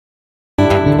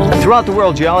Throughout the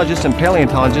world, geologists and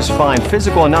paleontologists find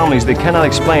physical anomalies they cannot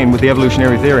explain with the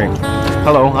evolutionary theory.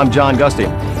 Hello, I'm John Gusty,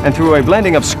 and through a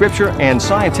blending of scripture and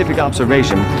scientific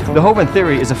observation, the Hovind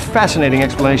theory is a fascinating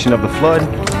explanation of the flood,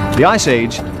 the Ice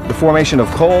Age, the formation of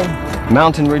coal,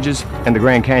 mountain ridges, and the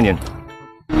Grand Canyon.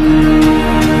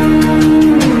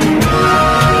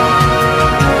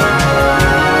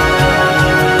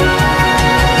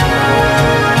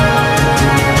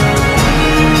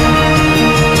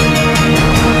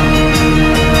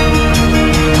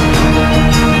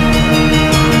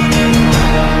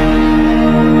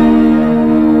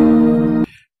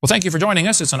 Well, thank you for joining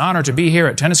us. It's an honor to be here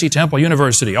at Tennessee Temple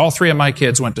University. All three of my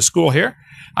kids went to school here.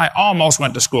 I almost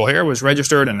went to school here, was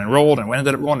registered and enrolled, and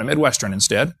ended up going to Midwestern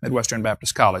instead, Midwestern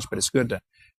Baptist College, but it's good to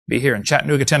be here in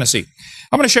Chattanooga, Tennessee.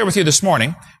 I'm going to share with you this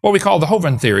morning what we call the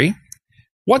Hovind theory.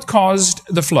 What caused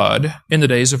the flood in the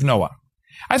days of Noah?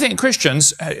 I think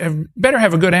Christians better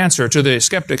have a good answer to the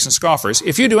skeptics and scoffers.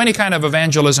 If you do any kind of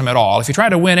evangelism at all, if you try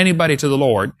to win anybody to the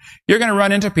Lord, you're going to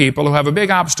run into people who have a big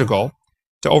obstacle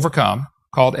to overcome,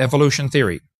 called evolution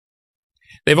theory.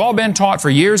 They've all been taught for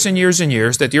years and years and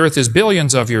years that the earth is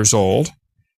billions of years old.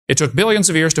 It took billions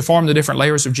of years to form the different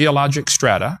layers of geologic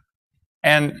strata.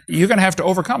 And you're going to have to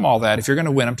overcome all that if you're going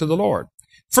to win them to the Lord.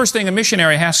 First thing a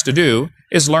missionary has to do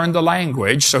is learn the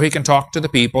language so he can talk to the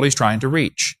people he's trying to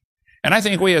reach. And I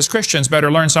think we as Christians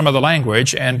better learn some of the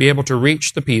language and be able to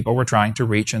reach the people we're trying to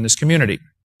reach in this community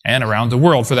and around the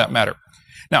world for that matter.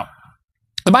 Now,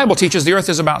 the Bible teaches the earth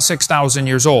is about 6,000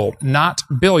 years old, not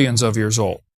billions of years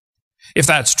old. If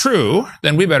that's true,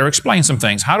 then we better explain some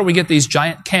things. How do we get these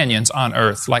giant canyons on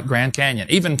earth like Grand Canyon,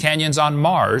 even canyons on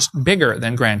Mars bigger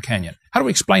than Grand Canyon? How do we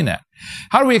explain that?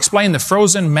 How do we explain the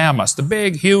frozen mammoths, the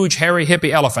big, huge, hairy, hippie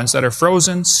elephants that are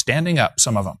frozen, standing up,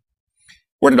 some of them?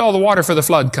 Where did all the water for the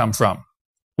flood come from?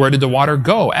 Where did the water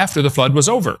go after the flood was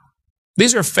over?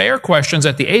 These are fair questions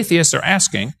that the atheists are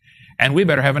asking, and we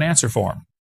better have an answer for them.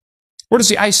 Where does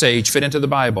the Ice Age fit into the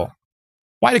Bible?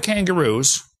 Why do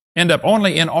kangaroos end up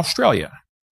only in Australia?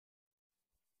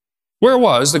 Where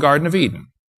was the Garden of Eden?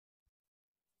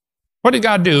 What did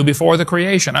God do before the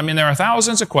creation? I mean, there are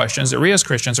thousands of questions that we as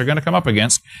Christians are going to come up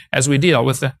against as we deal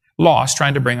with the lost,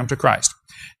 trying to bring them to Christ.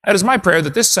 It is my prayer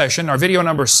that this session, our video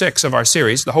number 6 of our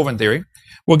series, The Hovind Theory,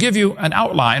 will give you an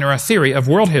outline or a theory of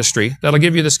world history that'll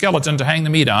give you the skeleton to hang the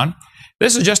meat on.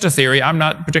 This is just a theory. I'm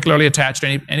not particularly attached to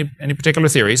any particular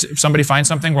theories. If somebody finds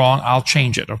something wrong, I'll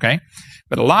change it, okay?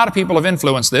 But a lot of people have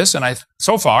influenced this, and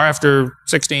so far, after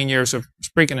 16 years of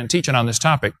speaking and teaching on this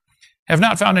topic, have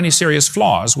not found any serious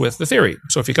flaws with the theory.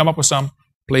 So if you come up with some,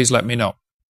 please let me know.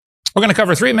 We're going to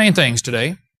cover 3 main things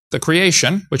today. The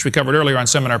creation, which we covered earlier on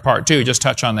seminar part 2, just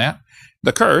touch on that.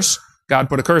 The curse, God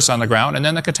put a curse on the ground, and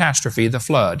then the catastrophe, the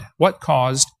flood. What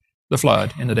caused the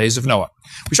flood in the days of Noah?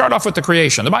 We start off with the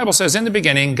creation. The Bible says, in the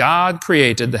beginning, God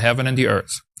created the heaven and the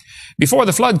earth. Before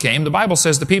the flood came, the Bible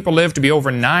says the people lived to be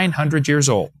over 900 years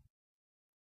old.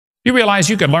 You realize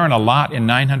you could learn a lot in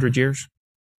 900 years?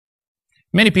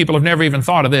 Many people have never even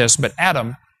thought of this, but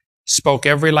Adam spoke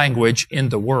every language in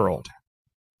the world.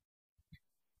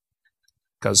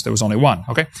 Because there was only one,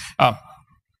 okay? And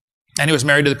he was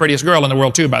married to the prettiest girl in the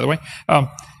world too, by the way.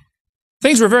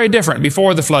 Things were very different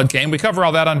before the flood came. We cover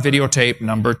all that on videotape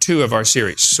number 2 of our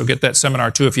series. So get that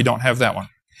seminar 2 if you don't have that one.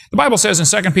 The Bible says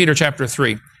in 2 Peter chapter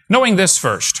 3, knowing this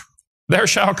first, there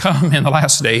shall come in the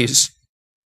last days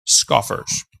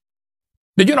scoffers.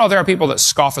 Did you know there are people that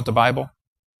scoff at the Bible?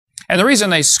 And the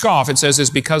reason they scoff, it says, is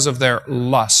because of their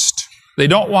lust. They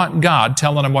don't want God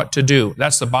telling them what to do.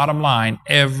 That's the bottom line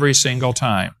every single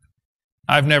time.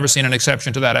 I've never seen an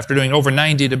exception to that. After doing over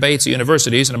 90 debates at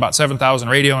universities and about 7,000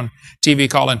 radio and TV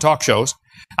call-in talk shows,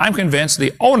 I'm convinced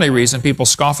the only reason people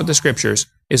scoff at the Scriptures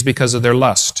is because of their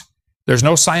lust. There's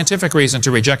no scientific reason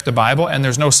to reject the Bible, and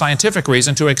there's no scientific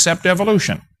reason to accept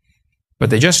evolution. But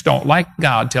they just don't like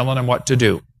God telling them what to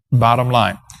do. Bottom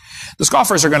line. The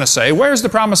scoffers are going to say, where's the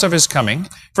promise of His coming?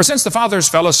 For since the fathers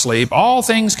fell asleep, all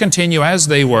things continue as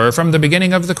they were from the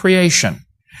beginning of the creation.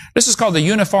 This is called the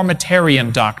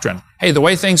uniformitarian doctrine. Hey, the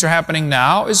way things are happening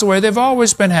now is the way they've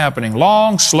always been happening.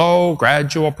 Long, slow,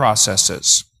 gradual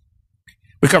processes.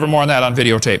 We cover more on that on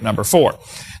videotape number 4.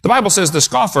 The Bible says the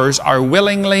scoffers are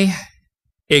willingly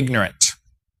ignorant.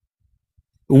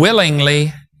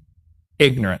 Willingly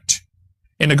ignorant.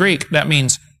 In the Greek, that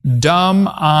means dumb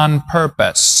on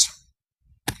purpose.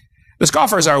 The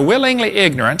scoffers are willingly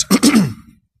ignorant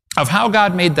of how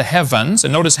God made the heavens,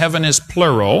 and notice heaven is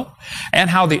plural, and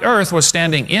how the earth was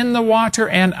standing in the water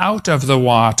and out of the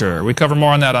water. We cover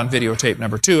more on that on videotape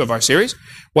number 2 of our series,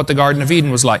 what the Garden of Eden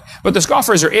was like. But the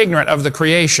scoffers are ignorant of the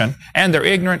creation, and they're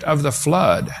ignorant of the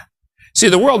flood. See,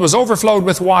 the world was overflowed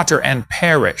with water and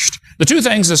perished. The two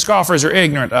things the scoffers are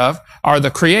ignorant of are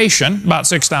the creation, about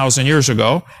 6,000 years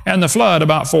ago, and the flood,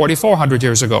 about 4,400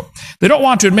 years ago. They don't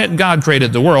want to admit God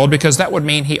created the world because that would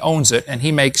mean He owns it and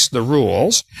He makes the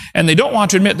rules. And they don't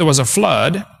want to admit there was a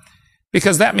flood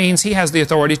because that means He has the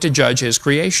authority to judge His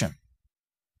creation.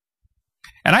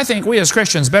 And I think we as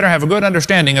Christians better have a good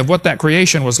understanding of what that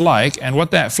creation was like and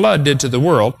what that flood did to the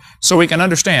world so we can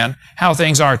understand how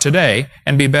things are today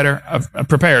and be better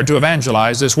prepared to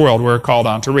evangelize this world we're called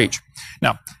on to reach.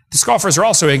 Now, the scoffers are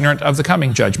also ignorant of the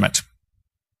coming judgment.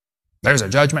 There's a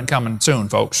judgment coming soon,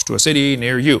 folks, to a city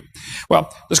near you.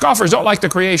 Well, the scoffers don't like the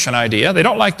creation idea, they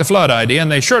don't like the flood idea,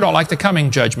 and they sure don't like the coming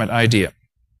judgment idea.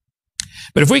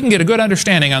 But if we can get a good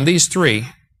understanding on these three,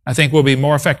 I think we'll be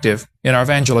more effective in our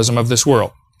evangelism of this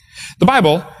world. The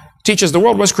Bible teaches the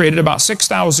world was created about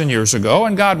 6,000 years ago,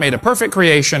 and God made a perfect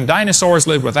creation. Dinosaurs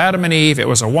lived with Adam and Eve. It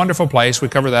was a wonderful place. We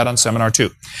covered that on Seminar 2.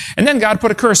 And then God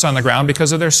put a curse on the ground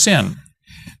because of their sin.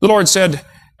 The Lord said,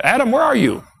 Adam, where are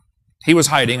you? He was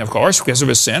hiding, of course, because of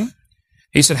his sin.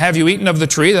 He said, have you eaten of the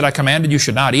tree that I commanded you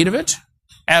should not eat of it?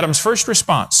 Adam's first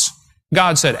response,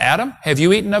 God said, Adam, have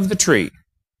you eaten of the tree?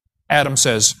 Adam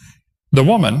says, the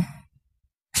woman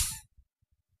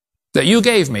that you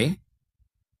gave me.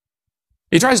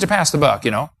 He tries to pass the buck,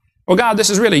 Well, God, this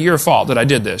is really your fault that I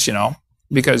did this,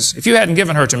 because if you hadn't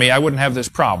given her to me, I wouldn't have this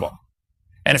problem.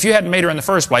 And if you hadn't made her in the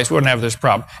first place, we wouldn't have this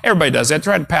problem. Everybody does that.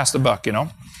 Try to pass the buck,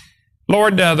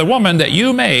 Lord, the woman that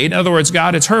you made, in other words,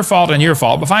 God, it's her fault and your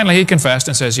fault. But finally he confessed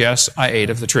and says, yes, I ate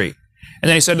of the tree. And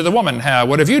then he said to the woman,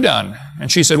 what have you done?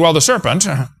 And she said, well, the serpent,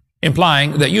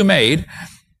 implying that you made,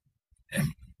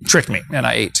 tricked me and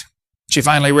I ate. She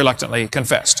finally reluctantly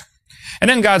confessed. And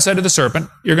then God said to the serpent,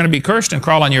 you're going to be cursed and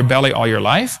crawl on your belly all your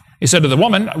life. He said to the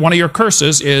woman, one of your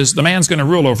curses is the man's going to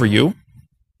rule over you.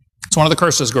 It's one of the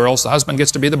curses, girls. The husband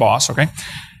gets to be the boss, okay?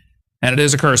 And it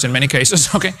is a curse in many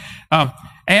cases, okay?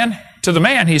 And to the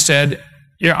man, he said,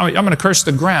 I'm going to curse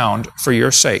the ground for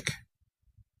your sake.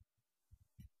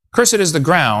 Cursed is the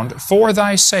ground for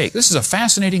thy sake. This is a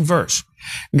fascinating verse.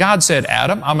 God said,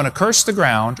 Adam, I'm going to curse the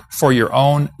ground for your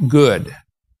own good.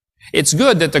 It's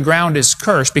good that the ground is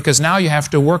cursed because now you have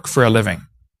to work for a living.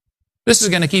 This is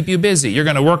going to keep you busy. You're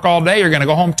going to work all day. You're going to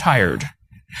go home tired.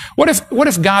 What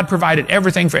if God provided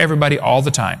everything for everybody all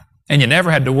the time and you never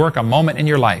had to work a moment in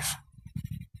your life?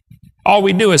 All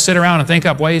we do is sit around and think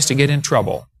up ways to get in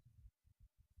trouble.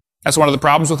 That's one of the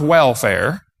problems with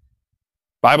welfare.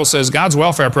 The Bible says God's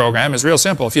welfare program is real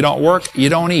simple. If you don't work, you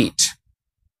don't eat.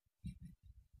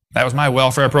 That was my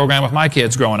welfare program with my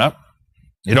kids growing up.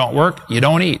 You don't work, you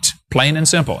don't eat. Plain and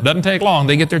simple. It doesn't take long.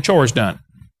 They get their chores done.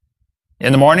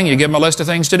 In the morning, you give them a list of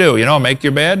things to do. Make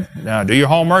your bed, do your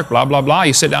homework, blah, blah, blah.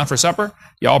 You sit down for supper.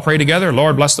 You all pray together.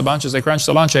 Lord, bless the bunch as they crunch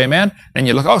the lunch. Amen. And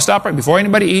you look, stop right before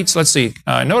anybody eats. Let's see.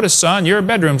 Notice, son, your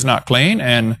bedroom's not clean.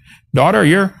 And daughter,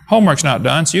 your homework's not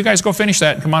done. So you guys go finish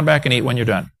that and come on back and eat when you're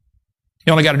done.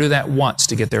 You only got to do that once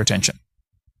to get their attention.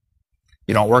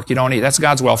 You don't work, you don't eat. That's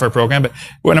God's welfare program. But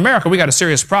in America, we got a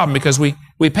serious problem because we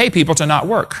pay people to not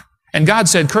work. And God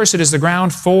said, cursed is the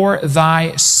ground for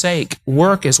thy sake.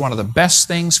 Work is one of the best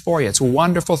things for you. It's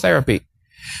wonderful therapy.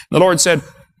 The Lord said,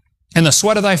 in the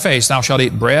sweat of thy face thou shalt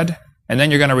eat bread, and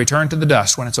then you're going to return to the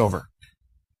dust when it's over.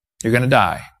 You're going to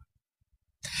die.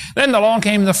 Then along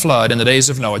came the flood in the days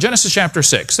of Noah. Genesis chapter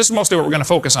 6. This is mostly what we're going to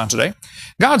focus on today.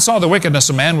 God saw the wickedness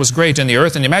of man was great in the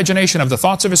earth, and the imagination of the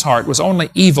thoughts of his heart was only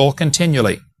evil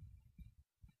continually.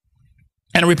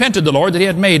 And repented the Lord that he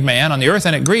had made man on the earth,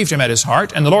 and it grieved him at his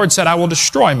heart. And the Lord said, I will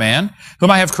destroy man, whom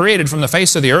I have created from the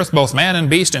face of the earth, both man and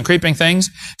beast and creeping things,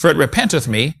 for it repenteth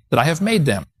me that I have made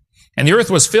them. And the earth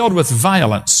was filled with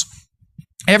violence.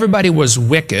 Everybody was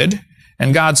wicked.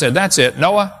 And God said, that's it.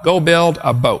 Noah, go build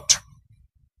a boat.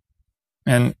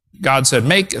 And God said,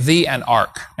 make thee an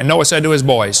ark. And Noah said to his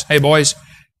boys, hey boys,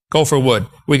 go for wood.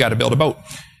 We got to build a boat.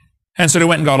 And so they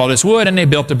went and got all this wood, and they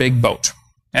built a big boat.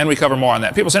 And we cover more on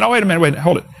that. People say, oh, wait a minute,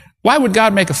 hold it. Why would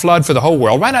God make a flood for the whole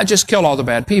world? Why not just kill all the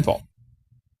bad people?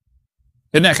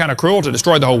 Isn't that kind of cruel to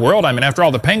destroy the whole world? I mean, after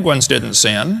all, the penguins didn't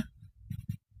sin.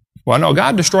 Well, no,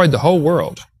 God destroyed the whole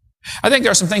world. I think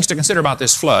there are some things to consider about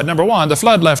this flood. Number one, the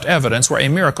flood left evidence where a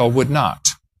miracle would not.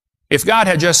 If God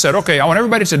had just said, okay, I want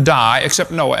everybody to die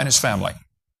except Noah and his family,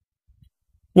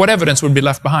 what evidence would be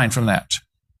left behind from that?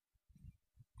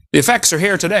 The effects are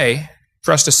here today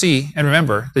for us to see and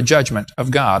remember the judgment of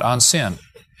God on sin.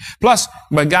 Plus,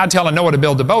 by God telling Noah to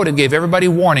build the boat, it gave everybody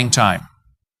warning time.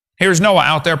 Here's Noah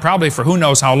out there probably for who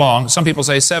knows how long. Some people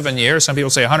say 7 years. Some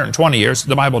people say 120 years.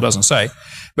 The Bible doesn't say.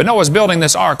 But Noah's building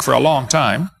this ark for a long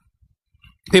time.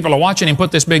 People are watching him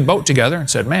put this big boat together and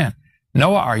said, man,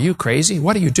 Noah, are you crazy?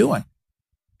 What are you doing?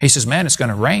 He says, man, it's going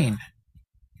to rain.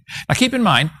 Now keep in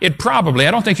mind, it probably,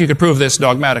 I don't think you could prove this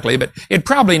dogmatically, but it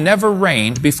probably never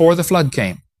rained before the flood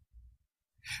came.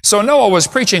 So Noah was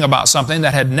preaching about something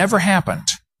that had never happened.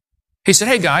 He said,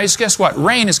 hey guys, guess what?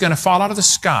 Rain is going to fall out of the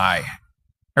sky.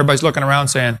 Everybody's looking around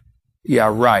saying,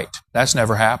 yeah, right. That's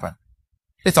never happened.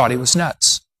 They thought he was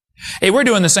nuts. Hey, we're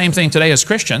doing the same thing today as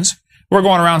Christians. We're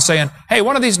going around saying, hey,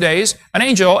 one of these days, an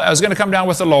angel is going to come down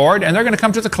with the Lord, and they're going to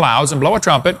come to the clouds and blow a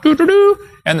trumpet, doo-doo-doo,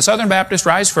 and the Southern Baptists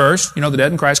rise first, the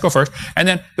dead in Christ go first, and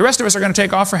then the rest of us are going to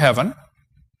take off for heaven.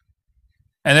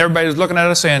 And everybody's looking at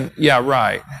us saying, yeah,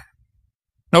 right.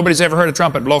 Nobody's ever heard a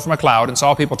trumpet blow from a cloud and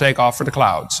saw people take off for the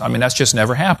clouds. I mean, that's just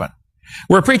never happened.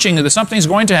 We're preaching that something's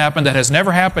going to happen that has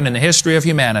never happened in the history of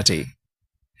humanity.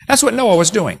 That's what Noah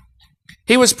was doing.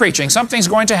 He was preaching something's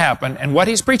going to happen, and what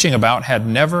he's preaching about had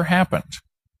never happened.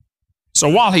 So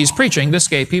while he's preaching, this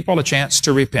gave people a chance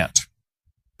to repent.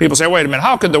 People say, wait a minute,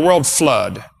 how could the world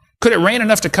flood? Could it rain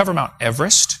enough to cover Mount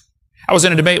Everest? I was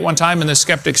in a debate one time, and this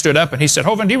skeptic stood up, and he said,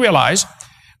 Hovind, do you realize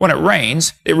when it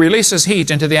rains, it releases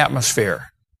heat into the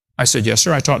atmosphere? I said, yes,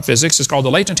 sir. I taught physics. It's called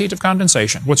the latent heat of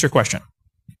condensation. What's your question?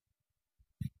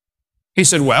 He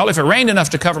said, well, if it rained enough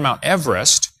to cover Mount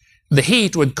Everest, the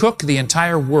heat would cook the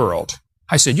entire world.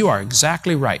 I said, you are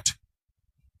exactly right.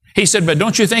 He said, but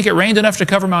don't you think it rained enough to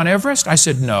cover Mount Everest? I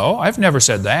said, no, I've never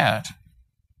said that.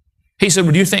 He said,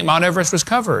 well, do you think Mount Everest was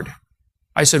covered?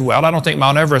 I said, well, I don't think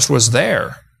Mount Everest was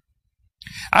there.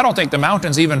 I don't think the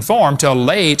mountains even formed till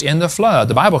late in the flood.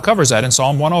 The Bible covers that in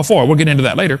Psalm 104. We'll get into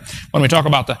that later when we talk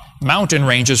about the mountain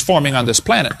ranges forming on this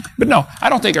planet. But no, I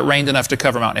don't think it rained enough to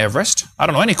cover Mount Everest. I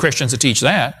don't know any Christians that teach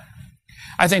that.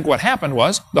 I think what happened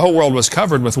was the whole world was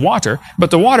covered with water, but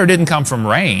the water didn't come from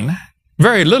rain.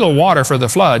 Very little water for the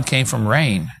flood came from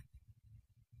rain.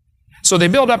 So they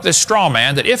build up this straw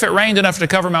man that if it rained enough to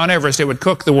cover Mount Everest, it would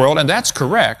cook the world, and that's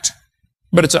correct,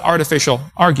 but it's an artificial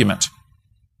argument.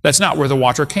 That's not where the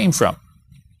water came from.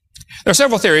 There are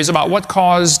several theories about what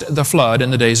caused the flood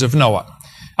in the days of Noah.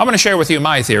 I'm going to share with you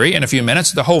my theory in a few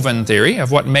minutes, the Hovind theory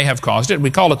of what may have caused it. We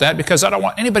call it that because I don't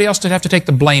want anybody else to have to take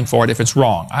the blame for it if it's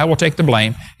wrong. I will take the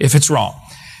blame if it's wrong.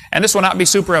 And this will not be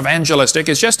super evangelistic.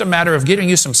 It's just a matter of giving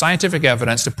you some scientific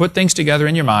evidence to put things together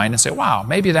in your mind and say, wow,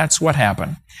 maybe that's what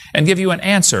happened, and give you an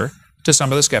answer to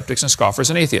some of the skeptics and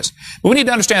scoffers and atheists. But we need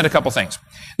to understand a couple things.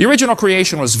 The original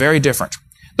creation was very different.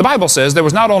 The Bible says there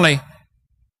was not only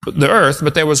the earth,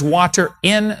 but there was water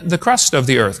in the crust of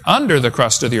the earth, under the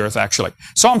crust of the earth, actually.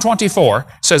 Psalm 24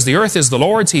 says, the earth is the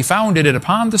Lord's, He founded it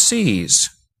upon the seas.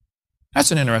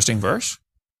 That's an interesting verse.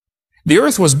 The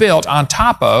earth was built on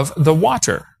top of the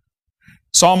water.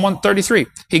 Psalm 133,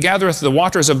 He gathereth the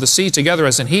waters of the sea together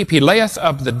as an heap. He layeth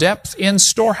up the depth in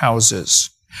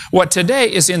storehouses. What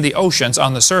today is in the oceans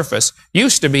on the surface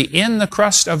used to be in the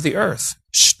crust of the earth,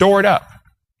 stored up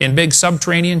in big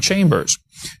subterranean chambers.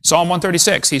 Psalm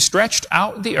 136, He stretched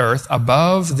out the earth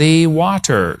above the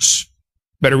waters.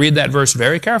 Better read that verse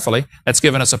very carefully. That's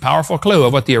given us a powerful clue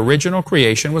of what the original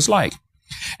creation was like.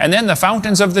 And then the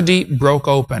fountains of the deep broke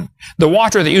open. The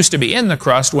water that used to be in the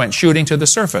crust went shooting to the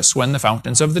surface when the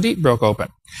fountains of the deep broke open.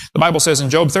 The Bible says in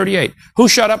Job 38, Who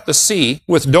shut up the sea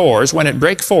with doors when it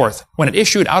brake forth, when it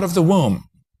issued out of the womb?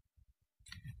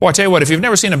 Boy, I tell you what, if you've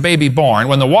never seen a baby born,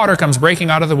 when the water comes breaking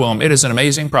out of the womb, it is an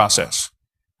amazing process.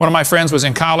 One of my friends was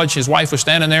in college. His wife was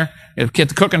standing there,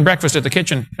 cooking breakfast at the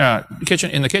kitchen,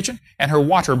 and her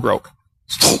water broke.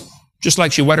 Just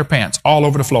like she wet her pants all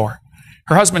over the floor.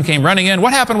 Her husband came running in.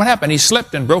 What happened? What happened? He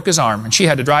slipped and broke his arm, and she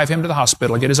had to drive him to the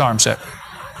hospital and get his arm set.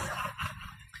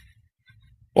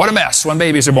 What a mess when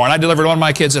babies are born. I delivered one of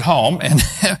my kids at home, and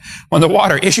when the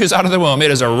water issues out of the womb,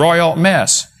 it is a royal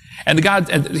mess. And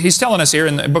He's telling us here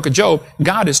in the book of Job,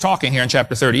 God is talking here in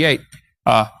chapter 38,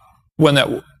 when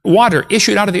the water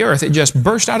issued out of the earth, it just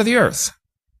burst out of the earth.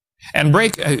 And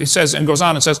it says, and goes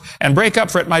on and says, and break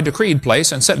up for it my decreed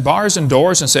place, and set bars and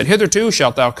doors, and said, Hitherto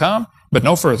shalt thou come, but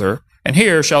no further, and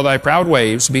here shall thy proud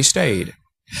waves be stayed.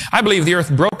 I believe the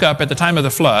earth broke up at the time of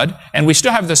the flood, and we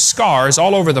still have the scars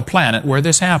all over the planet where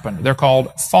this happened. They're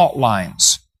called fault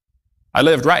lines. I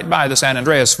lived right by the San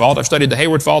Andreas Fault. I've studied the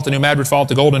Hayward Fault, the New Madrid Fault,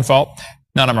 the Golden Fault.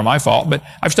 None of them are my fault, but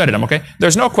I've studied them, okay?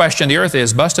 There's no question the earth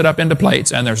is busted up into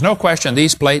plates, and there's no question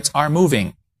these plates are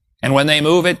moving. And when they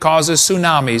move, it causes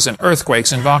tsunamis and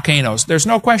earthquakes and volcanoes. There's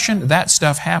no question that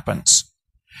stuff happens.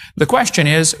 The question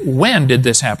is, when did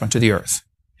this happen to the earth?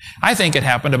 I think it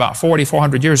happened about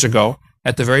 4,400 years ago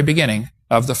at the very beginning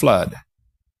of the flood.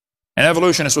 And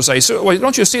evolutionists will say, so, well,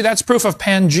 don't you see that's proof of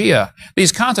Pangea?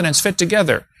 These continents fit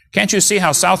together. Can't you see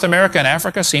how South America and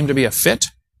Africa seem to be a fit?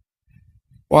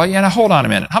 Well, yeah, now hold on a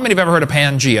minute. How many have ever heard of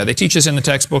Pangea? They teach us in the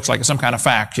textbooks like some kind of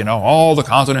fact, you know, all the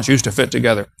continents used to fit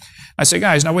together. I say,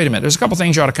 guys, now wait a minute. There's a couple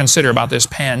things you ought to consider about this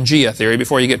Pangea theory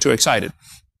before you get too excited.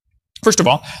 First of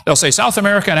all, they'll say South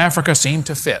America and Africa seem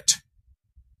to fit.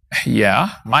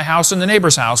 Yeah, my house and the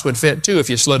neighbor's house would fit too if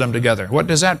you slid them together. What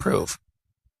does that prove?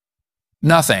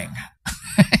 Nothing.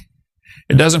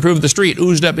 It doesn't prove the street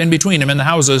oozed up in between them and the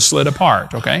houses slid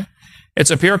apart, okay?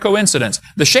 It's a pure coincidence.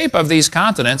 The shape of these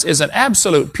continents is an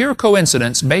absolute pure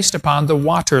coincidence based upon the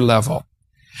water level.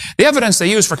 The evidence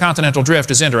they use for continental drift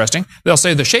is interesting. They'll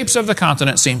say the shapes of the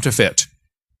continent seem to fit.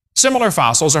 Similar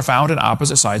fossils are found on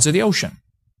opposite sides of the ocean.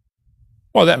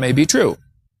 Well, that may be true.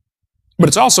 But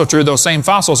it's also true those same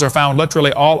fossils are found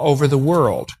literally all over the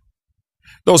world.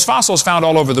 Those fossils found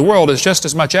all over the world is just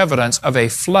as much evidence of a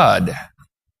flood.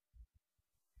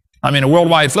 I mean, a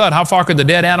worldwide flood, how far could the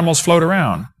dead animals float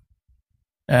around?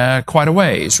 Quite a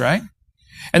ways, right?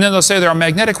 And then they'll say there are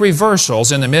magnetic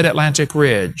reversals in the mid-Atlantic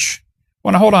ridge.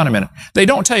 Well, now hold on a minute. They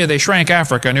don't tell you they shrank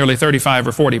Africa nearly 35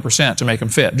 or 40% to make them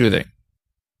fit, do they?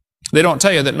 They don't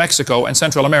tell you that Mexico and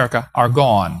Central America are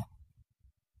gone.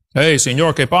 Hey,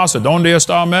 señor, ¿qué pasa? ¿Dónde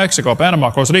está Mexico,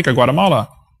 Panama, Costa Rica, Guatemala?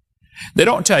 They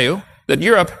don't tell you that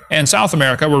Europe and South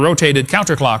America were rotated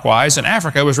counterclockwise and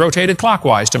Africa was rotated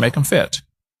clockwise to make them fit.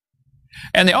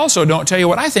 And they also don't tell you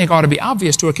what I think ought to be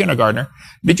obvious to a kindergartner.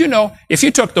 Did you know if you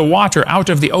took the water out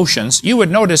of the oceans, you would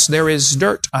notice there is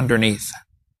dirt underneath?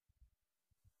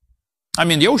 I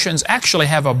mean, the oceans actually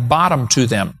have a bottom to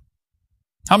them.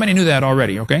 How many knew that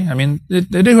already, okay? I mean,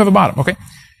 they do have a bottom, okay?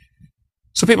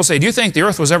 So people say, do you think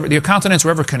the continents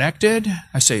were ever connected?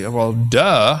 I say, well,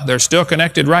 duh, they're still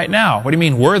connected right now. What do you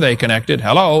mean, were they connected?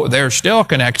 Hello, they're still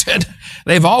connected.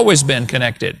 They've always been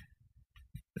connected.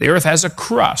 The earth has a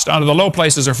crust. Under the low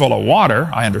places are full of water,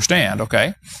 I understand,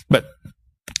 okay? But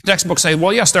textbooks say,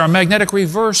 well, yes, there are magnetic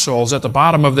reversals at the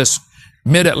bottom of this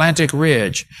mid-Atlantic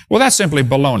ridge. Well, that's simply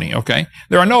baloney, okay?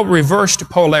 There are no reversed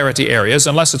polarity areas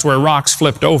unless it's where rocks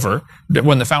flipped over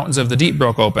when the fountains of the deep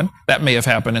broke open. That may have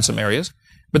happened in some areas.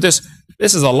 But this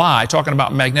is a lie, talking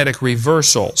about magnetic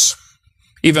reversals.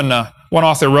 Even one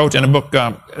author wrote in a book,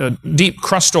 Deep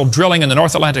Crustal Drilling in the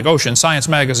North Atlantic Ocean, Science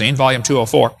Magazine, volume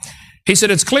 204, he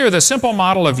said, it's clear the simple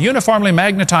model of uniformly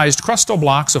magnetized crustal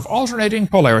blocks of alternating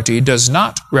polarity does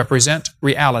not represent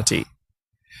reality.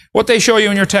 What they show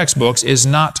you in your textbooks is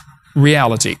not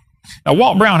reality. Now,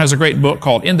 Walt Brown has a great book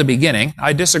called In the Beginning.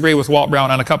 I disagree with Walt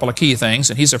Brown on a couple of key things,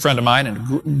 and he's a friend of mine and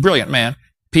a brilliant man.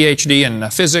 PhD in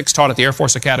physics, taught at the Air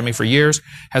Force Academy for years,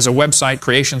 has a website,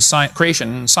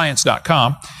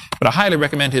 creationscience.com, but I highly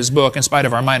recommend his book in spite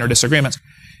of our minor disagreements.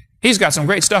 He's got some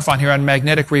great stuff on here on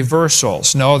magnetic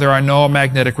reversals. No, there are no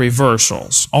magnetic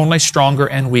reversals, only stronger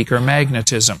and weaker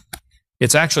magnetism.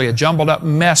 It's actually a jumbled up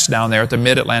mess down there at the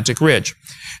mid-Atlantic ridge.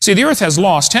 See, the Earth has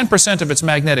lost 10% of its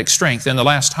magnetic strength in the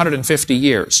last 150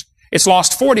 years. It's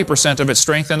lost 40% of its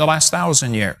strength in the last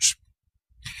 1,000 years.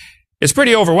 It's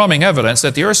pretty overwhelming evidence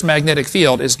that the Earth's magnetic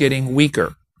field is getting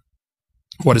weaker.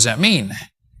 What does that mean?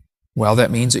 Well,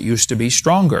 that means it used to be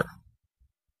stronger.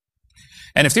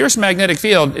 And if the Earth's magnetic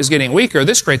field is getting weaker,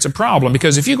 this creates a problem,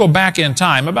 because if you go back in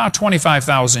time about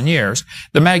 25,000 years,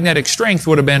 the magnetic strength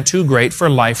would have been too great for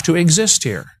life to exist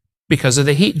here because of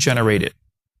the heat generated.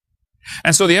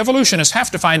 And so the evolutionists have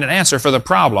to find an answer for the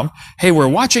problem. Hey, we're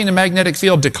watching the magnetic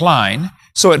field decline,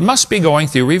 so it must be going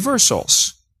through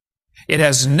reversals. It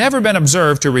has never been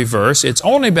observed to reverse. It's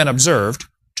only been observed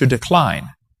to decline.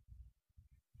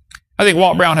 I think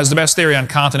Walt Brown has the best theory on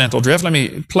continental drift. Let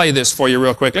me play this for you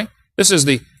real quickly. This is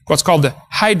what's called the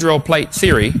hydroplate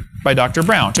theory by Dr.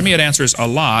 Brown. To me, it answers a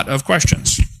lot of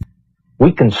questions.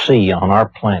 We can see on our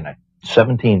planet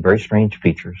 17 very strange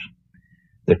features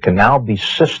that can now be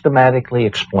systematically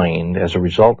explained as a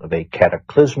result of a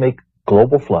cataclysmic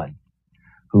global flood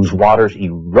whose waters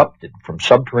erupted from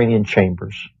subterranean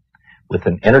chambers with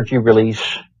an energy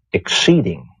release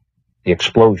exceeding the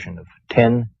explosion of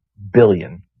 10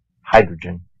 billion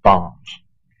hydrogen bombs.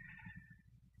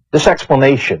 This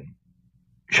explanation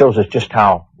shows us just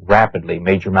how rapidly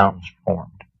major mountains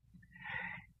formed.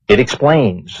 It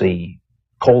explains the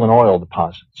coal and oil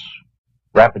deposits,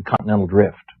 rapid continental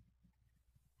drift,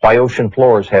 why ocean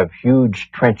floors have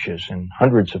huge trenches and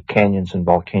hundreds of canyons and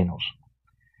volcanoes.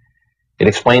 It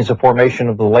explains the formation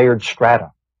of the layered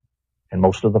strata and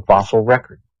most of the fossil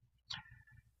record,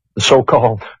 the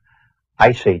so-called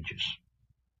ice ages,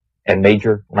 and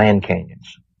major land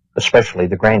canyons, especially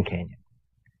the Grand Canyon.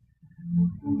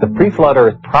 The pre-flood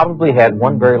Earth probably had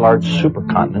one very large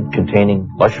supercontinent containing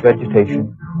lush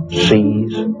vegetation,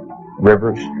 seas,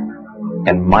 rivers,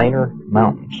 and minor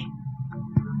mountains.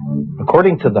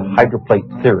 According to the hydroplate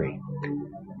theory,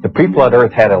 The pre-flood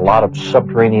Earth had a lot of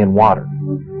subterranean water,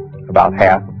 about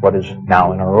half of what is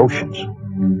now in our oceans.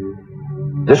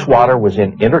 This water was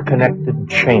in interconnected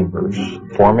chambers,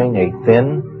 forming a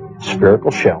thin spherical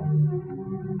shell,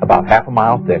 about half a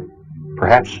mile thick,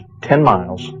 perhaps 10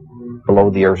 miles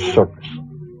below the Earth's surface.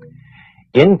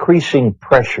 Increasing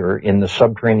pressure in the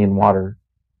subterranean water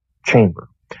chamber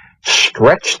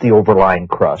stretched the overlying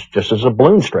crust, just as a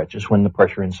balloon stretches when the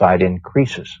pressure inside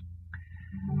increases.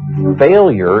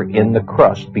 Failure in the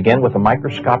crust began with a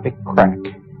microscopic crack,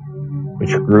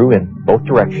 which grew in both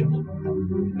directions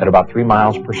at about 3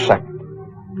 miles per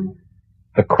second.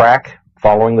 The crack,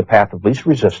 following the path of least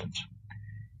resistance,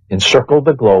 encircled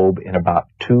the globe in about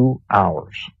 2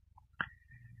 hours.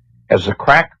 As the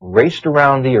crack raced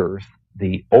around the Earth,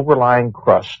 the overlying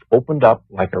crust opened up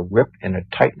like a rip in a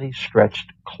tightly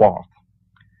stretched cloth.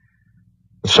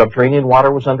 The subterranean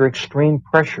water was under extreme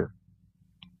pressure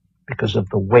because of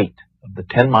the weight of the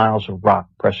 10 miles of rock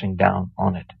pressing down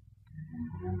on it.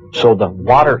 So the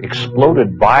water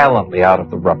exploded violently out of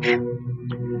the rupture.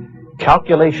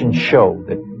 Calculations show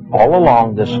that all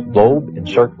along this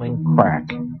globe-encircling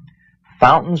crack,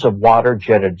 fountains of water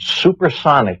jetted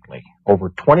supersonically over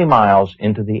 20 miles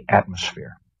into the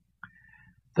atmosphere.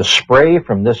 The spray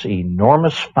from this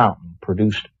enormous fountain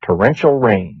produced torrential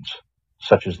rains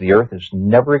such as the Earth has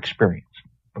never experienced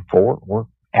before or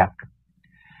after.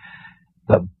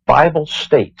 The Bible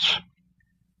states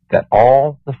that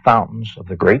all the fountains of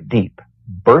the great deep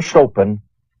burst open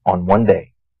on one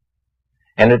day.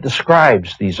 And it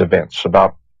describes these events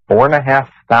about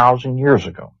 4,500 years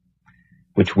ago,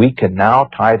 which we can now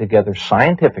tie together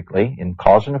scientifically in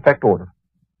cause and effect order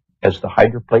as the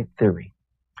hydroplate theory.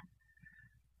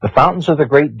 The fountains of the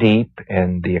great deep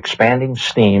and the expanding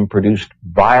steam produced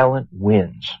violent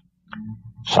winds,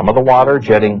 some of the water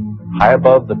jetting high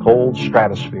above the cold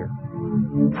stratosphere,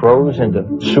 froze into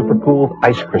supercooled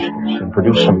ice crystals and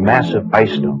produced some massive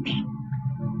ice dumps,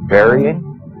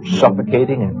 burying,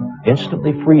 suffocating, and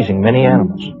instantly freezing many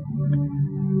animals.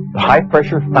 The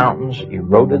high-pressure fountains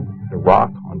eroded the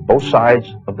rock on both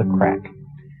sides of the crack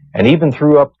and even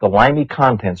threw up the limy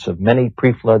contents of many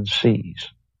pre-flood seas.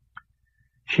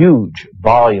 Huge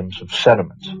volumes of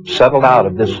sediments settled out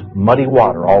of this muddy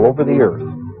water all over the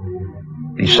Earth.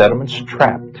 These sediments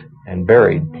trapped and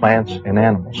buried plants and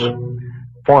animals,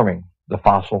 forming the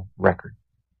fossil record.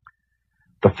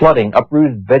 The flooding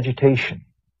uprooted vegetation,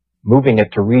 moving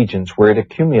it to regions where it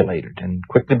accumulated and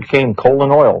quickly became coal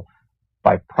and oil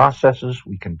by processes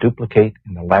we can duplicate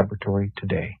in the laboratory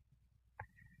today.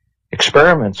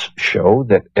 Experiments show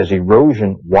that as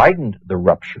erosion widened the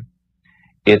rupture,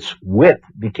 its width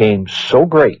became so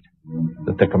great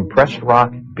that the compressed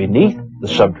rock beneath the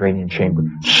subterranean chamber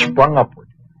sprung upward,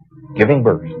 giving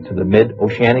birth to the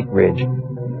mid-oceanic ridge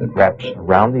that wraps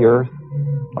around the Earth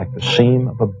like the seam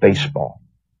of a baseball.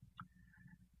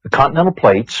 The continental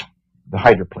plates, the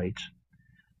hydroplates,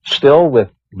 still with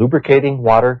lubricating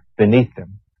water beneath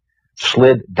them,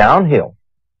 slid downhill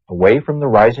away from the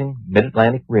rising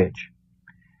mid-Atlantic ridge.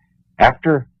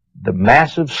 After the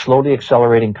massive, slowly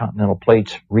accelerating continental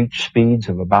plates reached speeds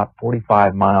of about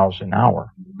 45 miles an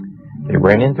hour, they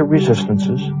ran into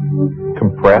resistances,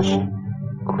 compressed,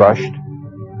 crushed,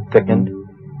 thickened,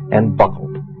 and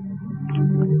buckled.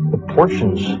 The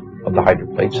portions of the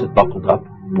hydroplates that buckled up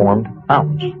formed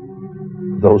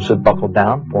mountains. Those that buckled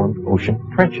down formed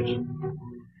ocean trenches.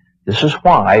 This is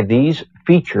why these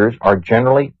features are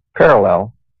generally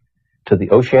parallel to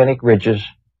the oceanic ridges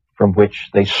from which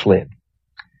they slid.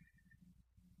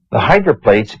 The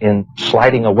hydroplates, in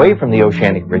sliding away from the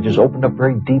oceanic ridges, opened up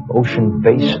very deep ocean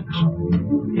basins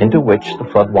into which the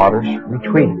floodwaters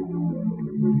retreated.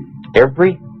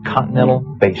 Every continental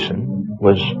basin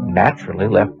was naturally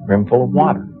left brimful of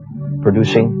water,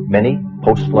 producing many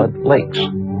post-flood lakes.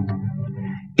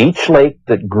 Each lake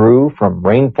that grew from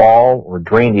rainfall or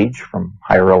drainage from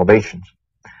higher elevations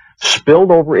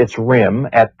spilled over its rim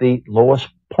at the lowest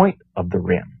point of the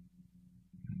rim.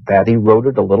 That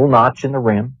eroded a little notch in the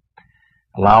rim,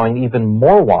 allowing even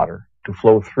more water to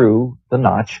flow through the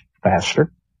notch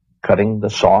faster, cutting the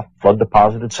soft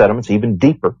flood-deposited sediments even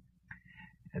deeper.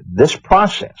 This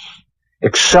process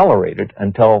accelerated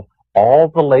until all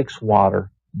the lake's water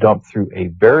dumped through a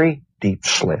very deep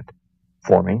slit,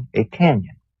 forming a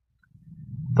canyon.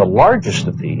 The largest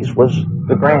of these was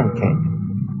the Grand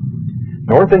Canyon.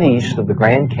 North and east of the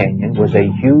Grand Canyon was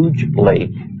a huge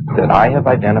lake that I have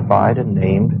identified and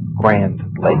named Grand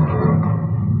Lake.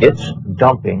 Its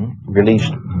dumping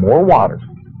released more water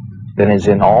than is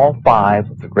in all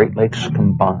 5 of the Great Lakes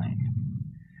combined.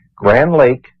 Grand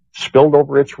Lake spilled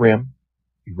over its rim,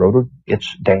 eroded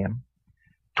its dam,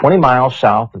 20 miles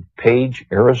south of Page,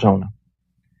 Arizona,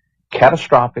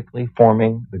 catastrophically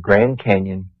forming the Grand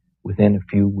Canyon within a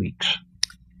few weeks.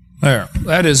 There.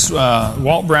 That is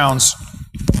Walt Brown's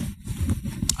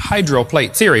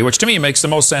hydroplate theory, which to me makes the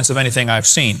most sense of anything I've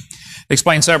seen. It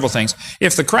explains several things.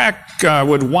 If the crack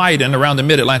would widen around the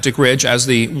mid-Atlantic ridge as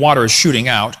the water is shooting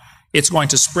out, it's going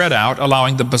to spread out,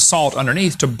 allowing the basalt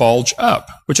underneath to bulge up,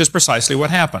 which is precisely what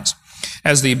happens.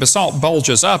 As the basalt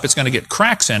bulges up, it's going to get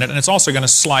cracks in it, and it's also going to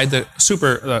slide the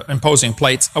superimposing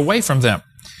plates away from them.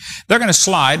 They're going to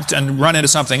slide and run into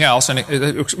something else, and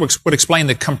it would explain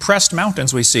the compressed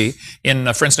mountains we see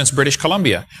in, for instance, British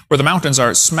Columbia, where the mountains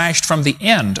are smashed from the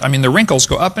end. I mean, the wrinkles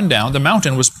go up and down. The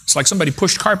mountain it's like somebody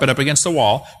pushed carpet up against the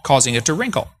wall, causing it to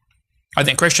wrinkle. I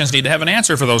think Christians need to have an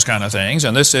answer for those kind of things,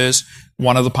 and this is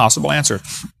one of the possible answers.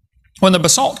 When the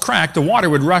basalt cracked, the water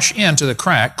would rush into the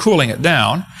crack, cooling it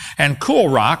down, and cool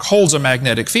rock holds a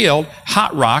magnetic field.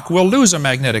 Hot rock will lose a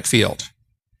magnetic field.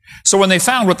 So when they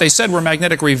found what they said were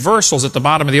magnetic reversals at the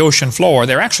bottom of the ocean floor,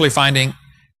 they're actually finding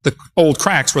the old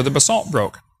cracks where the basalt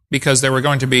broke, because there were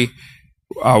going to be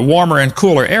warmer and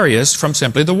cooler areas from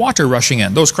simply the water rushing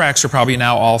in. Those cracks are probably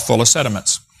now all full of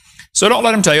sediments. So don't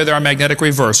let them tell you there are magnetic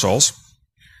reversals.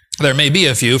 There may be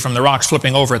a few from the rocks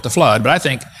flipping over at the flood, but I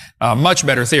think a much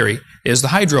better theory is the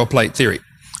hydroplate theory.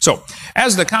 So,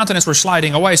 as the continents were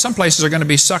sliding away, some places are going to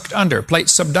be sucked under, plate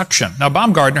subduction. Now,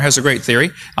 Baumgartner has a great theory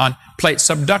on plate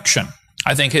subduction.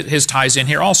 I think his ties in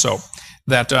here also,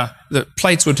 that the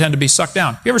plates would tend to be sucked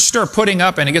down. You ever stir pudding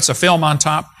up and it gets a film on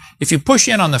top? If you push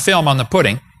in on the film on the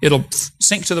pudding, it'll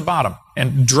sink to the bottom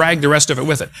and drag the rest of it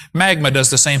with it. Magma does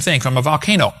the same thing from a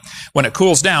volcano. When it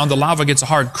cools down, the lava gets a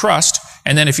hard crust,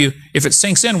 and then if it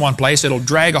sinks in one place, it'll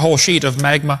drag a whole sheet of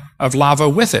magma, of lava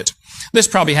with it. This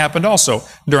probably happened also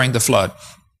during the flood.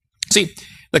 See,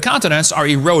 the continents are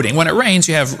eroding. When it rains,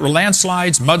 you have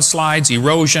landslides, mudslides,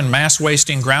 erosion, mass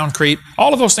wasting, ground creep.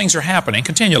 All of those things are happening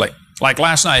continually. Like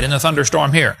last night in the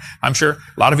thunderstorm here. I'm sure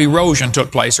a lot of erosion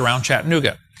took place around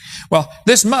Chattanooga. Well,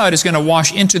 this mud is going to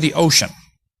wash into the ocean.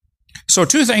 So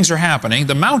two things are happening.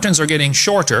 The mountains are getting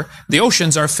shorter. The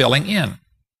oceans are filling in.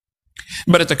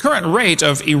 But at the current rate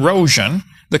of erosion,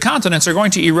 the continents are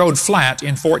going to erode flat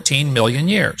in 14 million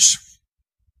years.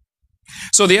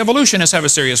 So the evolutionists have a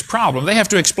serious problem. They have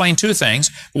to explain two things.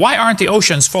 Why aren't the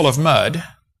oceans full of mud?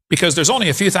 Because there's only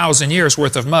a few thousand years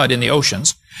worth of mud in the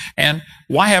oceans. And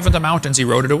why haven't the mountains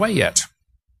eroded away yet?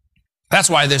 That's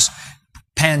why this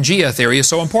Pangea theory is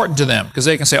so important to them, because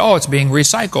they can say, oh, it's being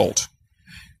recycled.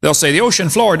 They'll say the ocean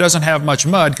floor doesn't have much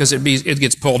mud because it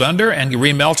gets pulled under and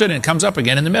remelted and it comes up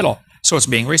again in the middle. So it's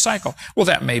being recycled. Well,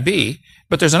 that may be,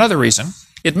 but there's another reason.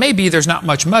 It may be there's not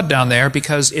much mud down there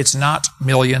because it's not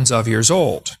millions of years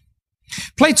old.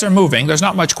 Plates are moving. There's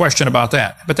not much question about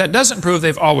that. But that doesn't prove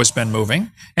they've always been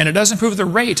moving, and it doesn't prove the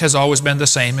rate has always been the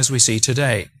same as we see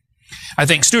today. I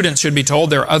think students should be told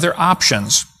there are other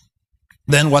options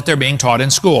than what they're being taught in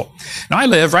school. Now, I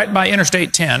live right by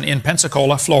Interstate 10 in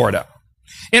Pensacola, Florida.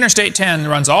 Interstate 10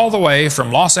 runs all the way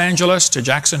from Los Angeles to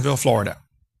Jacksonville, Florida.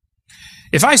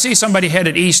 If I see somebody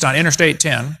headed east on Interstate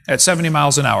 10 at 70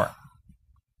 miles an hour,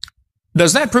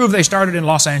 does that prove they started in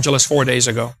Los Angeles 4 days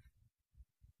ago?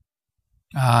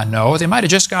 No, they might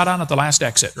have just got on at the last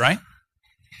exit, right?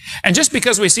 And just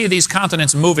because we see these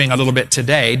continents moving a little bit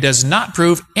today does not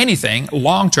prove anything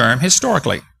long-term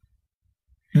historically.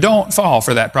 Don't fall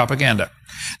for that propaganda.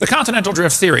 The continental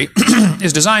drift theory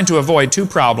is designed to avoid two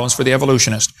problems for the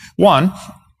evolutionist. One,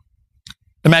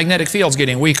 the magnetic field's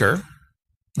getting weaker.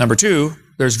 Number two,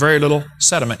 there's very little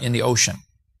sediment in the ocean.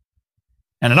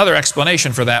 And another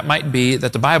explanation for that might be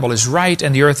that the Bible is right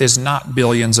and the earth is not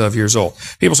billions of years old.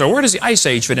 People say, where does the ice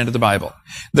age fit into the Bible?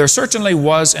 There certainly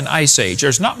was an ice age.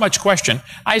 There's not much question.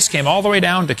 Ice came all the way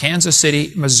down to Kansas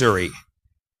City, Missouri.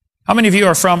 How many of you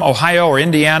are from Ohio or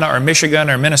Indiana or Michigan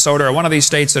or Minnesota or one of these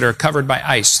states that are covered by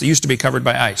ice? They used to be covered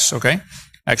by ice, okay?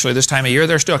 Actually, this time of year,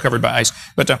 they're still covered by ice.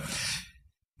 But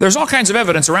there's all kinds of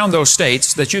evidence around those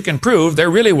states that you can prove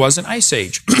there really was an ice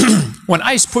age. When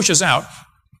ice pushes out,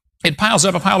 it piles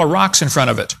up a pile of rocks in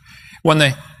front of it. When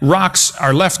the rocks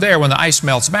are left there, when the ice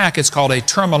melts back, it's called a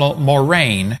terminal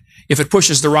moraine. If it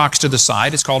pushes the rocks to the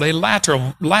side, it's called a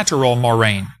lateral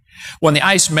moraine. When the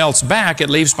ice melts back, it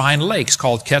leaves behind lakes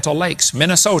called kettle lakes.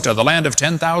 Minnesota, the land of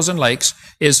 10,000 lakes,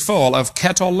 is full of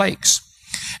kettle lakes.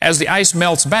 As the ice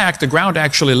melts back, the ground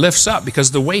actually lifts up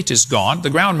because the weight is gone.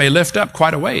 The ground may lift up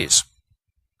quite a ways.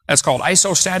 That's called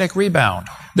isostatic rebound.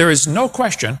 There is no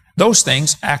question those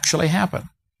things actually happen.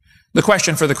 The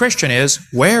question for the Christian is,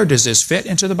 where does this fit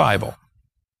into the Bible?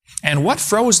 And what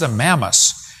froze the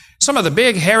mammoths? Some of the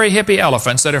big, hairy, hippie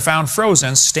elephants that are found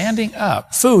frozen standing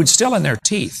up, food still in their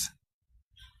teeth.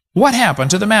 What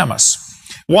happened to the mammoths?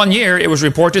 One year, it was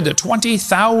reported that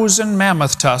 20,000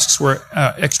 mammoth tusks were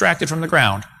extracted from the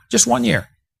ground. Just 1 year.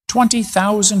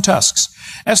 20,000 tusks.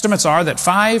 Estimates are that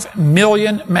 5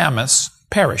 million mammoths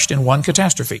perished in one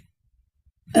catastrophe.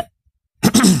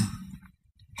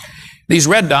 These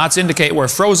red dots indicate where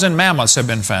frozen mammoths have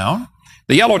been found.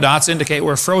 The yellow dots indicate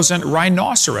where frozen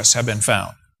rhinoceros have been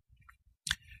found.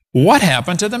 What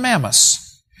happened to the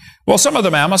mammoths? Well, some of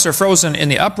the mammoths are frozen in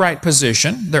the upright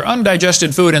position. Their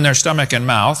undigested food in their stomach and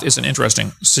mouth is an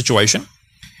interesting situation.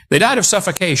 They died of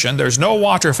suffocation. There's no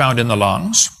water found in the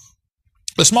lungs.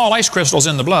 The small ice crystals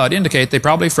in the blood indicate they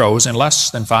probably froze in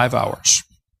less than 5 hours.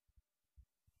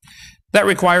 That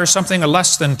requires something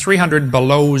less than 300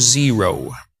 below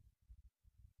zero.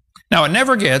 Now, it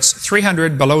never gets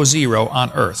 300 below zero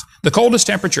on Earth. The coldest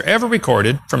temperature ever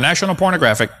recorded from National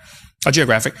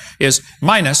Geographic is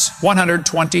minus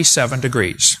 127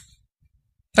 degrees.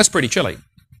 That's pretty chilly.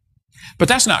 But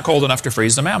that's not cold enough to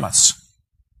freeze the mammoths.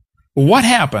 What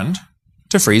happened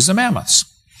to freeze the mammoths?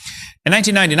 In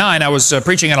 1999, I was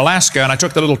preaching in Alaska, and I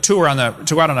took the little tour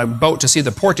to go out on a boat to see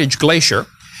the Portage Glacier.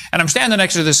 And I'm standing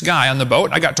next to this guy on the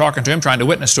boat. I got talking to him, trying to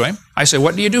witness to him. I said,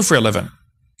 "What do you do for a living?"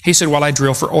 He said, "Well, I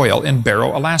drill for oil in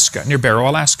Barrow, Alaska, near Barrow,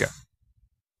 Alaska."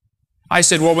 I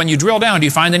said, "Well, when you drill down, do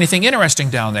you find anything interesting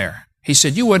down there?" He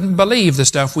said, "You wouldn't believe the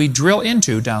stuff we drill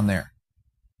into down there."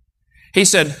 He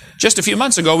said, "Just a few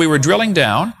months ago, we were drilling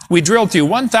down. We drilled through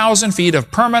 1,000 feet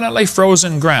of permanently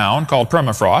frozen ground called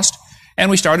permafrost,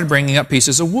 and we started bringing up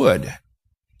pieces of wood.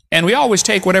 And we always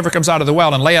take whatever comes out of the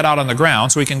well and lay it out on the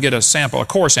ground so we can get a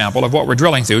core sample of what we're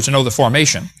drilling through to know the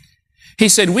formation." He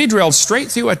said, "We drilled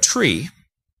straight through a tree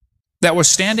that was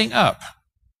standing up.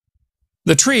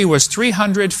 The tree was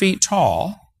 300 feet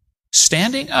tall,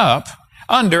 standing up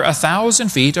under 1,000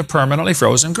 feet of permanently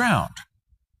frozen ground."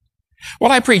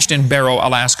 Well, I preached in Barrow,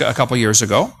 Alaska a couple years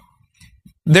ago.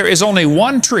 There is only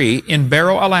one tree in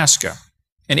Barrow, Alaska,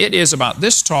 and it is about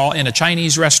this tall in a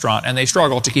Chinese restaurant, and they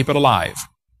struggle to keep it alive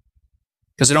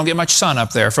because they don't get much sun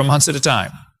up there for months at a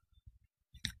time.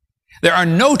 There are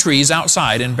no trees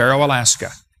outside in Barrow,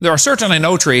 Alaska. There are certainly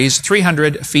no trees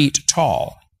 300 feet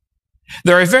tall.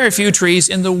 There are very few trees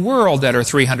in the world that are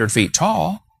 300 feet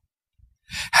tall.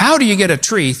 How do you get a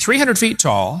tree 300 feet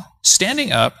tall,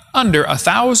 standing up under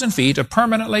 1,000 feet of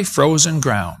permanently frozen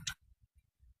ground?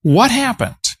 What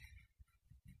happened?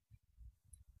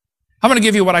 I'm going to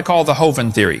give you what I call the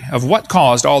Hovind theory of what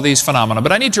caused all these phenomena,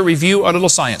 but I need to review a little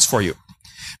science for you.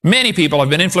 Many people have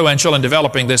been influential in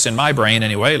developing this in my brain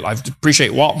anyway. I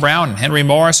appreciate Walt Brown and Henry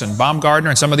Morris and Baumgartner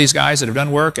and some of these guys that have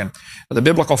done work, and the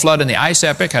biblical flood and the ice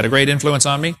epic had a great influence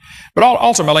on me. But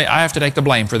ultimately, I have to take the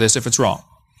blame for this if it's wrong.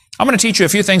 I'm going to teach you a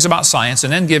few things about science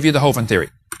and then give you the Hovind theory.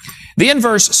 The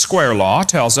inverse square law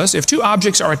tells us if two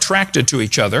objects are attracted to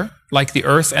each other, like the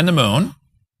Earth and the Moon,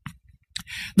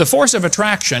 the force of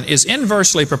attraction is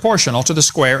inversely proportional to the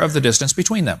square of the distance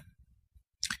between them.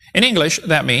 In English,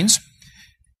 that means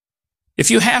if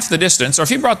you half the distance, or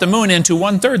if you brought the moon into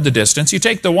 1/3 the distance, you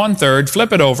take the 1/3,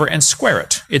 flip it over, and square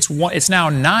it. It's now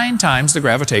 9 times the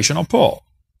gravitational pull.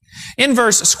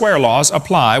 Inverse square laws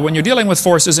apply when you're dealing with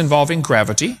forces involving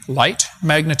gravity, light,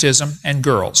 magnetism, and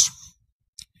girls.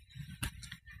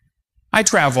 I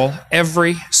travel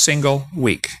every single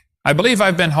week. I believe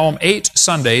I've been home 8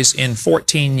 Sundays in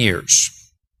 14 years.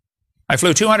 I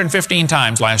flew 215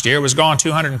 times last year, was gone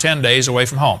 210 days away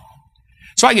from home.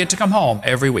 So I get to come home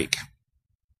every week.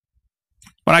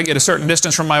 When I get a certain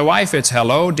distance from my wife, it's,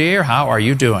 "Hello, dear, how are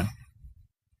you doing?"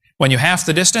 When you half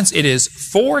the distance, it is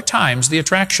 4 times the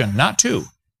attraction, not 2.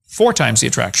 4 times the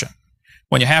attraction.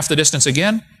 When you half the distance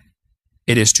again,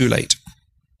 it is too late.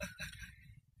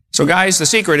 So guys, the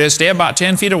secret is stay about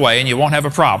 10 feet away and you won't have a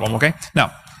problem, okay?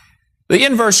 Now, the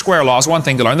inverse square law is one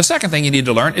thing to learn. The second thing you need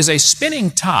to learn is a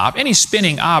spinning top, any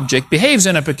spinning object, behaves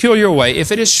in a peculiar way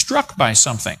if it is struck by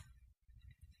something.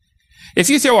 If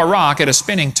you throw a rock at a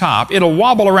spinning top, it'll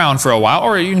wobble around for a while,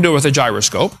 or you can do it with a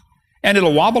gyroscope, and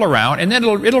it'll wobble around, and then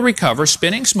it'll recover,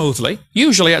 spinning smoothly,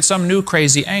 usually at some new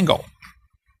crazy angle.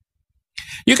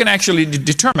 You can actually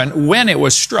determine when it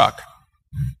was struck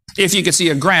if you could see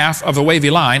a graph of a wavy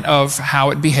line of how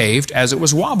it behaved as it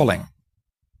was wobbling.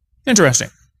 Interesting.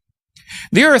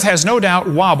 The Earth has no doubt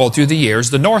wobbled through the years.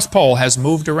 The North Pole has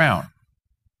moved around.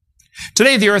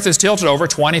 Today, the Earth is tilted over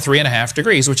 23.5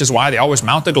 degrees, which is why they always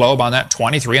mount the globe on that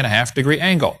 23.5 degree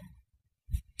angle.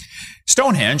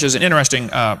 Stonehenge is an interesting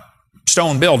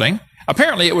stone building.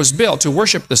 Apparently, it was built to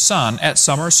worship the sun at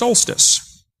summer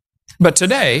solstice. But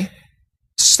today,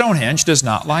 Stonehenge does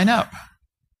not line up.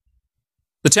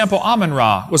 The temple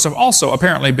Amun-Ra was also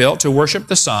apparently built to worship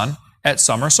the sun at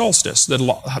summer solstice, the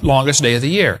longest day of the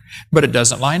year, but it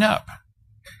doesn't line up.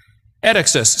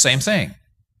 Edixus, same thing.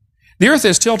 The earth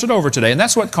is tilted over today, and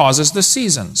that's what causes the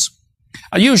seasons.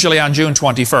 Usually on June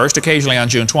 21st, occasionally on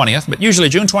June 20th, but usually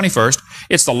June 21st,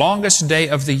 it's the longest day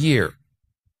of the year.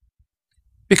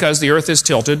 Because the earth is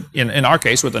tilted, in our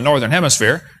case with the northern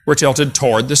hemisphere, we're tilted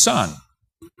toward the sun.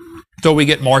 So we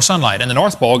get more sunlight, and the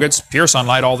North Pole gets pure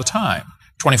sunlight all the time,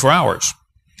 24 hours.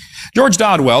 George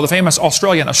Dodwell, the famous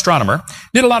Australian astronomer,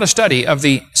 did a lot of study of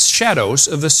the shadows,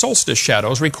 of the solstice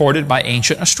shadows recorded by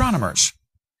ancient astronomers.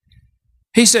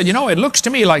 He said, you know, it looks to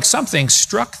me like something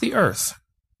struck the earth.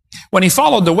 When he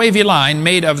followed the wavy line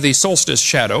made of the solstice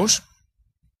shadows,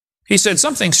 he said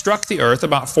something struck the earth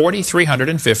about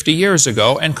 4,350 years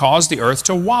ago and caused the earth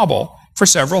to wobble for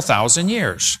several thousand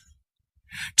years.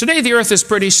 Today the earth is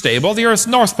pretty stable. The earth's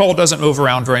North Pole doesn't move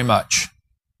around very much.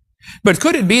 But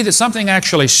could it be that something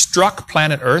actually struck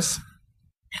planet Earth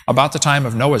about the time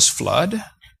of Noah's flood?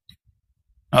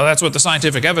 Now that's what the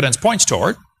scientific evidence points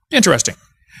toward. Interesting.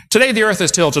 Today the earth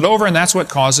is tilted over, and that's what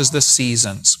causes the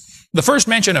seasons. The first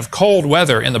mention of cold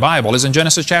weather in the Bible is in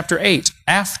Genesis chapter 8,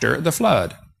 after the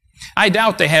flood. I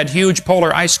doubt they had huge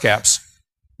polar ice caps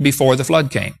before the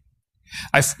flood came.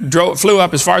 I flew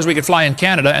up as far as we could fly in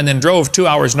Canada and then drove 2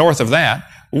 hours north of that,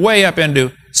 way up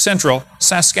into central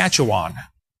Saskatchewan.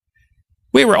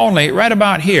 We were only right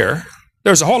about here.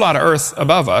 There's a whole lot of earth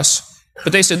above us,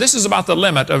 but they said this is about the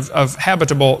limit of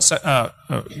habitable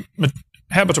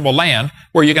land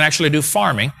where you can actually do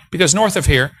farming, because north of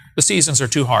here, the seasons are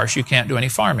too harsh. You can't do any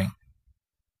farming.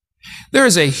 There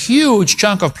is a huge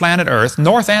chunk of planet Earth,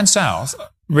 north and south,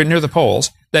 near the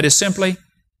poles, that is simply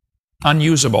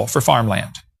unusable for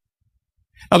farmland.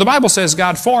 Now, the Bible says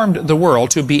God formed the world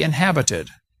to be inhabited.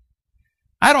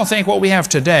 I don't think what we have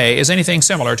today is anything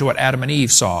similar to what Adam and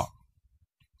Eve saw.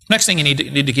 Next thing you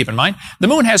need to keep in mind, the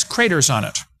moon has craters on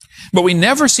it, but we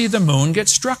never see the moon get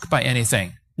struck by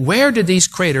anything. Where did these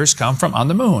craters come from on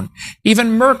the moon?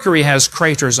 Even Mercury has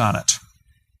craters on it.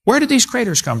 Where did these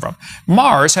craters come from?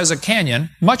 Mars has a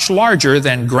canyon much larger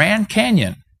than Grand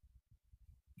Canyon.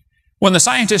 When the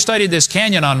scientists studied this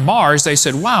canyon on Mars, they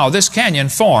said, wow, this canyon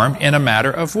formed in a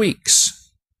matter of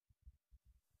weeks.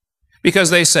 Because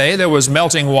they say there was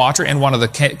melting water in one of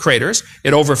the craters,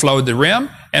 it overflowed the rim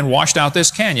and washed out this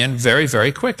canyon very,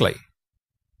 very quickly.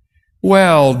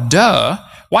 Well, duh.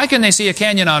 Why can they see a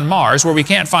canyon on Mars where we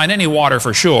can't find any water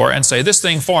for sure and say this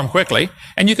thing formed quickly,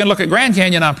 and you can look at Grand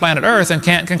Canyon on planet Earth and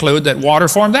can't conclude that water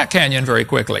formed that canyon very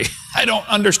quickly? I don't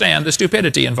understand the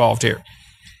stupidity involved here.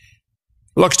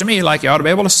 Looks to me like you ought to be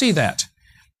able to see that.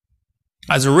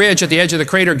 As a ridge at the edge of the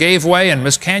crater gave way and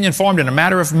this canyon formed in a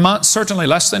matter of months, certainly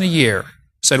less than a year,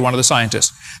 said one of the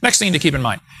scientists. Next thing to keep in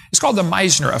mind, it's called the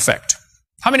Meissner effect.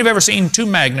 How many have ever seen two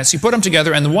magnets? You put them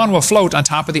together and the one will float on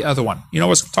top of the other one. You know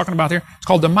what I'm talking about here? It's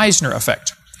called the Meissner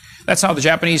effect. That's how the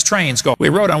Japanese trains go. We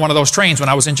rode on one of those trains when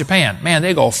I was in Japan. Man,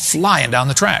 they go flying down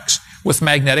the tracks with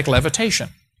magnetic levitation.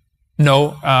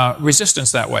 No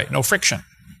resistance that way, no friction.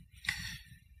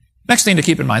 Next thing to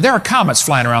keep in mind, there are comets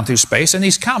flying around through space, and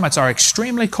these comets are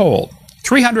extremely cold,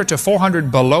 300 to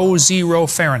 400 below 0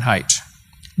 Fahrenheit.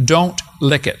 Don't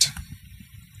lick it.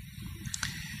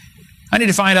 I need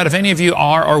to find out if any of you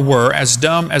are or were as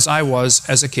dumb as I was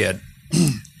as a kid.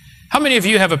 How many of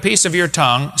you have a piece of your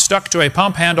tongue stuck to a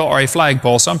pump handle or a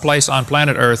flagpole someplace on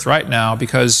planet Earth right now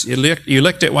because you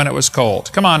licked it when it was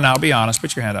cold? Come on now, be honest.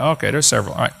 Put your hand up. Okay, there's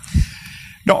several. All right.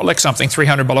 Don't lick something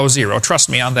 300 below 0. Trust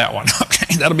me on that one.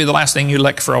 Okay, that'll be the last thing you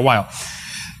lick for a while.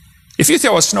 If you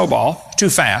throw a snowball too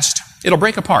fast, it'll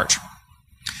break apart.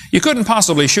 You couldn't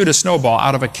possibly shoot a snowball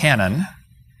out of a cannon.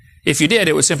 If you did,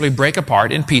 it would simply break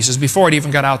apart in pieces before it even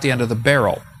got out the end of the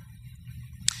barrel.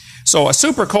 So a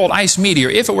super cold ice meteor,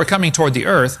 if it were coming toward the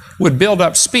Earth, would build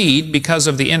up speed because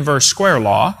of the inverse square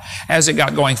law. As it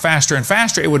got going faster and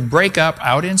faster, it would break up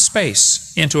out in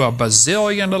space into a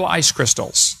bazillion little ice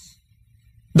crystals.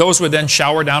 Those would then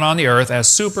shower down on the Earth as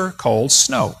super cold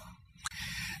snow.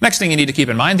 Next thing you need to keep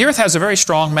in mind, the Earth has a very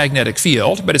strong magnetic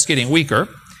field, but it's getting weaker.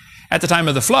 At the time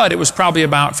of the flood, it was probably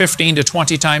about 15 to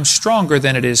 20 times stronger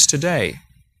than it is today.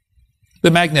 The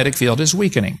magnetic field is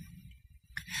weakening.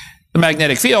 The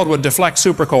magnetic field would deflect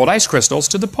super cold ice crystals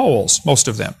to the poles, most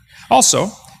of them. Also,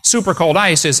 super cold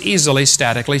ice is easily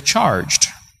statically charged.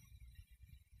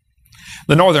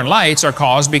 The northern lights are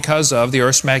caused because of the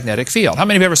Earth's magnetic field. How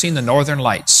many have ever seen the northern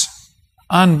lights?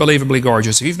 Unbelievably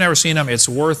gorgeous. If you've never seen them, it's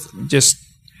worth just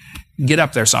get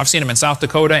up there. So I've seen them in South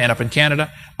Dakota and up in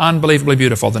Canada. Unbelievably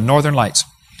beautiful. The northern lights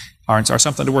are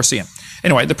something worth seeing.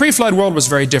 Anyway, the pre-flood world was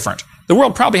very different. the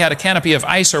world probably had a canopy of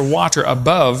ice or water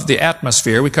above the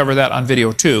atmosphere. We covered that on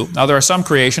video 2. Now, there are some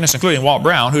creationists, including Walt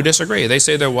Brown, who disagree. They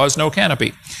say there was no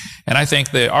canopy. And I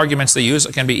think the arguments they use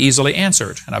can be easily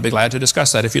answered. And I'd be glad to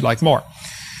discuss that if you'd like more.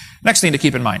 Next thing to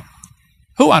keep in mind.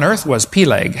 Who on earth was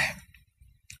Peleg?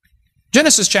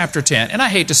 Genesis chapter 10, and I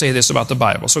hate to say this about the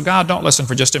Bible, so God, don't listen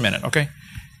for just a minute, okay?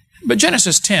 But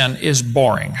Genesis 10 is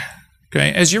boring.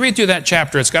 Okay, as you read through that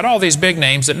chapter, it's got all these big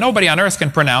names that nobody on earth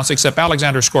can pronounce except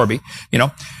Alexander Scorby. You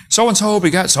know, so-and-so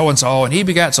begot so-and-so, and he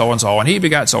begot so-and-so, and he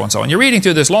begot so-and-so. And you're reading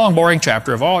through this long, boring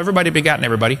chapter of everybody begotten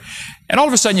everybody. And all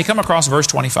of a sudden, you come across verse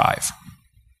 25.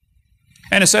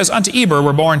 And it says, unto Eber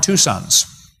were born 2 sons.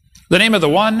 The name of the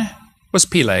one was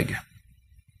Peleg.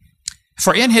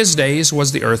 For in his days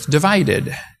was the earth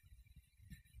divided.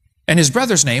 And his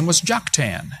brother's name was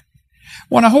Joktan.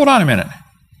 Well, now, hold on a minute.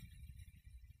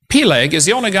 Peleg is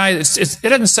the only guy, it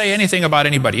doesn't say anything about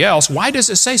anybody else. Why does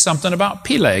it say something about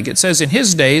Peleg? It says, in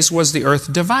his days was the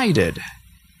earth divided.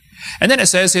 And then it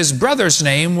says his brother's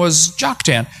name was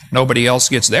Joktan. Nobody else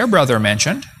gets their brother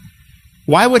mentioned.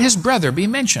 Why would his brother be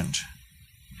mentioned?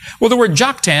 Well, the word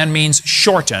Joktan means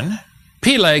shorten.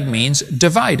 Peleg means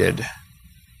divided.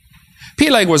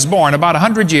 Peleg was born about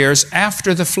 100 years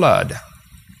after the flood.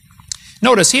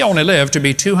 Notice he only lived to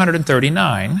be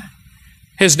 239.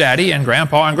 His daddy and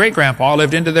grandpa and great-grandpa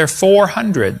lived into their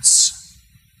 400s.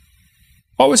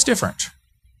 What was different?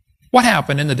 What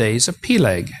happened in the days of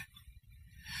Peleg?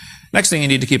 Next thing you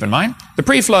need to keep in mind, the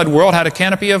pre-flood world had a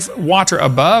canopy of water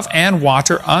above and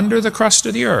water under the crust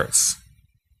of the earth.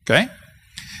 Okay?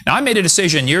 Now, I made a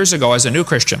decision years ago as a new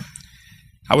Christian.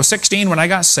 I was 16 when I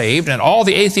got saved, and all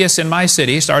the atheists in my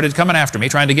city started coming after me,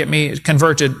 trying to get me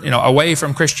converted, away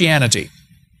from Christianity.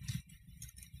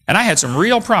 And I had some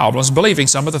real problems believing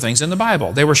some of the things in the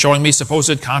Bible. They were showing me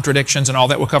supposed contradictions and all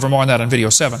that. We'll cover more on that on video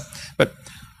 7. But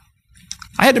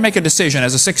I had to make a decision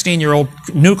as a 16-year-old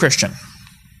new Christian.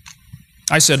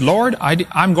 I said, Lord,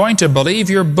 I'm going to believe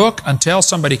your book until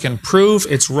somebody can prove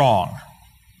it's wrong.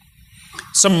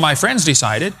 Some of my friends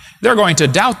decided they're going to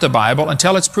doubt the Bible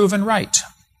until it's proven right.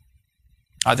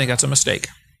 I think that's a mistake.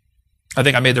 I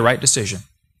think I made the right decision.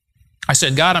 I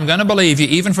said, God, I'm going to believe you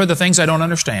even for the things I don't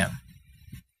understand.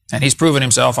 And he's proven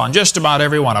himself on just about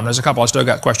every one of them. There's a couple I still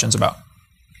got questions about.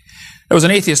 There was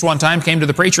an atheist one time came to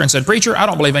the preacher and said, Preacher, I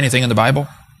don't believe anything in the Bible.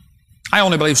 I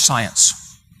only believe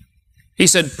science. He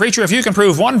said, Preacher, if you can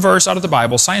prove one verse out of the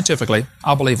Bible scientifically,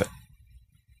 I'll believe it.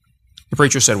 The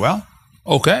preacher said, well,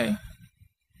 okay.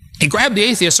 He grabbed the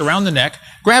atheist around the neck,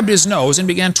 grabbed his nose, and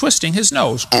began twisting his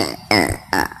nose.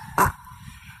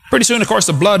 Pretty soon, of course,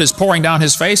 the blood is pouring down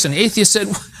his face, and the atheist said,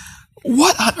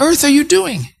 what on earth are you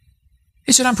doing?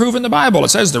 He said, I'm proving the Bible. It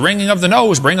says the wringing of the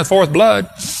nose bringeth forth blood.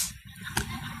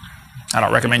 I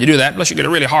don't recommend you do that unless you get a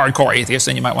really hardcore atheist,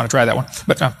 then you might want to try that one.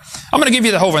 But I'm going to give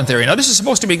you the Hovind theory. Now, this is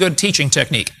supposed to be good teaching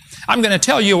technique. I'm going to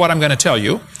tell you what I'm going to tell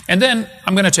you, and then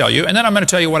I'm going to tell you, and then I'm going to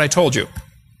tell you what I told you.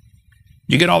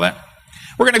 You get all that?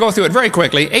 We're going to go through it very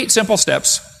quickly, 8 simple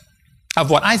steps of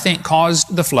what I think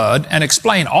caused the flood and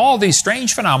explain all these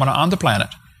strange phenomena on the planet.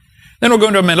 Then we'll go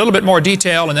into them in a little bit more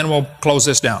detail, and then we'll close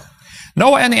this down.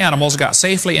 Noah and the animals got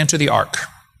safely into the ark.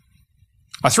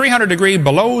 A 300-degree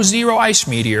below zero ice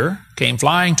meteor came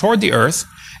flying toward the earth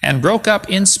and broke up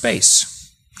in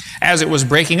space. As it was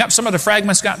breaking up, some of the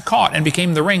fragments got caught and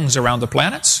became the rings around the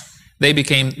planets. They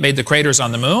made the craters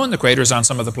on the moon, the craters on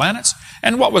some of the planets,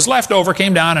 and what was left over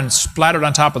came down and splattered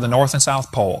on top of the North and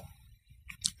South Pole.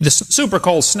 The super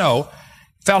cold snow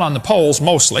fell on the poles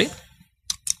mostly,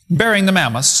 burying the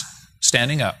mammoths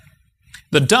standing up.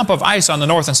 The dump of ice on the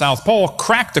North and South Pole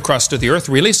cracked the crust of the earth,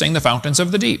 releasing the fountains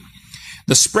of the deep.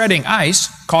 The spreading ice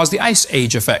caused the ice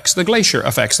age effects, the glacier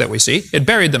effects that we see. It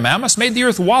buried the mammoths, made the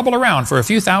earth wobble around for a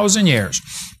few thousand years.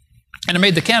 And it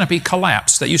made the canopy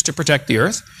collapse that used to protect the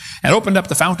earth and opened up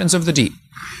the fountains of the deep.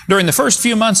 During the first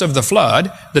few months of the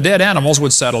flood, the dead animals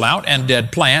would settle out and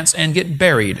dead plants and get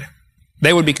buried.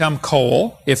 They would become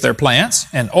coal if they're plants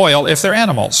and oil if they're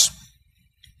animals.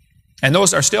 And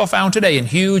those are still found today in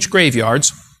huge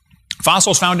graveyards.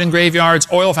 Fossils found in graveyards,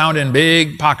 oil found in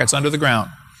big pockets under the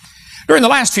ground. During the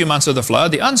last few months of the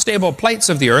flood, the unstable plates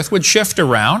of the earth would shift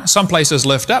around. Some places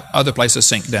lift up, other places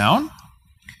sink down.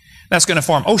 That's going to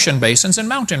form ocean basins and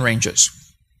mountain ranges.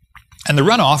 And the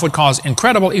runoff would cause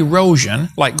incredible erosion,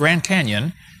 like Grand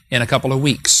Canyon, in a couple of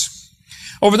weeks.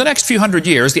 Over the next few hundred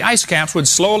years, the ice caps would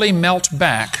slowly melt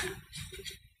back,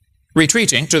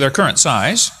 retreating to their current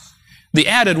size. The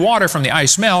added water from the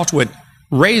ice melt would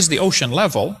raise the ocean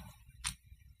level,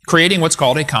 creating what's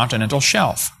called a continental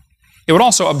shelf. It would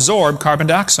also absorb carbon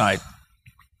dioxide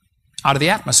out of the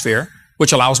atmosphere,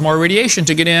 which allows more radiation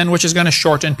to get in, which is going to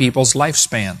shorten people's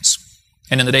lifespans.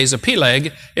 And in the days of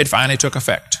Peleg, it finally took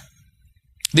effect.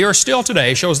 The earth still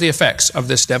today shows the effects of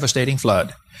this devastating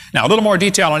flood. Now, a little more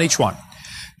detail on each one.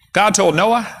 God told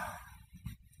Noah,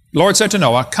 the Lord said to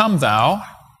Noah, "Come thou."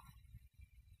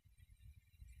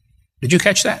 Did you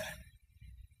catch that?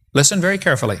 Listen very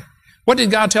carefully. What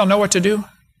did God tell Noah to do?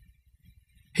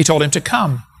 He told him to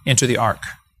come into the ark.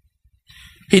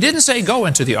 He didn't say go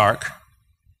into the ark.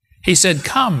 He said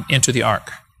come into the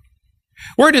ark.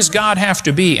 Where does God have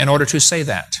to be in order to say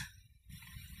that?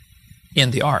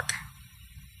 In the ark.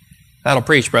 That'll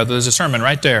preach, brother. There's a sermon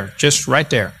right there, just right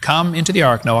there. Come into the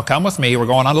ark, Noah. Come with me. We're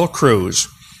going on a little cruise.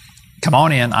 Come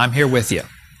on in. I'm here with you.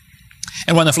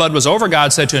 And when the flood was over,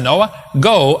 God said to Noah,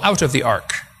 "Go out of the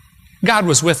ark." God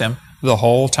was with him the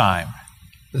whole time.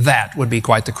 That would be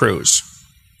quite the cruise.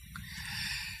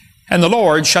 And the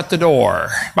Lord shut the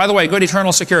door. By the way, good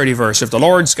eternal security verse. If the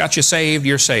Lord's got you saved,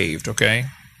 you're saved, okay?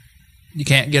 You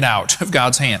can't get out of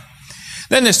God's hand.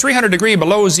 Then this 300-degree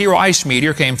below zero ice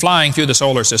meteor came flying through the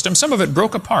solar system. Some of it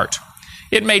broke apart.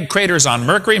 It made craters on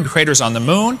Mercury and craters on the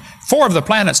moon. 4 of the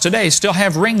planets today still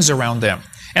have rings around them.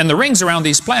 And the rings around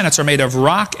these planets are made of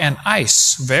rock and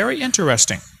ice. Very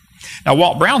interesting. Now,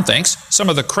 Walt Brown thinks some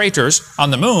of the craters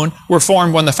on the moon were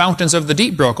formed when the fountains of the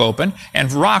deep broke open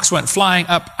and rocks went flying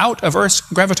up out of Earth's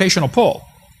gravitational pull,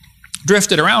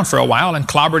 drifted around for a while and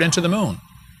clobbered into the moon.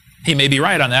 He may be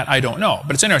right on that, I don't know.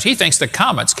 But it's interesting. He thinks the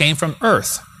comets came from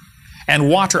Earth, and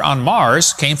water on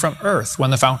Mars came from Earth when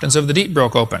the fountains of the deep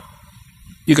broke open.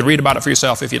 You can read about it for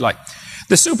yourself if you'd like.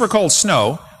 The super cold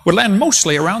snow would land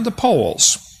mostly around the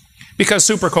poles, because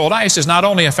super cold ice is not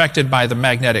only affected by the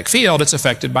magnetic field,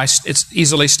 it's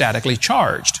easily statically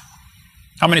charged.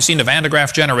 How many have seen the Van de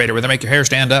Graaff generator where they make your hair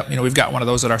stand up? You know, we've got one of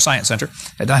those at our science center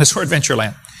at Dinosaur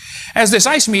Adventureland. As this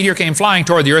ice meteor came flying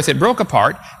toward the Earth, it broke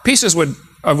apart. Pieces would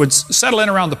settle in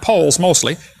around the poles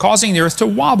mostly, causing the Earth to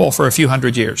wobble for a few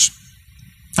hundred years,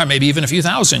 or maybe even a few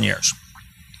thousand years.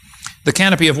 The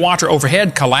canopy of water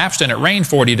overhead collapsed and it rained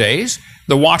 40 days.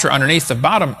 The water underneath the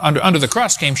bottom, under the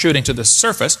crust, came shooting to the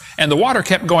surface, and the water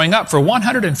kept going up for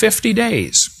 150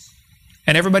 days.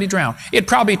 And everybody drowned. It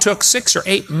probably took 6 or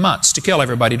 8 months to kill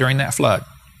everybody during that flood.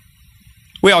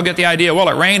 We all get the idea, well,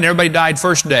 it rained, everybody died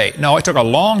first day. No, it took a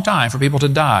long time for people to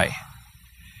die.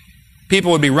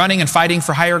 People would be running and fighting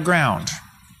for higher ground.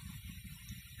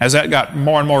 As that got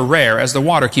more and more rare, as the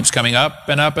water keeps coming up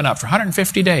and up and up, for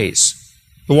 150 days,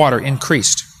 the water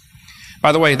increased.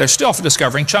 By the way, they're still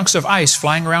discovering chunks of ice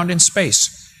flying around in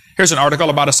space. Here's an article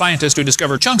about a scientist who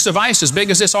discovered chunks of ice as big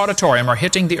as this auditorium are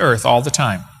hitting the Earth all the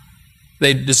time.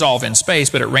 They dissolve in space,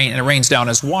 but it rains down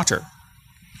as water.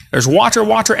 There's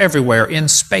water everywhere in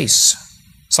space.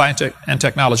 Science and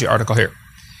Technology article here.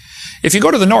 If you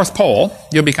go to the North Pole,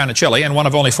 you'll be kind of chilly, and one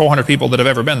of only 400 people that have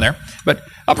ever been there. But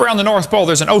up around the North Pole,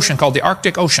 there's an ocean called the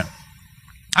Arctic Ocean.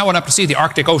 I went up to see the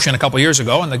Arctic Ocean a couple years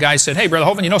ago, and the guy said, "Hey, Brother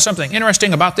Hovind, you know something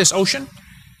interesting about this ocean?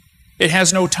 It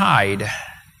has no tide."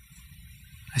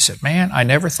 I said, man, I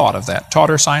never thought of that. Taught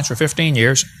her science for 15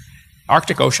 years.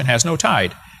 Arctic Ocean has no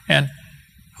tide. And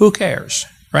who cares,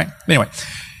 right? Anyway,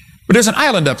 but there's an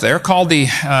island up there called the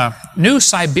New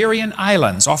Siberian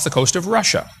Islands off the coast of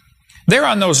Russia. There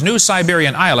on those New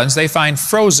Siberian Islands, they find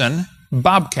frozen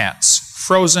bobcats,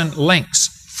 frozen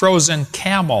lynx, frozen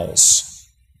camels.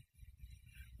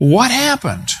 What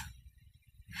happened?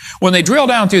 When they drill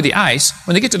down through the ice,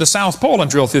 when they get to the South Pole and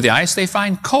drill through the ice, they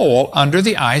find coal under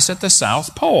the ice at the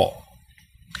South Pole.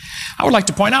 I would like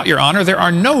to point out, Your Honor, there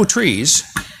are no trees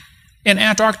in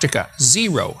Antarctica.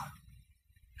 0.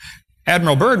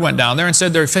 Admiral Byrd went down there and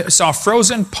said they saw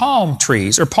frozen palm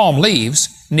trees or palm leaves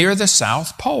near the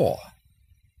South Pole.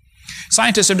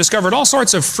 Scientists have discovered all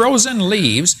sorts of frozen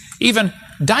leaves, even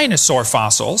dinosaur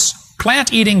fossils,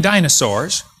 plant-eating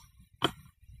dinosaurs,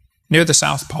 near the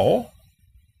South Pole.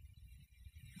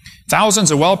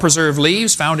 Thousands of well-preserved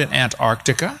leaves found in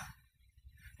Antarctica.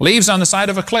 Leaves on the side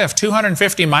of a cliff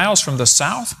 250 miles from the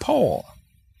South Pole.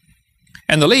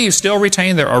 And the leaves still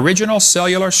retain their original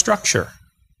cellular structure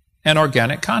and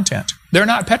organic content. They're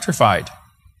not petrified.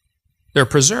 They're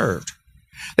preserved.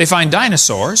 They find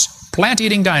dinosaurs,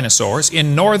 plant-eating dinosaurs,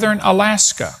 in northern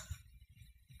Alaska.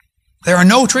 There are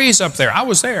no trees up there. I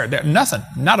was there. Nothing.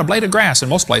 Not a blade of grass in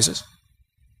most places.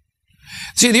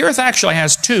 See, the Earth actually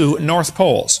has 2 North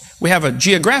Poles. We have a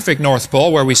geographic North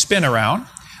Pole where we spin around.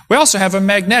 We also have a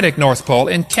magnetic North Pole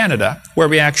in Canada where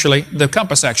the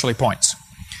compass actually points.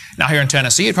 Now here in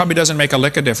Tennessee, it probably doesn't make a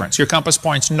lick of difference. Your compass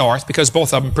points north because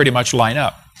both of them pretty much line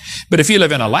up. But if you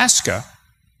live in Alaska,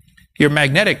 your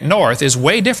magnetic north is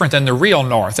way different than the real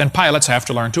north, and pilots have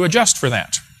to learn to adjust for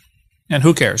that. And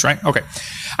who cares, right? Okay.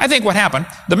 I think what happened,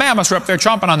 the mammoths were up there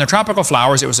chomping on their tropical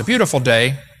flowers. It was a beautiful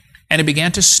day. and it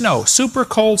began to snow, super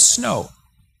cold snow.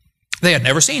 They had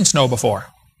never seen snow before.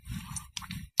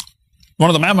 One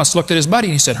of the mammoths looked at his buddy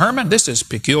and he said, "Herman, this is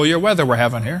peculiar weather we're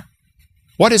having here.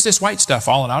 What is this white stuff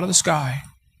falling out of the sky?"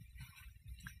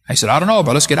 I said, "I don't know,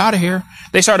 but let's get out of here."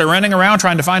 They started running around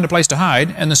trying to find a place to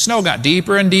hide, and the snow got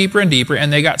deeper and deeper and deeper,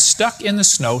 and they got stuck in the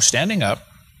snow standing up,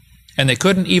 and they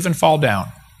couldn't even fall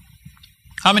down.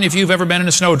 How many of you have ever been in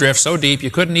a snowdrift so deep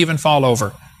you couldn't even fall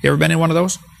over? You ever been in one of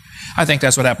those? I think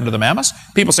that's what happened to the mammoths.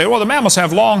 People say, well, the mammoths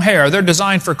have long hair. They're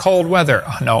designed for cold weather.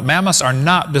 No, mammoths are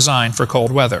not designed for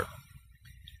cold weather.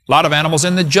 A lot of animals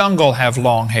in the jungle have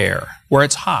long hair where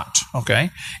it's hot,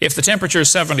 okay? If the temperature is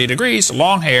 70 degrees,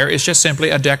 long hair is just simply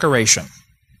a decoration.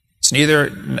 It's neither,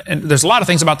 and there's a lot of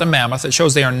things about the mammoth that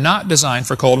shows they are not designed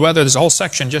for cold weather. There's a whole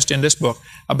section just in this book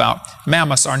about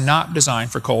mammoths are not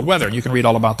designed for cold weather. You can read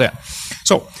all about that.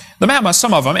 So the mammoths,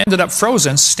 some of them ended up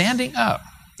frozen standing up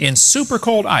in super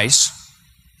cold ice,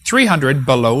 300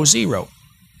 below zero.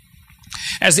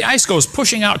 As the ice goes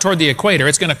pushing out toward the equator,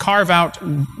 it's going to carve out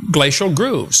glacial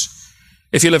grooves.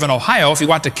 If you live in Ohio, if you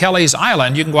go out to Kelly's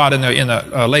Island, you can go out in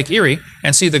the Lake Erie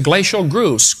and see the glacial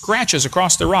grooves, scratches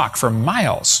across the rock for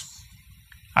miles.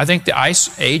 I think the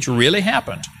ice age really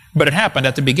happened, but it happened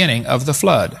at the beginning of the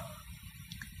flood.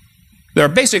 There are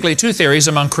basically two theories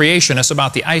among creationists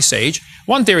about the ice age.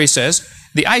 One theory says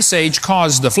the ice age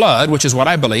caused the flood, which is what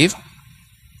I believe.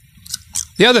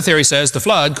 The other theory says the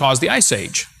flood caused the ice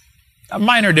age. A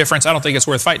minor difference, I don't think it's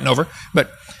worth fighting over,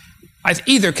 but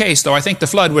either case, though, I think the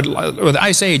flood or the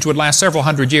ice age would last several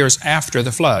hundred years after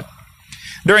the flood.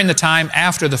 During the time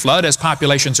after the flood, as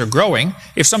populations are growing,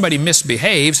 if somebody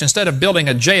misbehaves, instead of building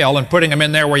a jail and putting them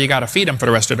in there where you got to feed them for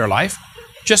the rest of their life,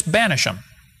 just banish them.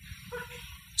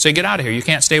 Say, get out of here. You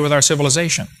can't stay with our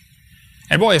civilization.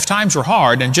 And boy, if times were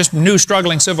hard and just new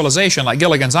struggling civilization like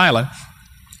Gilligan's Island,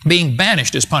 being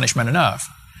banished is punishment enough.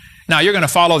 Now, you're going to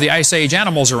follow the Ice Age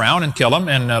animals around and kill them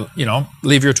and,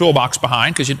 leave your toolbox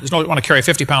behind because you don't want to carry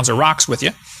 50 pounds of rocks with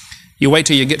you. You wait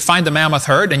till you find the mammoth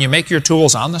herd and you make your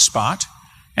tools on the spot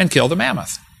and kill the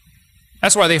mammoth.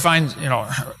 That's why they find,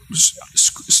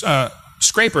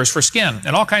 scrapers for skin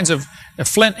and all kinds of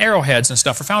flint arrowheads and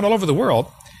stuff are found all over the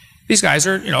world. These guys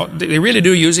are, they really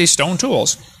do use these stone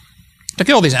tools to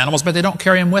kill these animals, but they don't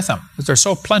carry them with them because they're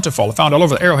so plentiful. They're found all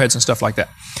over the arrowheads and stuff like that.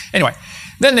 Anyway,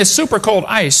 then this super cold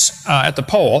ice at the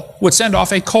pole would send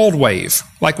off a cold wave,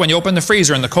 like when you open the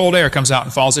freezer and the cold air comes out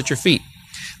and falls at your feet.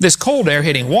 This cold air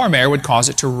hitting warm air would cause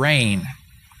it to rain.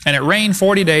 And it rained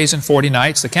 40 days and 40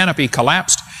 nights. The canopy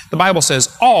collapsed. The Bible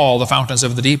says all the fountains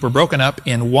of the deep were broken up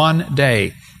in one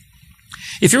day.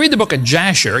 If you read the book of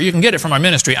Jasher, you can get it from our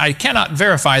ministry. I cannot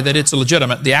verify that it's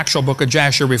legitimate, the actual book of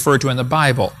Jasher referred to in the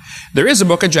Bible. There is a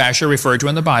book of Jasher referred to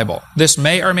in the Bible. This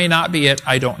may or may not be it,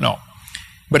 I don't know.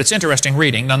 But it's interesting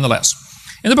reading nonetheless.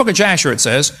 In the book of Jasher it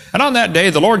says, "And on that day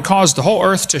the Lord caused the whole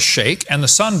earth to shake, and the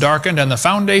sun darkened, and the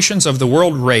foundations of the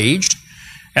world raged,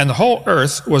 and the whole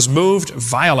earth was moved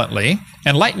violently,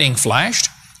 and lightning flashed,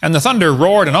 and the thunder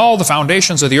roared, and all the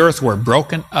foundations of the earth were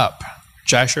broken up."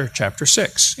 Jasher chapter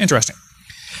 6. Interesting.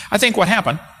 I think what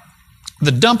happened,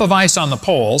 the dump of ice on the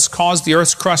poles caused the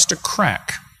earth's crust to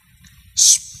crack.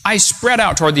 Ice spread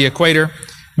out toward the equator,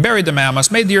 buried the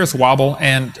mammoths, made the earth wobble,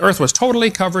 and earth was totally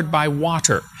covered by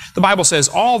water. The Bible says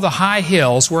all the high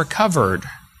hills were covered.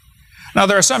 Now,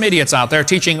 there are some idiots out there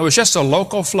teaching it was just a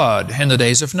local flood in the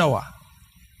days of Noah.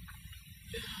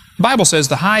 The Bible says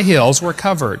the high hills were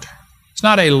covered. It's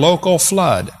not a local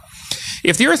flood.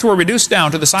 If the earth were reduced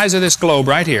down to the size of this globe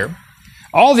right here,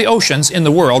 all the oceans in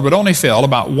the world would only fill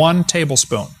about 1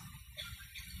 tablespoon.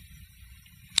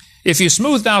 If you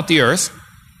smoothed out the earth,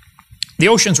 the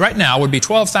oceans right now would be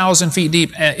 12,000 feet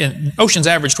deep. Oceans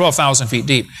average 12,000 feet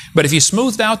deep. But if you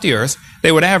smoothed out the earth,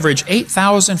 they would average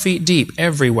 8,000 feet deep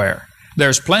everywhere.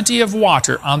 There's plenty of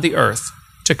water on the earth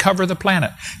to cover the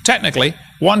planet. Technically,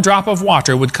 1 drop of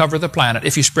water would cover the planet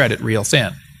if you spread it real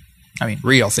thin. I mean,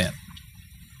 real thin.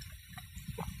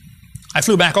 I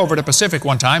flew back over to Pacific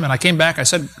one time, and I came back, I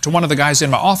said to one of the guys in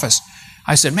my office,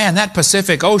 I said, "Man, that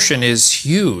Pacific Ocean is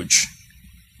huge."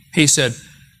 He said,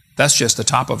 "That's just the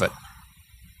top of it."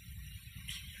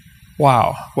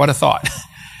 Wow, what a thought.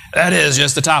 That is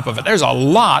just the top of it. There's a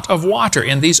lot of water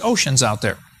in these oceans out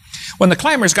there. When the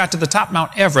climbers got to the top of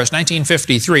Mount Everest,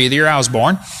 1953, the year I was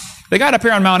born, they got up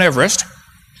here on Mount Everest.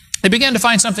 They began to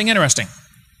find something interesting.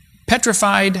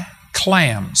 Petrified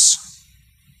clams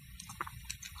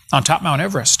on top Mount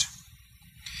Everest.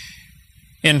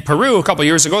 In Peru, a couple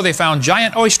years ago, they found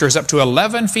giant oysters up to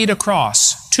 11 feet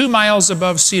across, 2 miles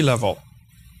above sea level.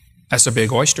 That's a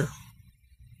big oyster.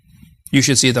 You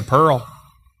should see the pearl.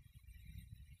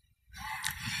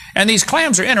 And these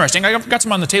clams are interesting. I've got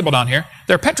some on the table down here.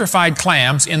 They're petrified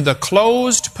clams in the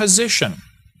closed position.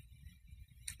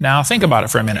 Now think about it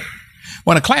for a minute.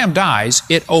 When a clam dies,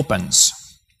 it opens.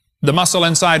 The muscle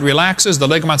inside relaxes, the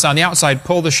ligaments on the outside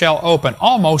pull the shell open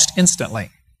almost instantly.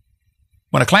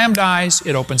 When a clam dies,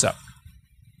 it opens up.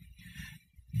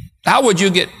 How would you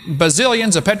get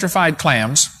bazillions of petrified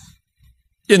clams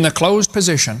in the closed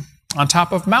position on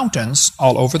top of mountains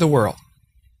all over the world?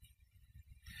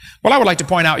 Well, I would like to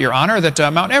point out, Your Honor, that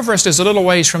Mount Everest is a little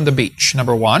ways from the beach,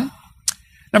 number one.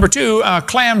 Number two,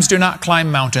 clams do not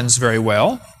climb mountains very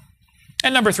well.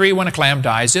 And number three, when a clam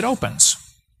dies, it opens.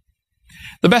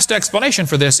 The best explanation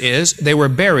for this is they were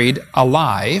buried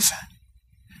alive.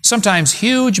 Sometimes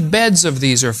huge beds of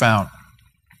these are found.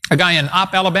 A guy in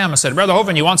Opp, Alabama said, Brother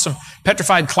Hovind, you want some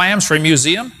petrified clams for a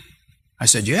museum? I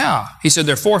said, yeah. He said,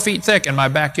 they're 4 feet thick in my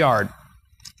backyard.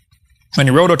 When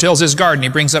he rototills his garden, he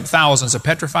brings up thousands of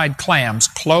petrified clams,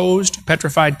 closed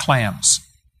petrified clams.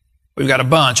 We've got a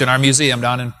bunch in our museum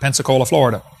down in Pensacola,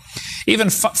 Florida. Even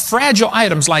fragile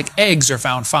items like eggs are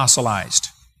found fossilized.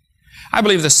 I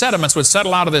believe the sediments would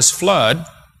settle out of this flood.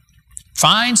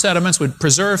 Fine sediments would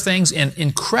preserve things in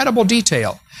incredible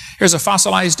detail. Here's a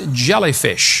fossilized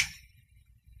jellyfish.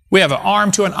 We have an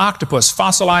arm to an octopus,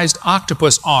 fossilized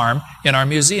octopus arm in our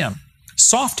museum.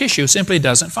 Soft tissue simply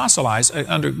doesn't fossilize.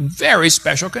 Under very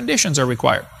special conditions are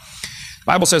required. The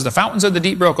Bible says the fountains of the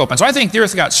deep broke open. So I think the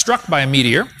earth got struck by a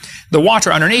meteor. The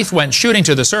water underneath went shooting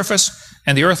to the surface,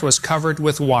 and the earth was covered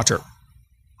with water.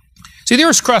 See, the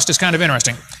earth's crust is kind of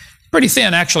interesting. Pretty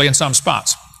thin, actually, in some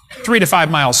spots. 3 to 5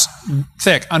 miles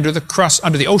thick under the crust,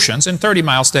 under the oceans, and 30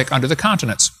 miles thick under the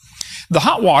continents. The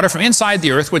hot water from inside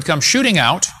the earth would come shooting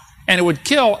out, and it would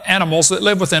kill animals that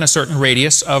live within a certain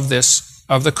radius of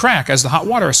the crack as the hot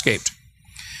water escaped.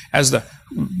 As the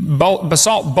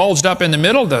basalt bulged up in the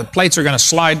middle, the plates are going to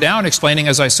slide down, explaining,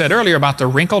 as I said earlier, about the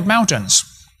wrinkled mountains.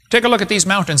 Take a look at these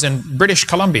mountains in British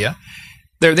Columbia.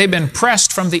 They've been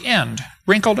pressed from the end,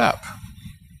 wrinkled up.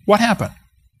 What happened?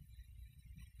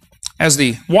 As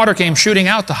the water came shooting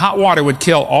out, the hot water would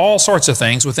kill all sorts of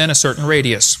things within a certain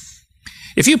radius.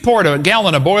 If you poured a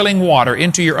gallon of boiling water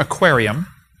into your aquarium,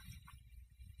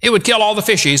 it would kill all the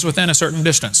fishies within a certain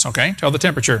distance, okay, till the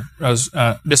temperature was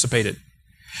dissipated.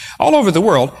 All over the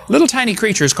world, little tiny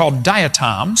creatures called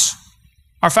diatoms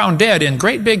are found dead in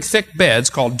great big thick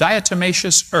beds called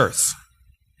diatomaceous earth.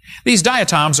 These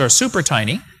diatoms are super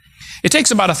tiny. It takes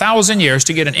about 1,000 years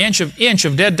to get an inch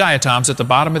of dead diatoms at the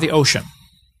bottom of the ocean.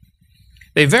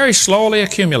 They very slowly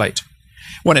accumulate.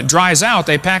 When it dries out,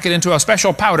 they pack it into a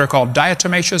special powder called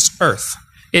diatomaceous earth.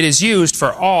 It is used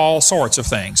for all sorts of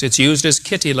things. It's used as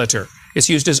kitty litter. It's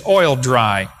used as oil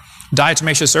dye.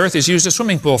 Diatomaceous earth is used as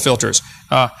swimming pool filters,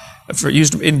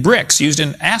 used in bricks, used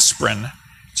in aspirin.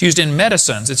 It's used in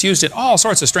medicines. It's used in all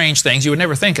sorts of strange things you would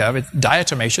never think of. It's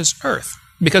diatomaceous earth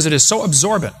because it is so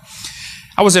absorbent.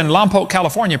 I was in Lompoc,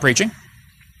 California preaching,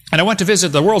 and I went to visit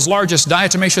the world's largest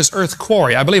diatomaceous earth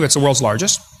quarry. I believe it's the world's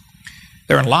largest.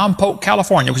 They're in Lompoc,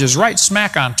 California, which is right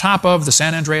smack on top of the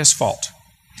San Andreas Fault.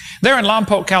 There in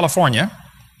Lompoc, California,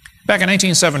 back in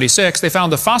 1976, they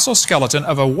found the fossil skeleton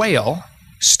of a whale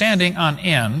standing on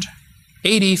end,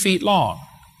 80 feet long,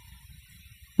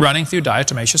 running through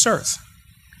diatomaceous earth.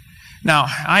 Now,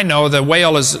 I know the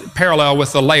whale is parallel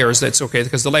with the layers. That's okay,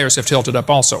 because the layers have tilted up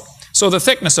also. So the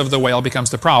thickness of the whale becomes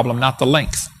the problem, not the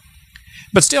length.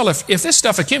 But still, if this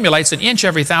stuff accumulates an inch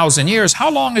every 1,000 years, how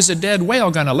long is a dead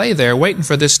whale going to lay there waiting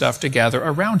for this stuff to gather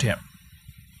around him?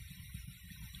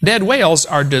 Dead whales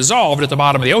are dissolved at the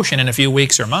bottom of the ocean in a few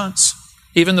weeks or months.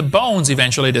 Even the bones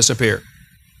eventually disappear.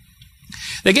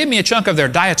 They gave me a chunk of their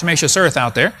diatomaceous earth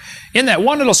out there. In that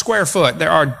one little square foot,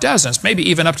 there are dozens, maybe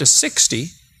even up to 60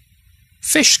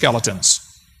 fish skeletons.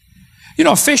 You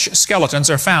know, fish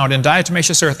skeletons are found in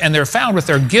diatomaceous earth, and they're found with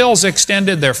their gills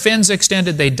extended, their fins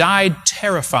extended. They died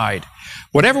terrified.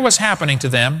 Whatever was happening to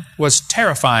them was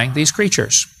terrifying these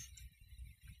creatures.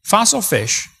 Fossil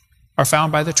fish are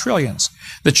found by the trillions.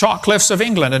 The chalk cliffs of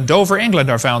England and Dover, England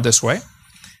are found this way.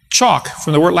 Chalk,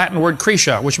 from the Latin word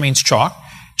crescia, which means chalk.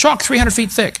 Chalk 300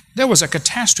 feet thick. There was a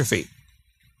catastrophe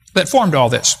that formed all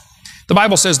this. The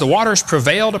Bible says the waters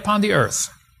prevailed upon the earth.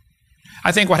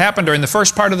 I think what happened during the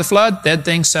first part of the flood, dead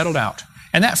things settled out.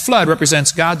 And that flood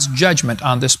represents God's judgment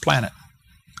on this planet.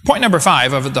 Point number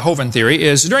 5 of the Hovind theory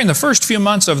is during the first few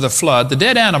months of the flood, the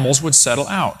dead animals would settle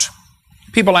out.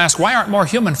 People ask, why aren't more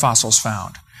human fossils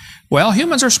found? Well,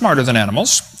 humans are smarter than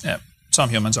animals. Some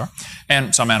humans are,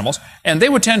 and some animals. And they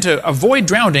would tend to avoid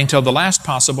drowning till the last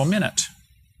possible minute.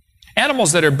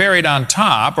 Animals that are buried on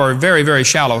top or very, very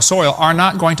shallow soil are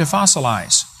not going to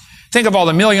fossilize. Think of all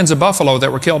the millions of buffalo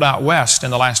that were killed out west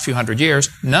in the last few hundred years.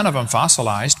 None of them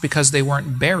fossilized because they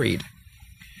weren't buried.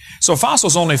 So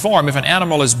fossils only form if an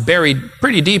animal is buried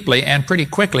pretty deeply and pretty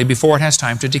quickly before it has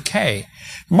time to decay.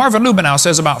 Marvin Lubenow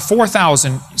says about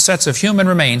 4,000 sets of human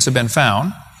remains have been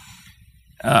found.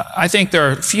 I think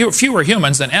there are fewer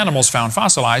humans than animals found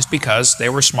fossilized because they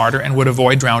were smarter and would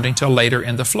avoid drowning till later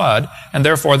in the flood, and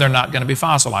therefore they're not going to be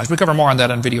fossilized. We cover more on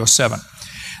that in video 7.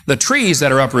 The trees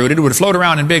that are uprooted would float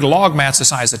around in big log mats the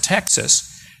size of Texas.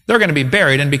 They're going to be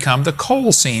buried and become the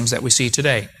coal seams that we see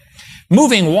today.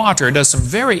 Moving water does some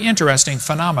very interesting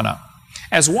phenomena.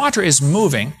 As water is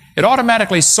moving, it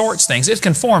automatically sorts things. It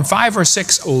can form 5 or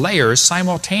 6 layers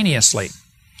simultaneously.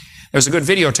 There's a good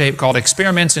videotape called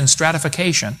Experiments in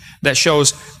Stratification that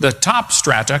shows the top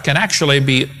strata can actually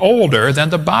be older than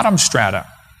the bottom strata.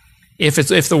 If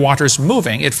the water's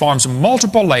moving, it forms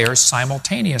multiple layers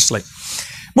simultaneously.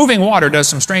 Moving water does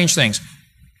some strange things.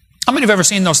 How many have ever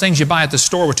seen those things you buy at the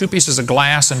store with 2 pieces of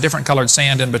glass and different colored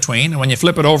sand in between, and when you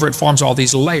flip it over, it forms all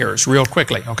these layers real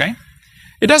quickly, okay?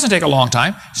 It doesn't take a long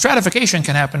time. Stratification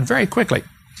can happen very quickly.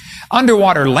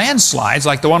 Underwater landslides,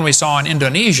 like the one we saw in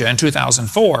Indonesia in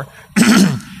 2004,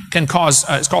 can cause,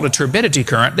 it's called a turbidity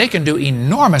current. They can do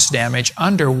enormous damage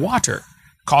underwater,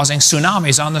 causing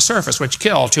tsunamis on the surface, which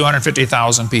kill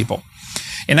 250,000 people.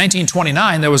 In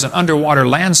 1929, there was an underwater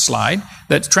landslide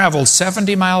that traveled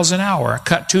 70 miles an hour,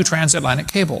 cut 2 transatlantic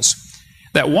cables.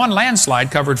 That one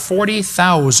landslide covered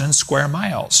 40,000 square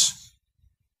miles.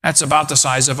 That's about the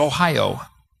size of Ohio.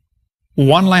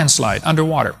 One landslide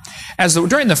underwater.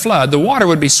 During the flood, the water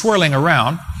would be swirling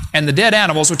around, and the dead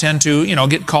animals would tend to,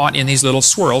 get caught in these little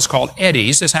swirls called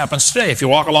eddies. This happens today. If you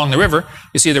walk along the river,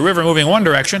 you see the river moving one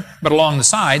direction, but along the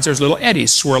sides, there's little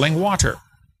eddies swirling water.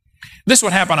 This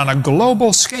would happen on a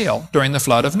global scale during the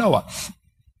flood of Noah.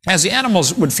 As the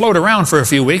animals would float around for a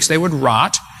few weeks, they would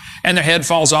rot, and their head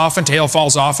falls off, and tail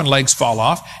falls off, and legs fall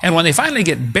off. And when they finally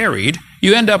get buried,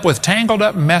 you end up with tangled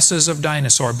up messes of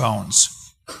dinosaur bones.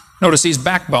 Notice these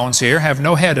backbones here have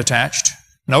no head attached,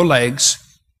 no legs,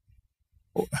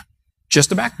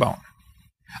 just a backbone.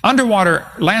 Underwater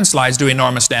landslides do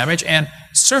enormous damage, and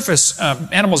surface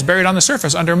animals buried on the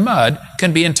surface under mud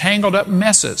can be in tangled up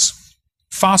messes.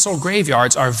 Fossil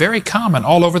graveyards are very common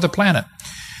all over the planet.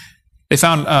 They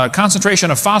found a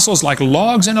concentration of fossils like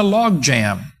logs in a log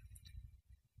jam.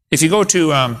 If you go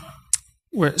to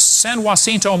San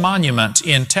Jacinto Monument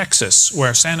in Texas,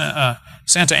 where Santa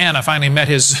Anna finally met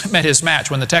his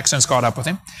match when the Texans caught up with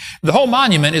him, the whole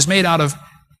monument is made out of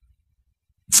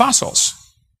fossils.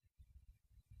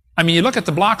 I mean, you look at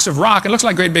the blocks of rock, it looks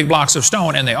like great big blocks of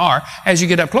stone, and they are. As you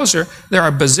get up closer, there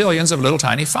are bazillions of little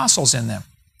tiny fossils in them.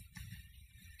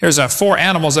 Here's 4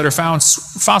 animals that are found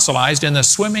fossilized in the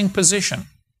swimming position.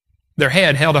 Their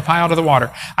head held up high out of the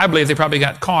water. I believe they probably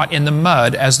got caught in the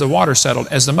mud as the mud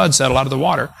settled out of the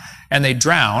water, and they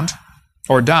drowned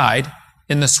or died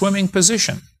in the swimming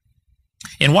position.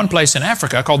 In one place in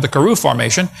Africa called the Karoo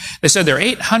Formation, they said there are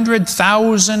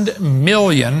 800,000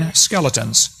 million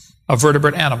skeletons of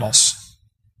vertebrate animals.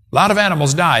 A lot of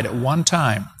animals died at one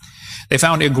time. They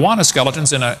found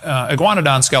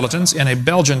iguanodon skeletons in a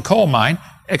Belgian coal mine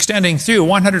extending through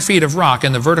 100 feet of rock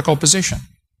in the vertical position.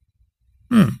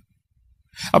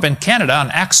 Up in Canada on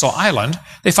Axel Island,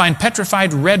 they find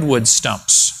petrified redwood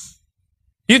stumps.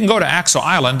 You can go to Axel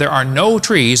Island. There are no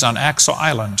trees on Axel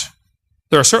Island.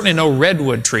 There are certainly no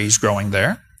redwood trees growing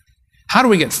there. How do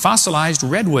we get fossilized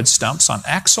redwood stumps on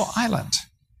Axel Island?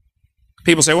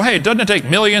 People say, well, hey, doesn't it take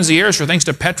millions of years for things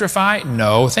to petrify?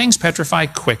 No, things petrify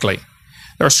quickly.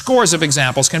 There are scores of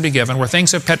examples can be given where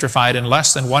things have petrified in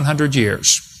less than 100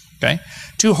 years. Okay?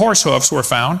 2 horse hoofs were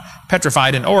found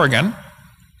petrified in Oregon.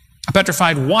 A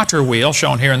petrified water wheel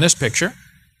shown here in this picture.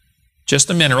 Just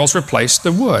the minerals replaced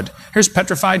the wood. Here's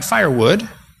petrified firewood.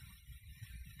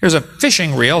 Here's a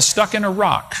fishing reel stuck in a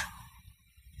rock.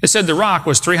 They said the rock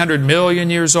was 300 million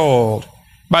years old.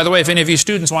 By the way, if any of you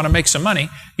students want to make some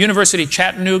money, University of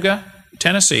Chattanooga,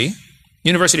 Tennessee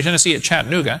at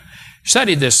Chattanooga,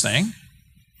 studied this thing,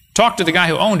 talked to the guy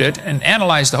who owned it, and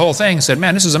analyzed the whole thing and said,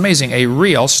 man, this is amazing, a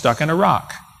reel stuck in a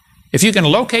rock. If you can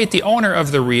locate the owner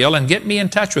of the reel and get me in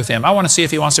touch with him, I want to see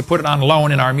if he wants to put it on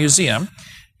loan in our museum.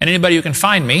 And anybody who can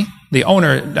find me, the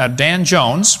owner, Dan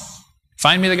Jones,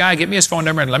 find me the guy, get me his phone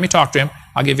number, and let me talk to him.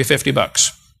 I'll give you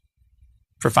 $50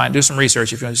 do some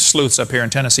research. If you're sleuths up here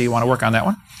in Tennessee, you want to work on that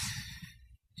one.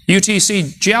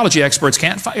 UTC geology experts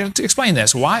can't explain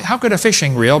this. Why? How could a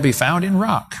fishing reel be found in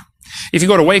rock? If you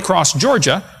go to Waycross,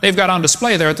 Georgia, they've got on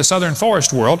display there at the Southern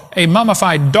Forest World a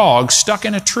mummified dog stuck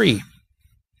in a tree.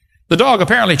 The dog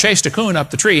apparently chased a coon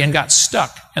up the tree and got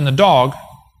stuck, and the dog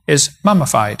is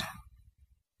mummified.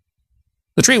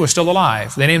 The tree was still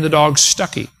alive. They named the dog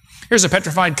Stucky. Here's a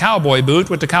petrified cowboy boot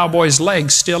with the cowboy's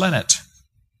legs still in it.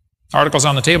 Articles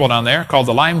on the table down there called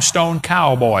the Limestone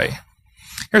Cowboy.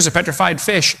 Here's a petrified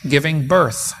fish giving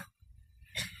birth.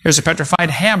 Here's a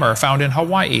petrified hammer found in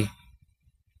Hawaii.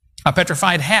 A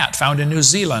petrified hat found in New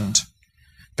Zealand.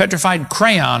 Petrified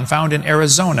crayon found in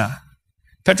Arizona.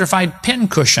 Petrified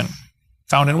pincushion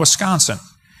found in Wisconsin.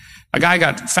 A guy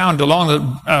got found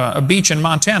along a beach in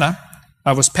Montana,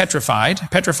 was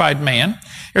petrified man.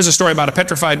 Here's a story about a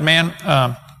petrified man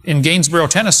in Gainesboro,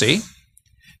 Tennessee.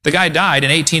 The guy died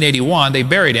in 1881. They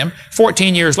buried him.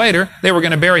 14 years later, they were going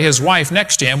to bury his wife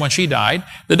next to him when she died.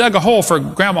 They dug a hole for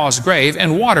Grandma's grave,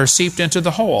 and water seeped into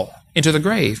the hole, into the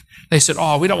grave. They said,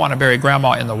 oh, we don't want to bury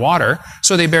Grandma in the water,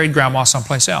 so they buried Grandma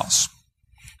someplace else.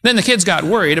 Then the kids got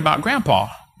worried about Grandpa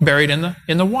buried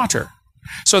in the water.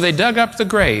 So they dug up the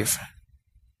grave.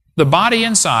 The body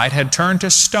inside had turned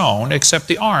to stone, except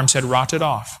the arms had rotted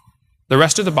off. The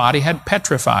rest of the body had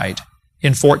petrified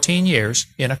in 14 years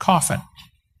in a coffin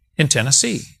in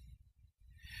Tennessee.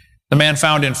 The man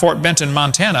found in Fort Benton,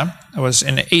 Montana, was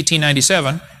in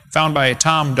 1897, found by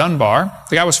Tom Dunbar.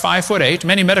 The guy was 5'8".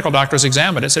 Many medical doctors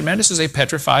examined it and said, man, this is a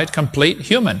petrified, complete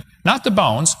human. Not the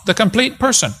bones, the complete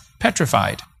person,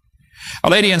 petrified. A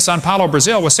lady in Sao Paulo,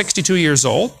 Brazil, was 62 years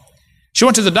old. She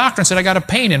went to the doctor and said, I got a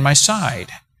pain in my side.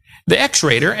 They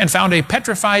x-rayed her and found a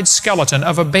petrified skeleton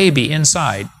of a baby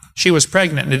inside. She was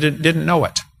pregnant and didn't know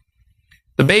it.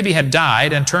 The baby had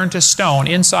died and turned to stone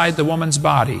inside the woman's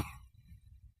body.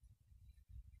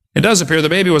 It does appear the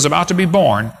baby was about to be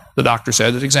born, the doctor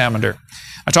said that examined her.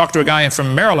 I talked to a guy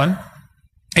from Maryland.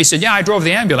 He said, yeah, I drove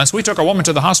the ambulance. We took a woman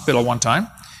to the hospital one time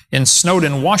in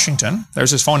Snowden, Washington.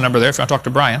 There's his phone number there if you want to talk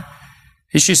to Brian.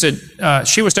 He said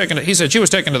she was taken to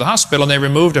the hospital, and they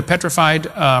removed a petrified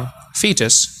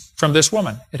fetus from this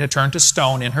woman. It had turned to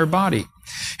stone in her body.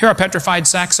 Here are petrified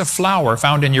sacks of flour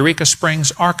found in Eureka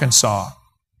Springs, Arkansas.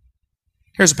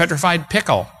 Here's a petrified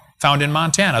pickle found in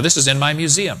Montana. This is in my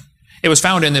museum. It was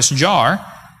found in this jar.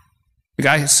 The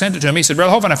guy sent it to me. He said,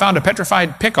 Brother Hovind, I found a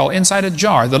petrified pickle inside a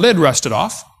jar. The lid rusted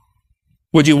off.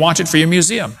 Would you want it for your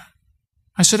museum?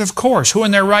 I said, of course. Who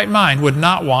in their right mind would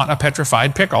not want a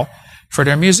petrified pickle for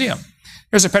their museum?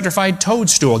 There's a petrified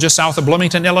toadstool just south of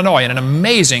Bloomington, Illinois, in an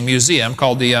amazing museum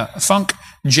called the Funk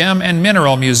Gem and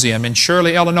Mineral Museum in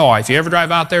Shirley, Illinois. If you ever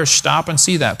drive out there, stop and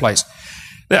see that place.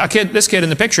 This kid in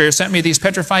the picture here sent me these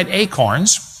petrified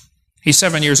acorns. He's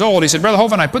 7 years old. He said, Brother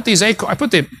Hovind, I put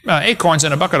the acorns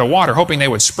in a bucket of water hoping they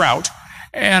would sprout,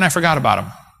 and I forgot about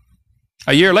them.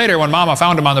 A year later, when Mama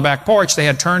found them on the back porch, they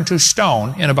had turned to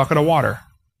stone in a bucket of water.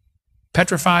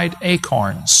 Petrified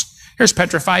acorns. Here's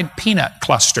petrified peanut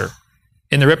cluster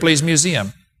in the Ripley's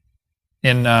Museum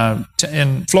in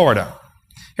Florida.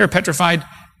 Here are petrified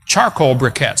charcoal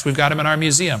briquettes. We've got them in our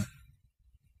museum.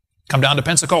 Come down to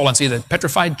Pensacola and see the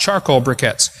petrified charcoal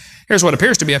briquettes. Here's what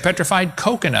appears to be a petrified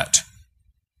coconut.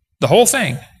 The whole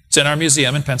thing is in our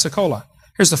museum in Pensacola.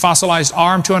 Here's the fossilized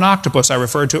arm to an octopus I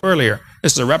referred to earlier.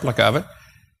 This is a replica of it.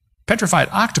 Petrified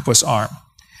octopus arm.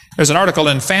 There's an article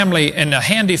in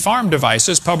Handy Farm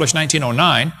Devices, published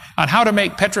 1909, on how to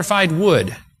make petrified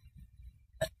wood.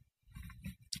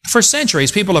 For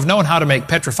centuries, people have known how to make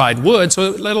petrified wood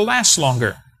so it'll last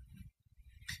longer.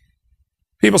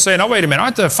 People say, no, wait a minute,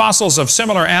 aren't the fossils of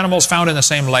similar animals found in the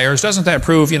same layers? Doesn't that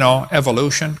prove,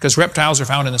 evolution? Because reptiles are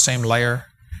found in the same layer.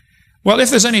 Well, if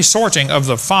there's any sorting of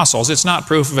the fossils, it's not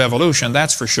proof of evolution,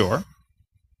 that's for sure.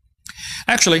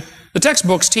 Actually, the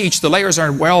textbooks teach the layers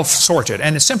are well sorted,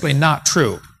 and it's simply not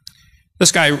true.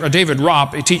 This guy, David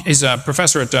Ropp, he's a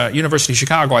professor at University of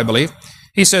Chicago, I believe.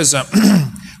 He says,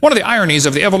 one of the ironies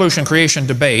of the evolution-creation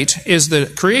debate is that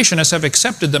creationists have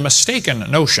accepted the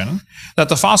mistaken notion that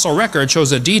the fossil record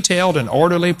shows a detailed and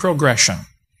orderly progression,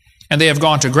 and they have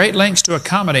gone to great lengths to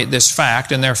accommodate this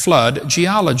fact in their flood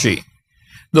geology.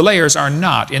 The layers are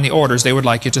not in the orders they would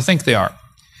like you to think they are.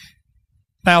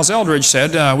 Niles Eldridge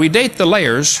said, we date the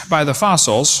layers by the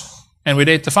fossils, and we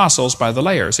date the fossils by the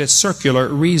layers. It's circular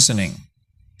reasoning.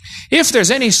 If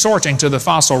there's any sorting to the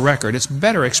fossil record, it's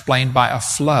better explained by a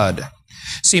flood.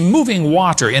 See, moving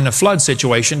water in a flood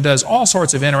situation does all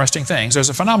sorts of interesting things. There's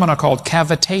a phenomenon called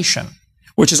cavitation,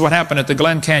 which is what happened at the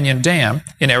Glen Canyon Dam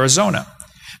in Arizona.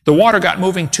 The water got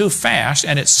moving too fast,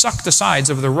 and it sucked the sides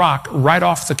of the rock right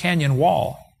off the canyon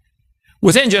wall.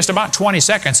 Within just about 20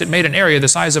 seconds, it made an area the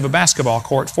size of a basketball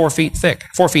court, 4 feet thick,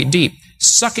 4 feet deep,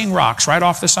 sucking rocks right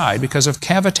off the side because of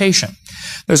cavitation.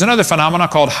 There's another phenomenon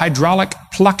called hydraulic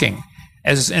plucking.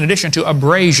 As in addition to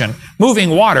abrasion,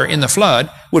 moving water in the flood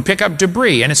would pick up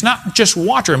debris. And it's not just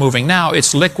water moving now,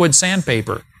 it's liquid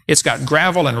sandpaper. It's got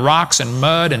gravel and rocks and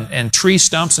mud and tree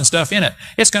stumps and stuff in it.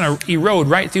 It's going to erode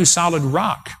right through solid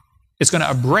rock. It's going to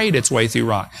abrade its way through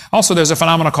rock. Also, there's a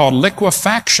phenomenon called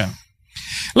liquefaction.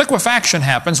 Liquefaction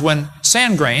happens when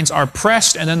sand grains are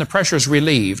pressed and then the pressure is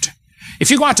relieved.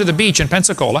 If you go out to the beach in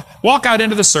Pensacola, walk out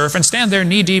into the surf and stand there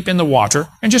knee-deep in the water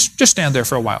and just stand there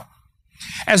for a while.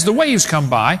 As the waves come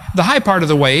by, the high part of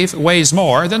the wave weighs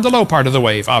more than the low part of the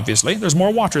wave, obviously. There's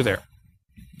more water there.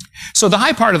 So the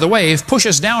high part of the wave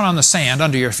pushes down on the sand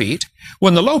under your feet.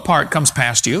 When the low part comes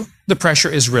past you, the pressure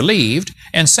is relieved,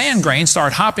 and sand grains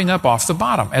start hopping up off the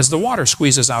bottom as the water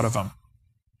squeezes out of them.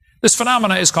 This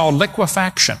phenomena is called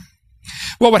liquefaction.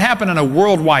 What would happen in a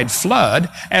worldwide flood,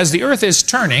 as the earth is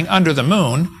turning under the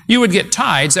moon, you would get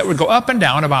tides that would go up and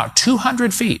down about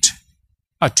 200 feet.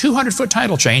 A 200-foot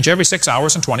tidal change every 6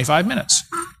 hours and 25 minutes.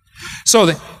 So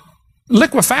the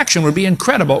liquefaction would be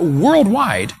incredible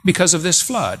worldwide because of this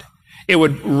flood. It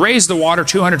would raise the water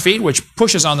 200 feet, which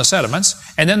pushes on the sediments,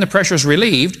 and then the pressure is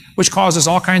relieved, which causes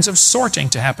all kinds of sorting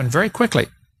to happen very quickly.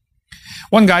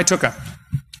 One guy took a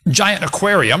giant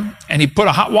aquarium, and he put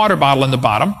a hot water bottle in the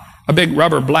bottom, a big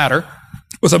rubber bladder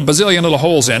with a bazillion little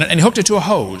holes in it, and he hooked it to a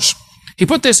hose. He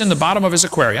put this in the bottom of his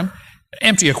aquarium,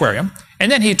 empty aquarium,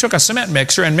 and then he took a cement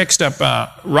mixer and mixed up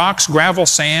rocks, gravel,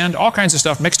 sand, all kinds of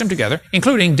stuff, mixed them together,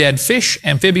 including dead fish,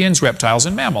 amphibians, reptiles,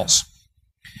 and mammals.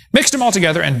 Mixed them all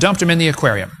together and dumped them in the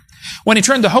aquarium. When he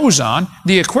turned the hose on,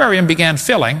 the aquarium began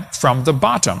filling from the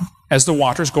bottom as the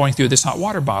water's going through this hot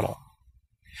water bottle.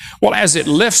 Well, as it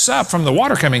lifts up from the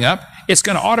water coming up, it's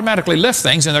going to automatically lift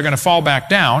things and they're going to fall back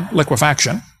down,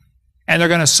 liquefaction, and they're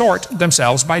going to sort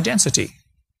themselves by density.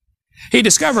 He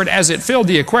discovered as it filled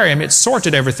the aquarium, it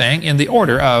sorted everything in the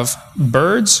order of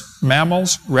birds,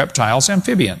 mammals, reptiles,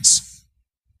 amphibians.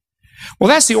 Well,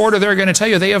 that's the order they're going to tell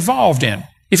you they evolved in.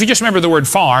 If you just remember the word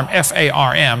farm,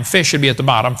 F-A-R-M, fish should be at the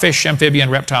bottom, fish, amphibian,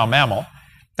 reptile, mammal.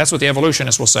 That's what the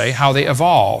evolutionists will say, how they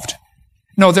evolved.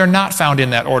 No, they're not found in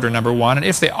that order, number one, and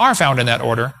if they are found in that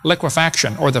order,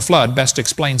 liquefaction, or the flood, best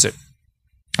explains it.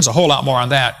 There's a whole lot more on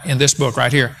that in this book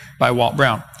right here by Walt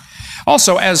Brown.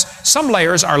 Also, as some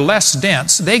layers are less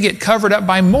dense, they get covered up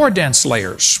by more dense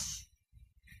layers.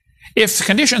 If the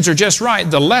conditions are just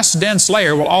right, the less dense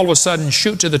layer will all of a sudden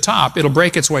shoot to the top. It'll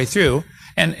break its way through,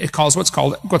 and it causes what's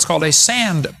called a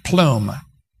sand plume.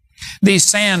 These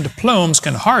sand plumes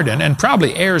can harden, and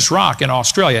probably Ayers Rock in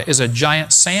Australia is a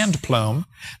giant sand plume,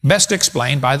 best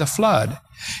explained by the flood.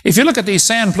 If you look at these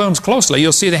sand plumes closely,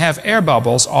 you'll see they have air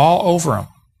bubbles all over them.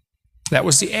 That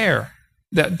was the air.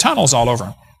 The tunnels all over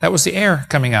them. That was the air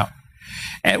coming out.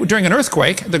 And during an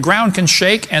earthquake, the ground can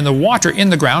shake and the water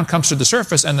in the ground comes to the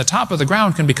surface and the top of the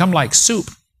ground can become like soup.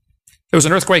 There was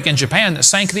an earthquake in Japan that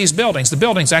sank these buildings. The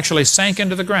buildings actually sank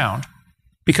into the ground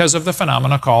because of the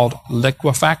phenomena called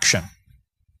liquefaction.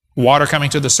 Water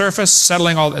coming to the surface,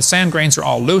 settling, all the sand grains are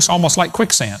all loose, almost like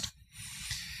quicksand.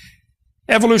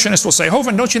 Evolutionists will say,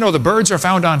 Hovind, don't you know the birds are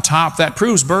found on top? That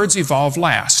proves birds evolved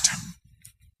last.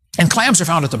 And clams are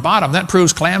found at the bottom. That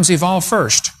proves clams evolved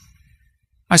first.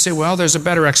 I say, well, there's a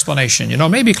better explanation. You know,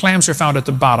 maybe clams are found at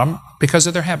the bottom because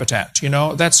of their habitat. You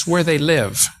know, that's where they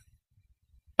live.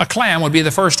 A clam would be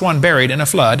the first one buried in a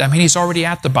flood. I mean, he's already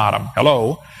at the bottom.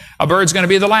 Hello. A bird's going to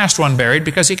be the last one buried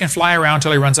because he can fly around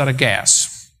till he runs out of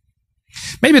gas.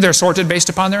 Maybe they're sorted based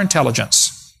upon their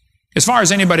intelligence. As far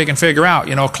as anybody can figure out,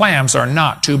 you know, clams are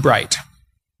not too bright.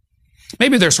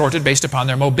 Maybe they're sorted based upon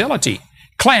their mobility.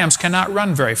 Clams cannot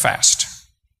run very fast.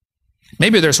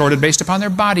 Maybe they're sorted based upon their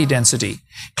body density.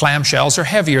 Clam shells are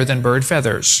heavier than bird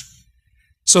feathers.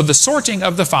 So the sorting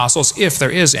of the fossils, if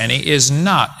there is any, is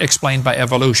not explained by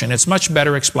evolution. It's much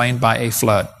better explained by a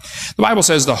flood. The Bible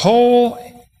says the whole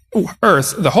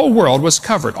earth, the whole world was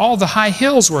covered. All the high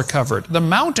hills were covered. The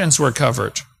mountains were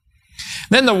covered.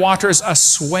 Then the waters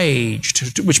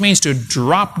assuaged, which means to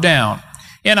drop down.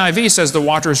 NIV says the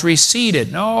waters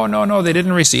receded. No, they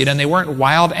didn't recede, and they weren't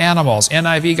wild animals.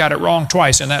 NIV got it wrong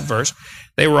twice in that verse.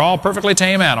 They were all perfectly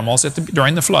tame animals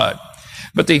during the flood.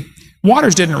 But the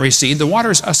waters didn't recede, the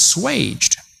waters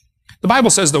assuaged. The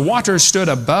Bible says the waters stood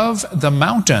above the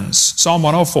mountains. Psalm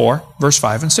 104, verse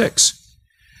 5 and 6.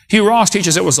 Hugh Ross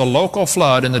teaches it was a local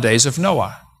flood in the days of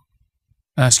Noah.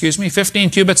 15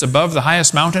 cubits above the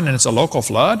highest mountain and it's a local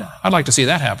flood? I'd like to see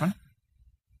that happen.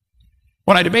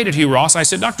 When I debated Hugh Ross, I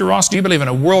said, Dr. Ross, do you believe in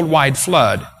a worldwide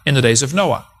flood in the days of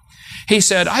Noah? He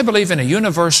said, I believe in a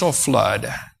universal flood.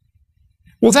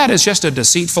 Well, that is just a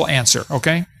deceitful answer,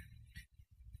 okay?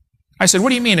 I said, what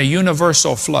do you mean a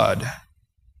universal flood?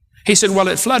 He said, well,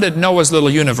 it flooded Noah's little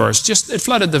universe. It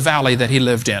flooded the valley that he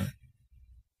lived in.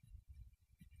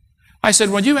 I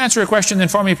said, would you answer a question then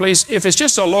for me, please? If it's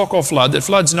just a local flood that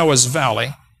floods Noah's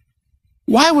valley,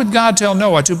 Why would God tell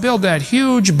Noah to build that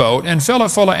huge boat and fill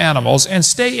it full of animals and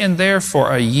stay in there for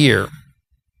a year?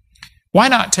 Why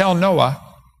not tell Noah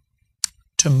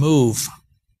to move?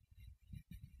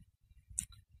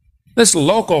 This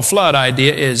local flood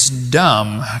idea is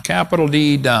dumb, capital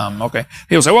D, dumb. Okay.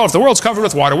 People say, well, if the world's covered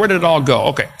with water, where did it all go?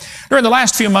 Okay. During the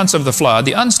last few months of the flood,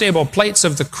 the unstable plates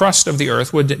of the crust of the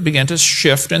earth would begin to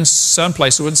shift and some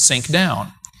places would sink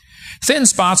down. Thin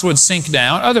spots would sink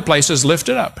down, other places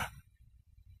lifted up.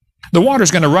 The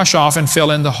water's going to rush off and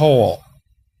fill in the hole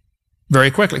very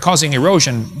quickly, causing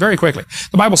erosion very quickly.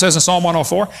 The Bible says in Psalm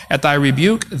 104, at thy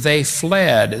rebuke they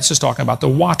fled. This is talking about the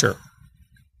water.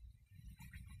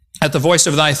 At the voice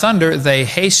of thy thunder they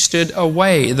hasted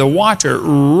away. The water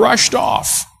rushed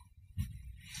off.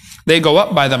 They go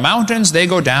up by the mountains, they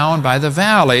go down by the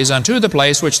valleys, unto the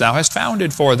place which thou hast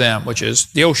founded for them, which is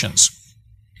the oceans.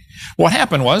 What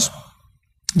happened was,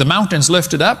 the mountains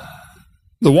lifted up,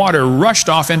 the water rushed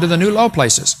off into the new low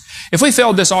places. If we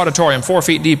filled this auditorium 4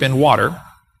 feet deep in water,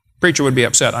 preacher would be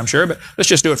upset, I'm sure, but let's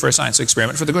just do it for a science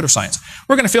experiment, for the good of science.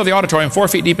 We're going to fill the auditorium 4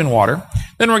 feet deep in water.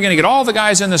 Then we're going to get all the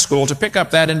guys in the school to pick up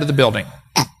that end of the building.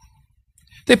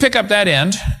 They pick up that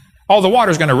end, all the water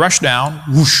is going to rush down,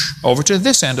 whoosh, over to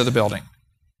this end of the building.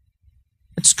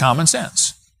 It's common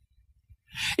sense.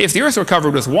 If the earth were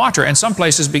covered with water and some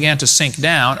places began to sink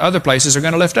down, other places are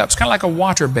going to lift up. It's kind of like a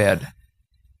water bed.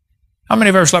 How many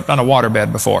have ever slept on a water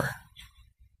bed before?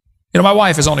 You know, my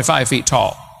wife is only 5 feet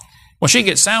tall. When she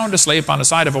gets sound asleep on the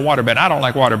side of a waterbed, I don't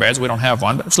like water beds, we don't have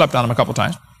one, but I've slept on them a couple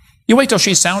times. You wait till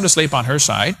she's sound asleep on her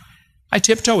side. I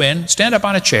tiptoe in, stand up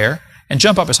on a chair, and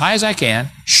jump up as high as I can,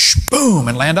 boom,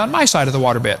 and land on my side of the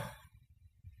waterbed.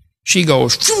 She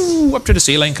goes up to the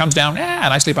ceiling, comes down,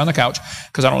 and I sleep on the couch,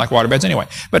 because I don't like waterbeds anyway.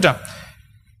 But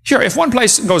sure, if one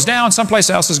place goes down, someplace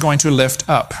else is going to lift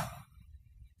up.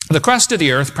 The crust of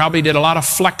the earth probably did a lot of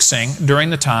flexing during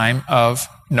the time of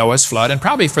Noah's flood, and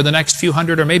probably for the next few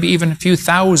hundred or maybe even a few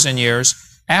thousand years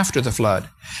after the flood.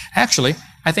 Actually,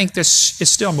 I think this is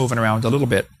still moving around a little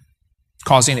bit,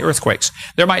 causing the earthquakes.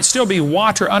 There might still be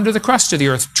water under the crust of the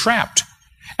earth trapped.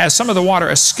 As some of the water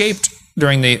escaped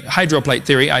during the hydroplate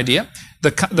theory idea,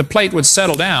 the plate would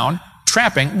settle down,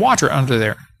 trapping water under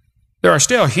there. There are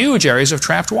still huge areas of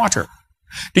trapped water.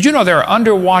 Did you know there are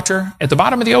underwater, at the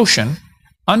bottom of the ocean,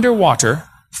 underwater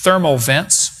thermal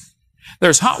vents?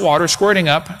 There's hot water squirting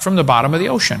up from the bottom of the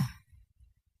ocean.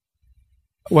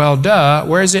 Well, duh,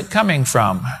 where is it coming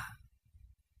from?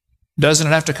 Doesn't it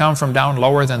have to come from down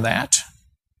lower than that?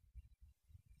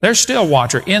 There's still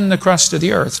water in the crust of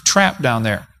the earth, trapped down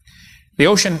there. The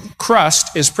ocean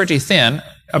crust is pretty thin,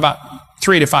 about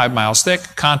 3 to 5 miles thick.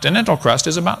 Continental crust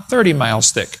is about 30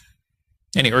 miles thick.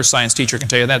 Any earth science teacher can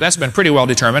tell you that. That's been pretty well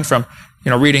determined from,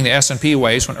 reading the S&P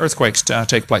waves when earthquakes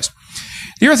take place.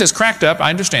 The earth is cracked up, I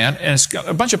understand, and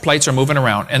a bunch of plates are moving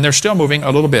around, and they're still moving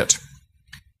a little bit.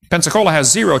 Pensacola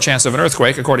has 0 chance of an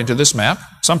earthquake, according to this map.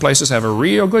 Some places have a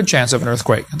real good chance of an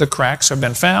earthquake. The cracks have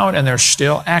been found, and they're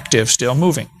still active, still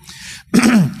moving.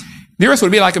 The earth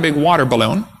would be like a big water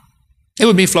balloon. It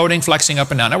would be floating, flexing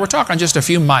up and down. Now, we're talking just a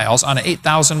few miles. On an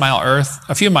 8,000-mile earth,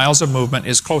 a few miles of movement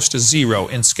is close to 0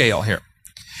 in scale here.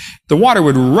 The water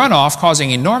would run off,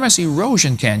 causing enormous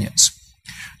erosion canyons.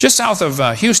 Just south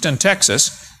of Houston,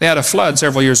 Texas, they had a flood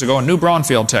several years ago in New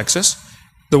Braunfels, Texas.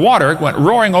 The water went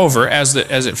roaring over as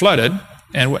it flooded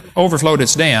and overflowed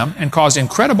its dam and caused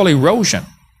incredible erosion.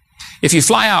 If you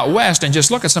fly out west and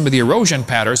just look at some of the erosion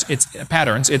patterns,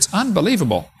 it's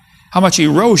unbelievable how much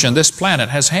erosion this planet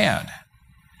has had.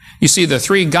 You see the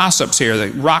 3 gossips here,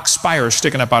 the rock spires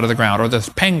sticking up out of the ground, or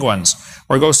the penguins,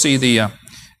 or go see the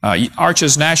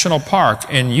Arches National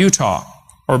Park in Utah,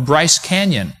 or Bryce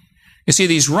Canyon. You see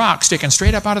these rocks sticking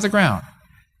straight up out of the ground.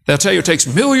 They'll tell you it takes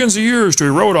millions of years to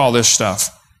erode all this stuff.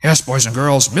 Yes, boys and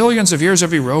girls, millions of years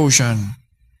of erosion.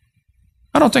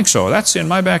 I don't think so. That's in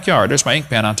my backyard. There's my ink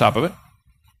pen on top of it.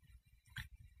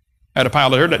 I had a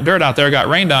pile of dirt out there, got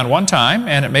rained on one time,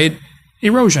 and it made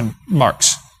erosion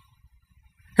marks.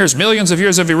 Here's millions of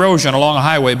years of erosion along a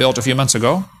highway built a few months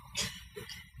ago.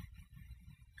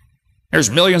 There's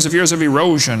millions of years of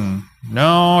erosion.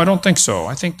 No, I don't think so.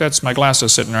 I think that's my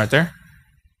glasses sitting right there.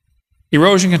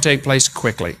 Erosion can take place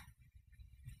quickly.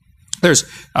 There's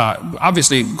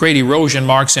obviously great erosion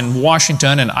marks in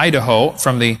Washington and Idaho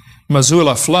from the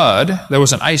Missoula flood. There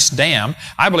was an ice dam.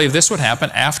 I believe this would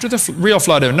happen after the real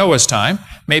flood of Noah's time,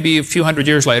 maybe a few hundred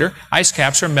years later. Ice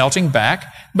caps are melting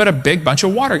back, but a big bunch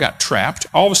of water got trapped,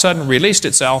 all of a sudden released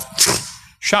itself,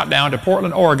 shot down to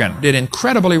Portland, Oregon, did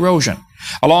incredible erosion.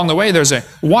 Along the way, there's a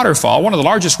waterfall, one of the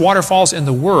largest waterfalls in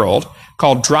the world,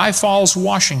 called Dry Falls,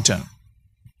 Washington.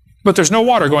 But there's no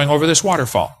water going over this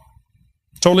waterfall.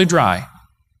 Totally dry.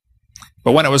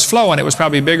 But when it was flowing, it was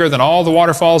probably bigger than all the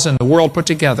waterfalls in the world put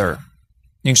together.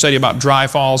 You can study about Dry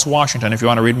Falls, Washington, if you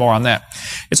want to read more on that.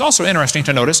 It's also interesting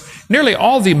to notice nearly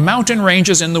all the mountain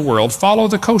ranges in the world follow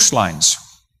the coastlines.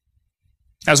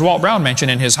 As Walt Brown mentioned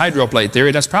in his hydroplate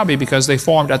theory, that's probably because they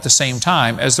formed at the same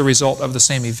time as the result of the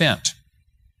same event.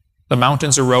 The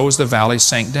mountains arose, the valleys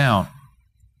sank down.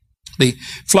 The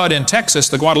flood in Texas,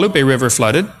 the Guadalupe River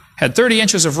flooded, had 30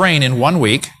 inches of rain in 1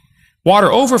 week.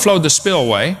 Water overflowed the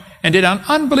spillway and did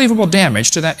unbelievable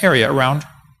damage to that area around,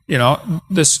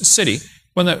 this city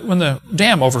when the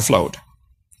dam overflowed.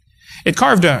 It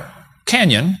carved a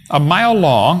canyon a mile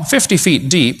long, 50 feet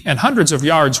deep, and hundreds of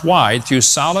yards wide through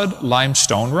solid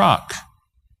limestone rock.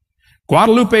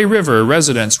 Guadalupe River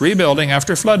residents rebuilding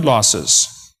after flood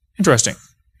losses. Interesting.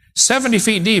 70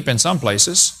 feet deep in some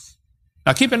places.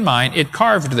 Now keep in mind, it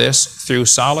carved this through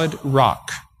solid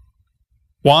rock.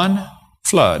 One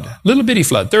flood, little bitty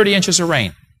flood, 30 inches of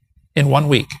rain in 1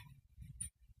 week.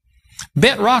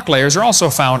 Bent rock layers are also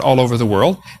found all over the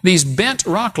world. These bent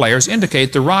rock layers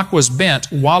indicate the rock was bent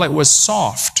while it was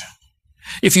soft.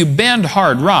 If you bend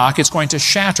hard rock, it's going to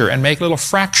shatter and make little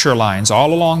fracture lines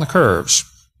all along the curves.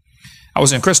 I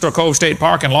was in Crystal Cove State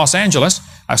Park in Los Angeles.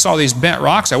 I saw these bent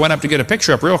rocks. I went up to get a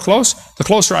picture up real close. The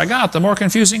closer I got, the more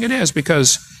confusing it is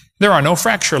because there are no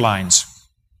fracture lines.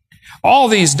 All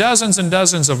these dozens and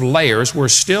dozens of layers were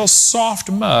still soft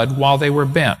mud while they were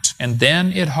bent, and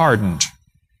then it hardened.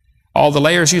 All the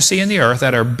layers you see in the earth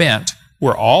that are bent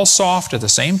were all soft at the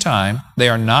same time. They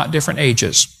are not different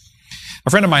ages. A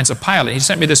friend of mine's a pilot. He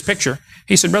sent me this picture.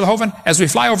 He said, Brother Hovind, as we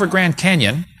fly over Grand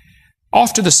Canyon,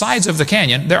 off to the sides of the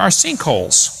canyon, there are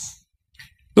sinkholes.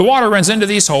 The water runs into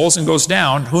these holes and goes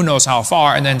down, who knows how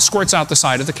far, and then squirts out the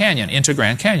side of the canyon into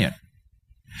Grand Canyon.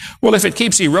 Well, if it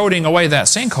keeps eroding away that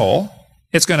sinkhole,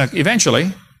 it's going to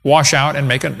eventually wash out and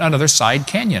make another side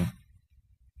canyon.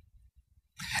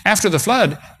 After the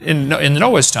flood, in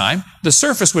Noah's time, the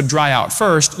surface would dry out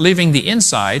first, leaving the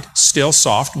inside still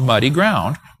soft, muddy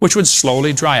ground, which would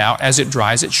slowly dry out. As it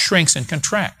dries, it shrinks and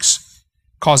contracts,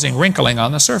 causing wrinkling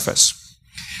on the surface.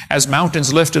 As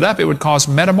mountains lifted up, it would cause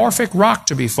metamorphic rock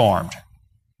to be formed.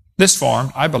 This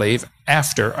formed, I believe,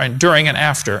 during and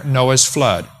after Noah's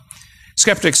flood.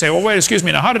 Skeptics say, well, wait, excuse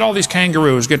me, now how did all these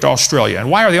kangaroos get to Australia,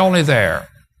 and why are they only there?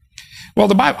 Well,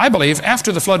 the Bible, I believe,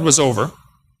 after the flood was over,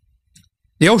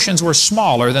 the oceans were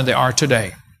smaller than they are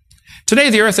today. Today,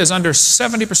 the earth is under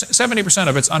 70%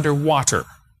 of it's underwater.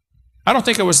 I don't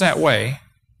think it was that way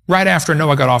right after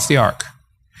Noah got off the ark.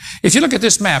 If you look at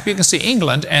this map, you can see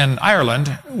England and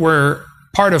Ireland were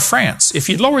part of France. If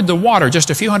you lowered the water just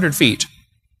a few hundred feet,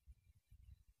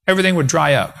 everything would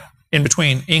dry up in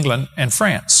between England and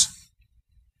France.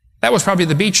 That was probably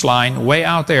the beach line way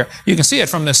out there. You can see it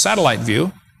from this satellite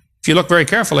view. If you look very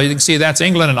carefully, you can see that's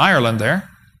England and Ireland there.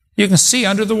 You can see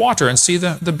under the water and see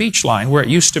the beach line where it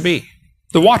used to be.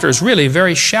 The water is really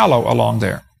very shallow along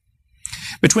there.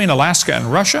 Between Alaska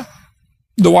and Russia,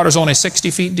 the water is only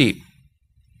 60 feet deep,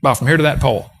 about from here to that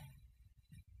pole.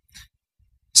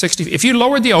 60 feet. If you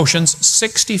lowered the oceans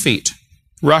 60 feet,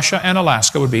 Russia and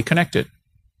Alaska would be connected.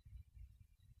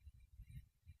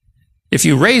 If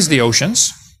you raised the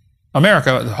oceans,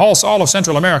 America, all of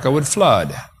Central America would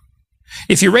flood.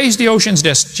 If you raised the oceans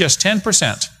just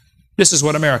 10%, this is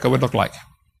what America would look like.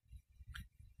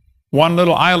 One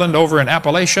little island over in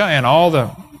Appalachia and all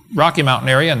the Rocky Mountain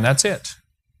area, and that's it.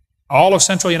 All of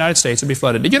central United States would be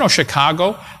flooded. Did you know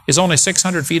Chicago is only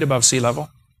 600 feet above sea level?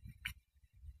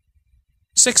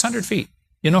 600 feet.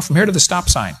 You know, from here to the stop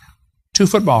sign, 2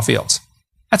 football fields.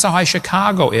 That's how high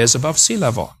Chicago is above sea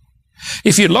level.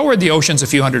 If you lowered the oceans a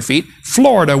few hundred feet,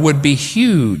 Florida would be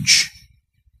huge.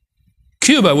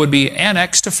 Cuba would be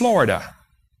annexed to Florida.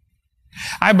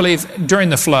 I believe during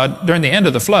the end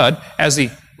of the flood, as the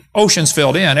oceans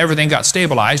filled in, everything got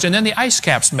stabilized, and then the ice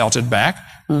caps melted back,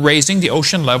 raising the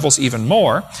ocean levels even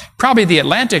more. Probably the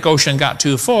Atlantic Ocean got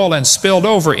too full and spilled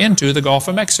over into the Gulf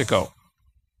of Mexico.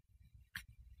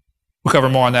 We'll cover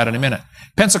more on that in a minute.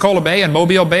 Pensacola Bay and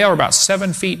Mobile Bay are about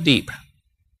 7 feet deep.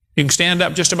 You can stand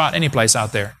up just about any place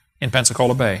out there in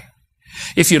Pensacola Bay.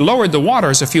 If you lowered the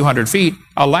waters a few hundred feet,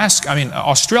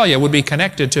 Australia would be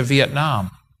connected to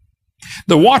Vietnam.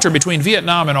 The water between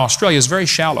Vietnam and Australia is very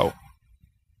shallow.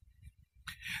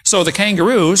 So the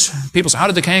kangaroos, people say, how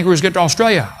did the kangaroos get to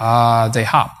Australia? They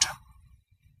hopped.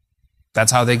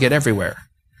 That's how they get everywhere.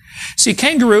 See,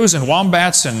 kangaroos and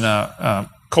wombats and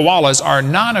koalas are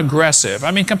non-aggressive.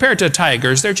 Compared to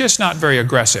tigers, they're just not very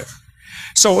aggressive.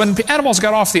 So when animals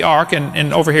got off the ark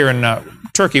and over here in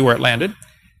Turkey where it landed,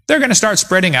 they're going to start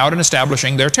spreading out and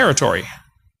establishing their territory.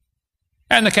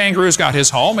 And the kangaroo's got his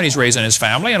home, and he's raising his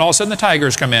family, and all of a sudden the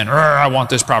tigers come in. I want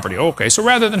this property. Okay, so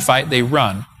rather than fight, they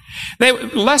run.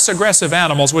 Less aggressive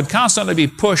animals would constantly be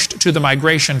pushed to the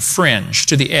migration fringe,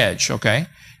 to the edge, okay?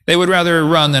 They would rather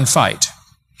run than fight.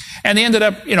 And they ended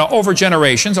up, over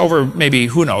generations, over maybe,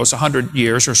 who knows, 100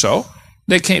 years or so,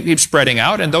 they keep spreading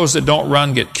out, and those that don't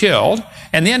run get killed,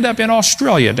 and they end up in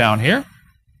Australia down here.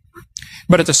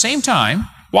 But at the same time,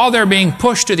 while they're being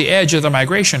pushed to the edge of the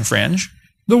migration fringe,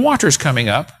 the water's coming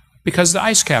up because the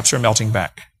ice caps are melting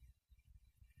back.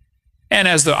 And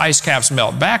as the ice caps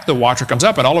melt back, the water comes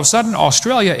up, and all of a sudden,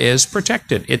 Australia is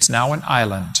protected. It's now an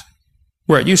island,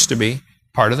 where it used to be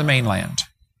part of the mainland.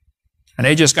 And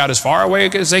they just got as far away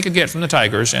as they could get from the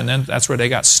tigers, and then that's where they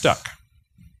got stuck,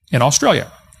 in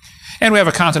Australia. And we have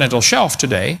a continental shelf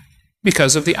today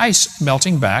because of the ice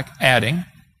melting back, adding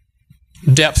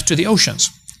depth to the oceans.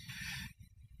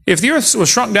 If the Earth was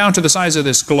shrunk down to the size of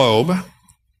this globe,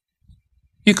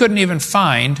 you couldn't even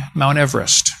find Mount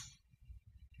Everest.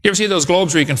 You ever see those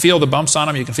globes where you can feel the bumps on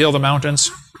them, you can feel the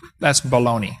mountains? That's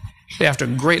baloney. They have to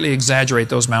greatly exaggerate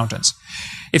those mountains.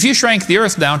 If you shrank the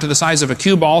Earth down to the size of a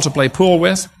cue ball to play pool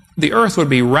with, the Earth would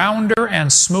be rounder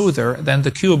and smoother than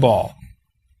the cue ball.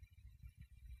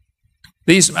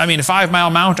 A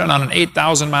 5-mile mountain on an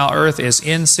 8,000-mile Earth is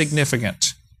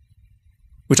insignificant.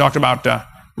 We talked about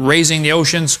raising the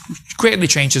oceans greatly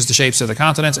changes the shapes of the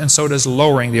continents, and so does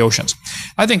lowering the oceans.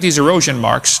 I think these erosion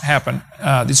marks happen,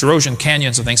 these erosion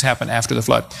canyons and things happen after the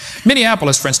flood.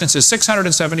 Minneapolis, for instance, is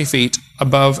 670 feet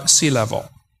above sea level.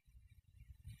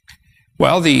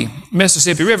 Well, the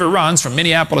Mississippi River runs from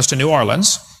Minneapolis to New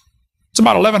Orleans. It's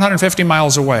about 1,150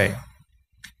 miles away.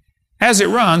 As it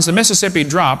runs, the Mississippi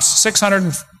drops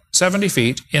 670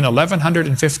 feet in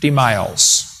 1,150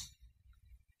 miles.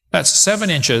 That's 7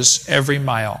 inches every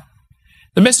mile.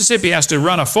 The Mississippi has to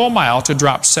run a full mile to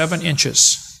drop 7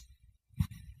 inches.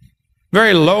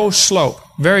 Very low slope,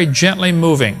 very gently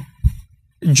moving,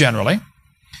 generally.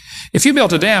 If you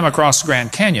built a dam across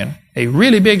Grand Canyon, a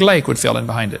really big lake would fill in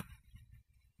behind it.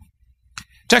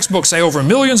 Textbooks say over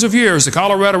millions of years the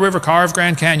Colorado River carved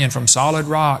Grand Canyon from solid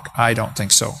rock. I don't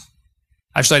think so.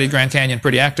 I've studied Grand Canyon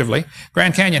pretty actively.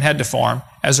 Grand Canyon had to form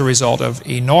as a result of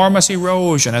enormous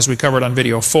erosion, as we covered on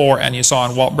video 4, and you saw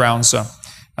in Walt Brown's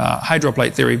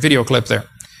hydroplate theory video clip there.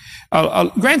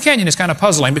 Grand Canyon is kind of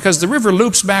puzzling because the river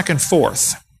loops back and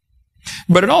forth,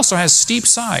 but it also has steep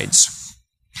sides.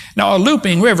 Now, a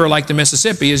looping river like the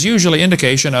Mississippi is usually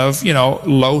indication of,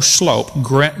 low slope,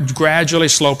 gradually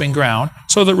sloping ground,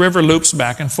 so the river loops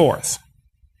back and forth.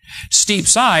 Steep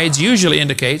sides usually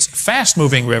indicates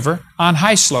fast-moving river on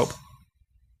high slope.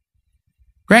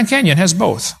 Grand Canyon has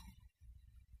both.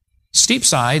 Steep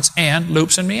sides and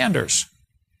loops and meanders.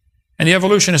 And the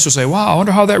evolutionists will say, wow, I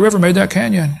wonder how that river made that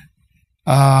canyon.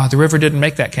 The river didn't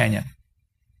make that canyon.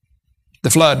 The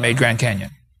flood made Grand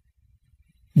Canyon.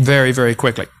 Very, very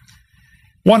quickly.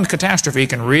 One catastrophe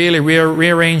can really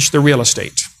rearrange the real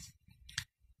estate.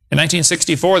 In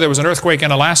 1964, there was an earthquake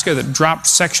in Alaska that dropped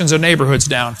sections of neighborhoods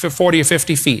down 40 or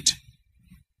 50 feet.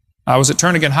 I was at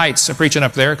Turnagain Heights preaching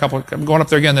up there, I'm going up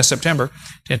there again this September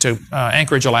to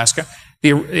Anchorage, Alaska.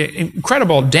 The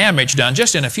incredible damage done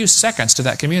just in a few seconds to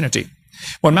that community.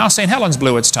 When Mount St. Helens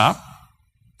blew its top,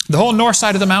 the whole north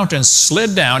side of the mountains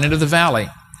slid down into the valley.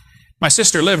 My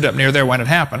sister lived up near there when it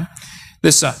happened.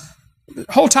 This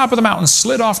whole top of the mountain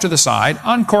slid off to the side,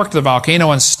 uncorked the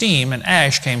volcano, and steam and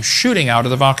ash came shooting out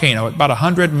of the volcano at about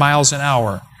 100 miles an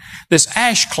hour. This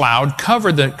ash cloud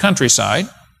covered the countryside.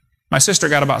 My sister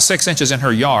got about 6 inches in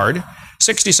her yard.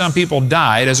 60-some people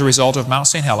died as a result of Mount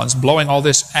St. Helens blowing all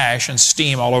this ash and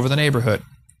steam all over the neighborhood.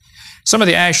 Some of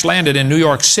the ash landed in New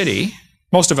York City.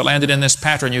 Most of it landed in this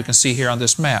pattern you can see here on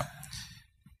this map.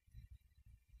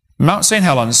 Mount St.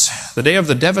 Helens, the day of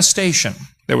the devastation,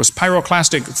 there was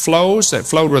pyroclastic flows that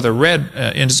flowed where the red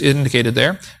is indicated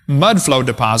there, mud flow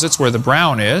deposits where the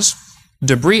brown is,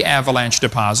 debris avalanche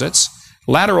deposits,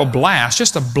 lateral blast,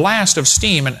 just a blast of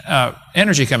steam and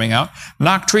energy coming out,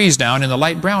 knocked trees down in the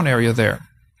light brown area there.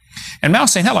 And Mount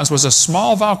St. Helens was a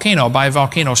small volcano by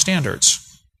volcano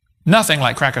standards, nothing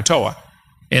like Krakatoa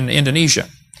in Indonesia.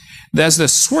 As the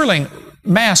swirling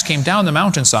mass came down the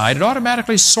mountainside, it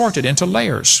automatically sorted into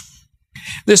layers.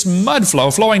 This mud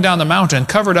flow flowing down the mountain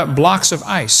covered up blocks of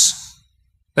ice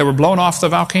that were blown off the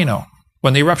volcano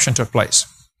when the eruption took place.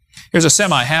 Here's a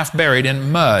semi half buried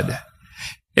in mud.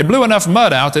 It blew enough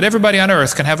mud out that everybody on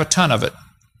Earth can have a ton of it.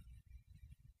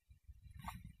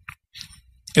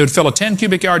 It would fill a 10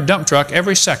 cubic yard dump truck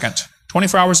every second,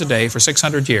 24 hours a day for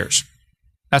 600 years.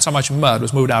 That's how much mud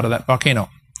was moved out of that volcano.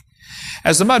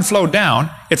 As the mud flowed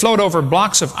down, it flowed over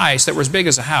blocks of ice that were as big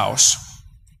as a house.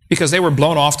 because they were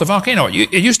blown off the volcano.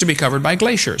 It used to be covered by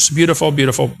glaciers. Beautiful,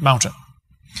 beautiful mountain.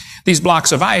 These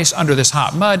blocks of ice under this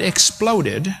hot mud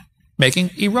exploded,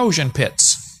 making erosion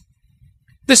pits.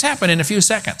 This happened in a few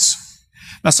seconds.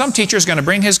 Now, some teacher is going to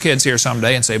bring his kids here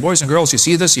someday and say, boys and girls, you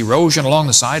see this erosion along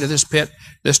the side of this pit?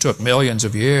 This took millions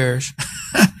of years.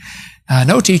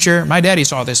 No, teacher, my daddy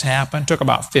saw this happen. It took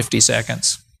about 50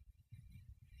 seconds.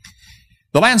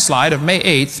 The landslide of May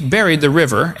 8th buried the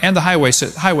river and the highway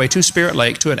to Spirit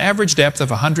Lake to an average depth of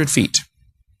 100 feet.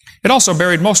 It also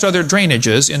buried most other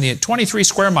drainages in the 23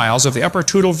 square miles of the upper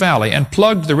Toutle Valley and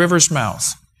plugged the river's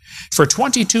mouth. For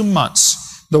 22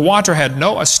 months, the water had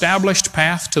no established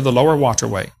path to the lower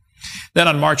waterway. Then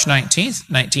on March 19th,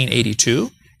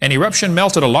 1982, an eruption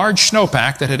melted a large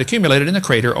snowpack that had accumulated in the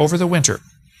crater over the winter.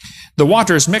 The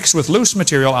waters mixed with loose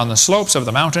material on the slopes of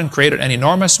the mountain created an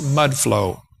enormous mud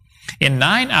flow. In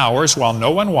 9 hours, while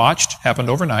no one watched, happened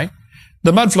overnight,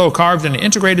 the mud flow carved an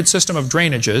integrated system of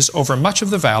drainages over much of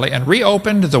the valley and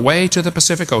reopened the way to the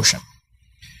Pacific Ocean.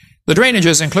 The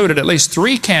drainages included at least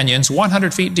 3 canyons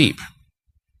 100 feet deep.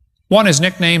 One is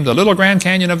nicknamed the Little Grand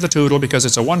Canyon of the Toutle because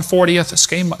it's a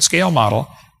 1/40th scale model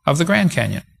of the Grand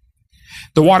Canyon.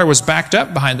 The water was backed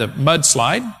up behind the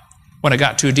mudslide. When it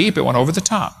got too deep, it went over the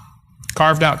top.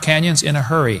 Carved out canyons in a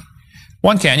hurry.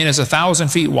 One canyon is 1,000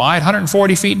 feet wide,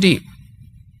 140 feet deep.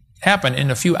 Happened in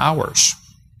a few hours.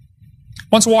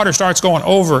 Once water starts going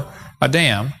over a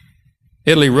dam,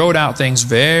 it'll erode out things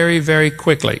very, very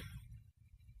quickly.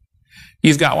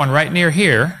 You've got one right near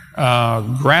here,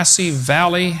 Grassy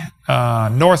Valley,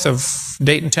 north of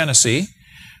Dayton, Tennessee,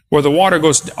 where the water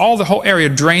goes, the whole area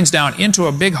drains down into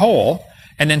a big hole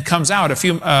and then comes out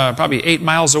probably 8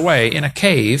 miles away in a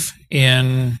cave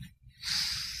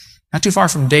not too far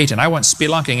from Dayton. I went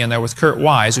spelunking in there with Kurt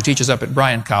Wise, who teaches up at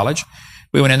Bryan College.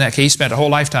 We went in that cave, spent a whole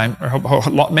lifetime,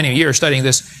 or many years studying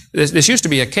this. This used to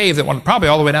be a cave that went probably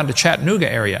all the way down to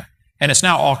Chattanooga area, and it's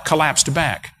now all collapsed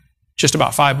back. Just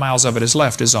about 5 miles of it is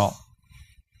left is all.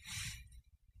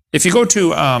 If you go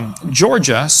to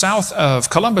Georgia, south of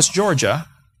Columbus, Georgia,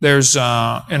 there's in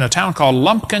a town called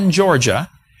Lumpkin, Georgia,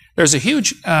 there's a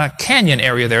huge canyon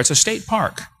area there. It's a state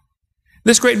park.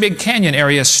 This great big canyon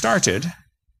area started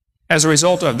as a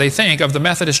result of, they think, of the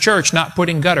Methodist Church not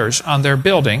putting gutters on their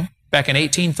building back in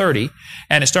 1830,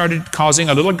 and it started causing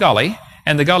a little gully,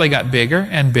 and the gully got bigger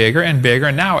and bigger and bigger,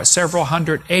 and now it's several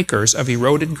hundred acres of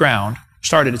eroded ground,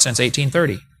 started it since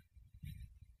 1830.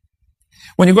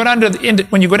 When you go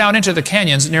down into the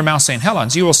canyons near Mount St.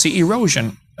 Helens, you will see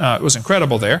erosion. It was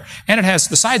incredible there, and it has,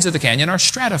 the sides of the canyon are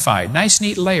stratified, nice,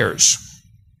 neat layers.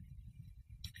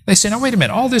 They say, now wait a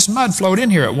minute, all this mud flowed in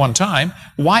here at one time.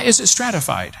 Why is it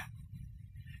stratified?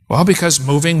 Well, because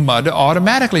moving mud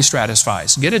automatically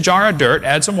stratifies. Get a jar of dirt,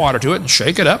 add some water to it, and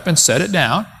shake it up and set it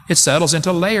down. It settles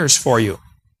into layers for you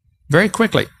very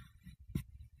quickly.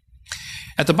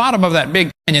 At the bottom of that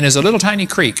big canyon is a little tiny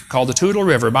creek called the Toutle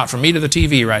River, about from me to the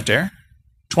TV right there,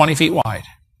 20 feet wide.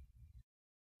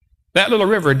 That little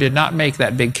river did not make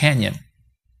that big canyon,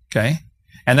 okay?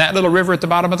 And that little river at the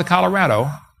bottom of the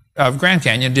Colorado, of Grand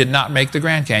Canyon, did not make the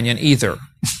Grand Canyon either.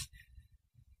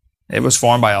 It was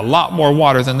formed by a lot more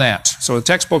water than that. So the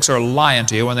textbooks are lying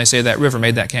to you when they say that river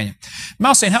made that canyon.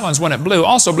 Mount St. Helens, when it blew,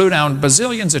 also blew down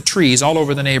bazillions of trees all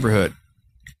over the neighborhood.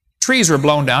 Trees were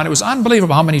blown down. It was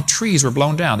unbelievable how many trees were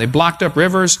blown down. They blocked up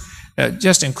rivers,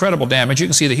 just incredible damage. You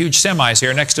can see the huge semis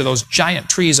here next to those giant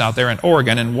trees out there in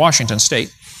Oregon and Washington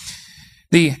State.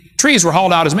 The trees were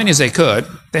hauled out as many as they could.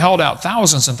 They hauled out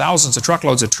thousands and thousands of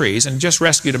truckloads of trees and just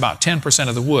rescued about 10%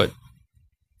 of the wood.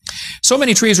 So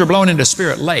many trees were blown into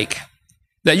Spirit Lake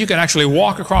that you can actually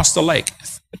walk across the lake.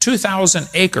 2,000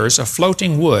 acres of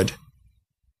floating wood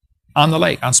on the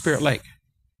lake, on Spirit Lake.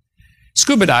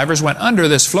 Scuba divers went under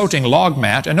this floating log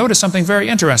mat and noticed something very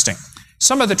interesting.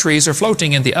 Some of the trees are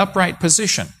floating in the upright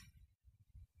position.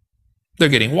 They're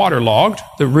getting waterlogged.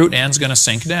 The root end's going to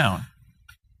sink down.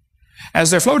 As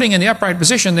they're floating in the upright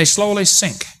position, they slowly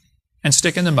sink and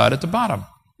stick in the mud at the bottom.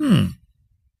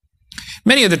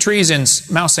 Many of the trees in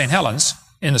Mount St. Helens,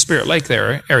 in the Spirit Lake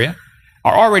area,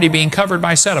 are already being covered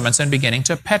by sediments and beginning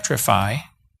to petrify,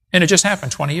 and it just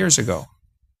happened 20 years ago.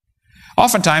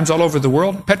 Oftentimes, all over the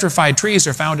world, petrified trees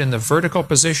are found in the vertical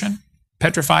position,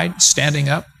 petrified, standing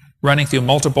up, running through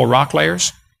multiple rock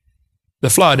layers. The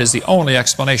flood is the only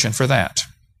explanation for that.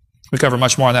 We cover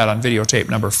much more on that on videotape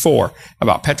number 4,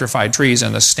 about petrified trees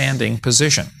in the standing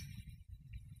position.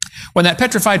 When that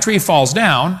petrified tree falls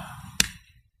down,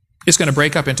 it's going to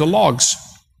break up into logs.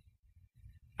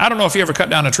 I don't know if you ever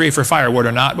cut down a tree for firewood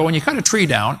or not, but when you cut a tree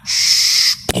down,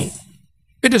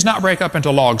 it does not break up into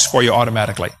logs for you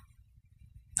automatically.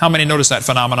 How many notice that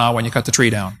phenomenon when you cut the tree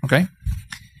down? Okay?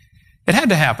 It had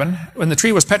to happen when the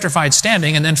tree was petrified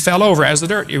standing and then fell over as the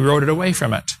dirt eroded away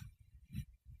from it.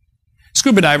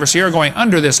 Scuba divers here are going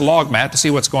under this log mat to see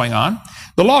what's going on.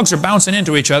 The logs are bouncing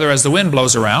into each other as the wind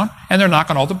blows around, and they're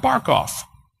knocking all the bark off.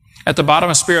 At the bottom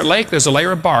of Spirit Lake, there's a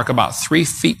layer of bark about 3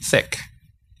 feet thick.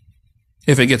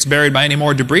 If it gets buried by any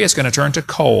more debris, it's going to turn to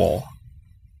coal.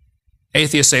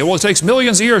 Atheists say, well, it takes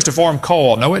millions of years to form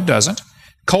coal. No, it doesn't.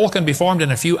 Coal can be formed in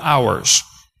a few hours.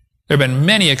 There have been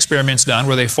many experiments done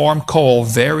where they form coal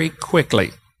very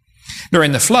quickly.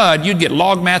 During the flood, you'd get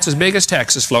log mats as big as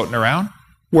Texas floating around,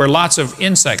 where lots of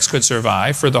insects could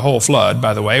survive for the whole flood,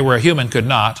 by the way, where a human could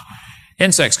not.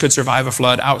 Insects could survive a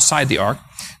flood outside the ark.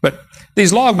 But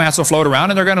these log mats will float around,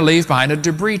 and they're going to leave behind a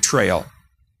debris trail.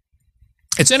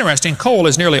 It's interesting, coal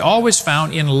is nearly always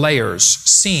found in layers,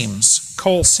 seams,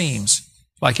 coal seams,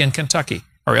 like in Kentucky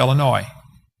or Illinois.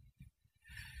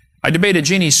 I debated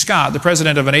Jeannie Scott, the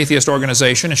president of an atheist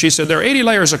organization, and she said there are 80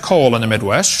 layers of coal in the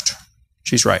Midwest.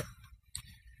 She's right.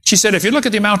 She said if you look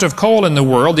at the amount of coal in the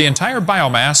world, the entire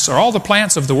biomass or all the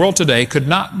plants of the world today could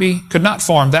not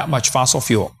form that much fossil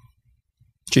fuel.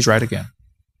 She's right again.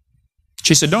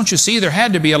 She said, don't you see, there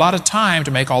had to be a lot of time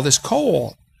to make all this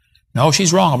coal. No,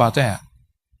 she's wrong about that.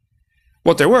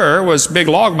 What there was big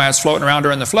log mats floating around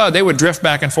during the flood. They would drift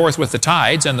back and forth with the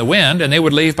tides and the wind, and they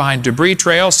would leave behind debris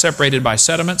trails separated by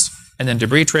sediments, and then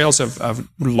debris trails of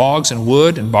logs and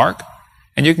wood and bark.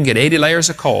 And you can get 80 layers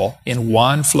of coal in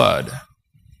one flood.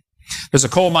 There's a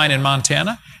coal mine in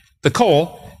Montana. The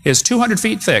coal is 200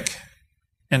 feet thick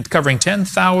and covering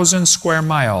 10,000 square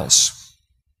miles.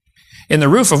 In the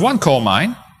roof of one coal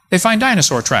mine, they find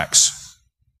dinosaur tracks.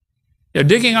 They're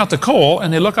digging out the coal,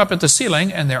 and they look up at the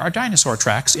ceiling, and there are dinosaur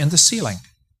tracks in the ceiling.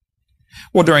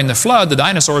 Well, during the flood, the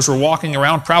dinosaurs were walking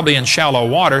around probably in shallow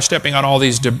water, stepping on all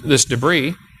this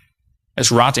debris,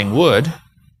 this rotting wood,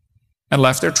 and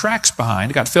left their tracks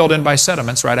behind. It got filled in by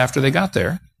sediments right after they got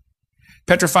there.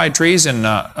 Petrified trees in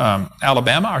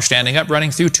Alabama are standing up,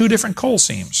 running through 2 different coal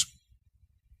seams.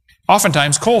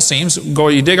 Oftentimes, coal seams,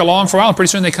 you dig along for a while, and pretty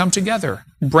soon they come together.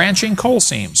 Branching coal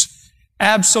seams.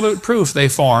 Absolute proof they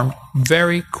formed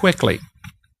very quickly.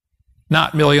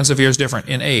 Not millions of years different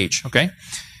in age, okay?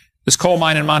 This coal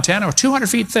mine in Montana was 200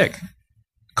 feet thick.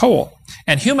 Coal.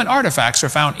 And human artifacts are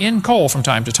found in coal from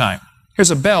time to time.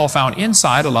 Here's a bell found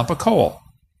inside a lump of coal.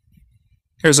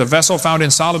 Here's a vessel found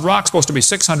in solid rock, supposed to be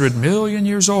 600 million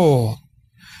years old.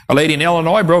 A lady in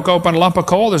Illinois broke open a lump of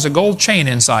coal. There's a gold chain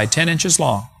inside, 10 inches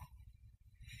long.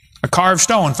 A carved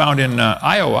stone found in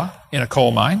Iowa in a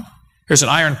coal mine. Here's an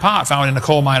iron pot found in a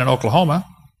coal mine in Oklahoma.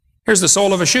 Here's the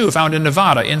sole of a shoe found in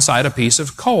Nevada inside a piece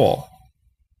of coal.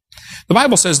 The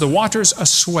Bible says the waters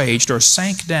assuaged or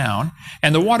sank down,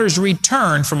 and the waters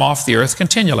returned from off the earth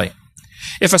continually.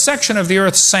 If a section of the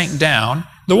earth sank down,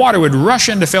 the water would rush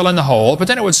in to fill in the hole, but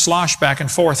then it would slosh back and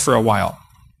forth for a while.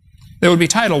 There would be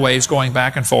tidal waves going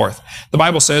back and forth. The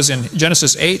Bible says in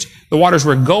Genesis 8, the waters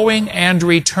were going and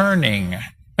returning.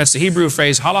 That's the Hebrew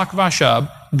phrase halak vashab,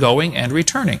 going and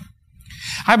returning.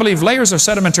 I believe layers of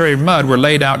sedimentary mud were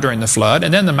laid out during the flood,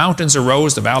 and then the mountains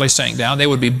arose, the valleys sank down, they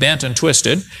would be bent and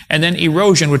twisted, and then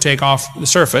erosion would take off the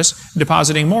surface,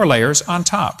 depositing more layers on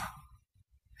top.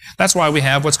 That's why we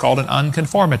have what's called an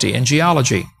unconformity in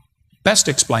geology, best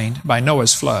explained by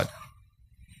Noah's flood.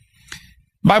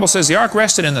 The Bible says the ark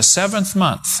rested in the 7th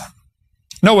month.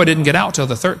 Noah didn't get out till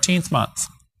the 13th month.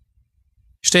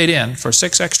 He stayed in for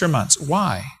 6 extra months.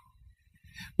 Why?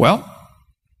 Well,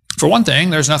 for one thing,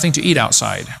 there's nothing to eat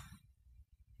outside.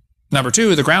 Number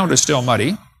 2, the ground is still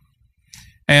muddy,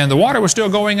 and the water was still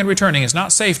going and returning. It's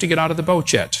not safe to get out of the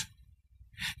boat yet.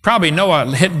 Probably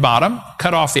Noah hit bottom,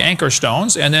 cut off the anchor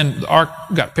stones, and then the ark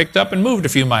got picked up and moved a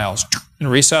few miles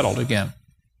and resettled again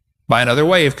by another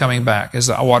wave coming back as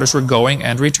the waters were going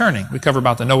and returning. We cover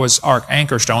about the Noah's Ark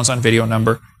anchor stones on video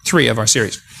number 3 of our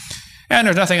series. And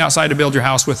there's nothing outside to build your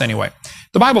house with anyway.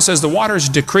 The Bible says the waters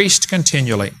decreased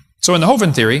continually. So in the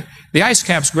Hovind theory, the ice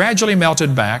caps gradually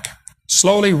melted back,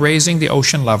 slowly raising the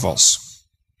ocean levels.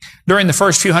 During the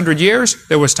first few hundred years,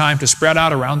 there was time to spread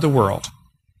out around the world.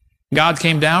 God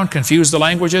came down, confused the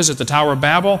languages at the Tower of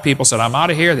Babel. People said, I'm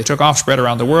out of here. They took off, spread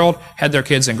around the world, had their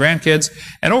kids and grandkids.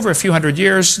 And over a few hundred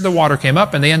years, the water came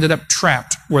up, and they ended up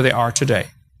trapped where they are today.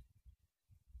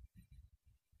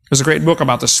 There's a great book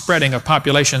about the spreading of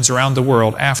populations around the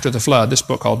world after the flood. This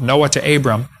book called Noah to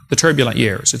Abram, The Turbulent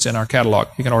Years. It's in our catalog.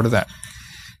 You can order that.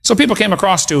 So people came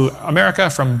across to America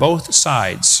from both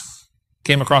sides.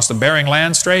 Came across the Bering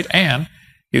Land Strait, and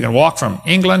you can walk from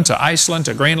England to Iceland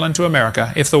to Greenland to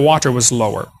America if the water was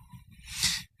lower.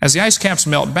 As the ice caps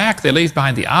melt back, they leave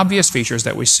behind the obvious features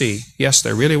that we see. Yes,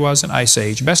 there really was an ice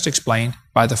age, best explained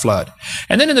by the flood.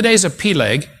 And then in the days of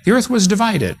Peleg, the earth was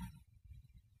divided.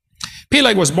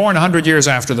 Peleg was born 100 years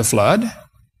after the flood.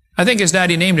 I think his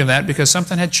daddy named him that because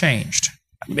something had changed.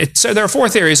 So there are 4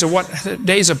 theories of what the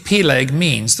days of Peleg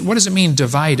means. What does it mean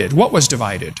divided? What was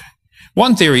divided?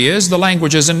 One theory is the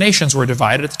languages and nations were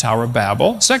divided at the Tower of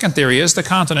Babel. Second theory is the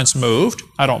continents moved.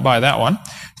 I don't buy that one.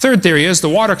 Third theory is the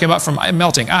water came up from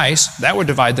melting ice. That would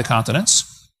divide the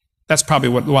continents. That's probably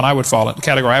what the one I would fall in, the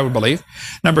category I would believe.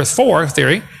 Number 4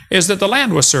 theory is that the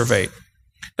land was surveyed.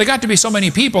 They got to be so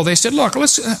many people, they said, look,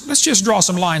 let's just draw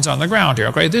some lines on the ground here,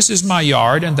 okay? This is my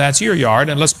yard, and that's your yard,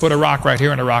 and let's put a rock right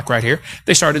here and a rock right here.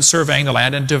 They started surveying the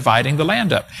land and dividing the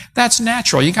land up. That's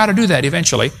natural. You got to do that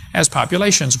eventually as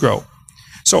populations grow.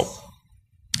 So,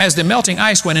 as the melting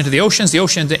ice went into the oceans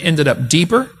ended up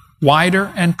deeper,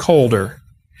 wider, and colder.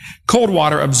 Cold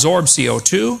water absorbed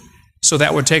CO2, so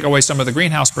that would take away some of the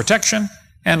greenhouse protection,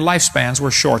 and lifespans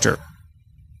were shorter.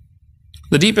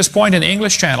 The deepest point in the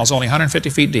English Channel is only 150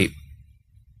 feet deep.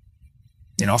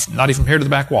 You know, not even from here to the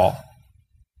back wall.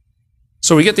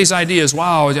 So we get these ideas,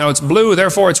 wow, you know, it's blue,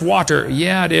 therefore it's water.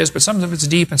 Yeah, it is, but some of it's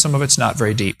deep and some of it's not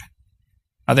very deep.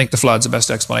 I think the flood's the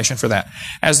best explanation for that.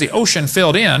 As the ocean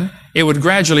filled in, it would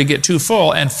gradually get too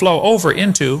full and flow over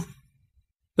into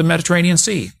the Mediterranean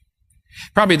Sea.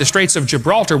 Probably the Straits of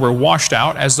Gibraltar were washed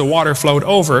out as the water flowed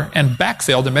over and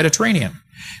backfilled the Mediterranean.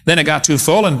 Then it got too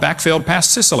full and backfilled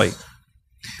past Sicily.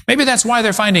 Maybe that's why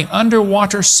they're finding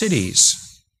underwater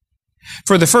cities.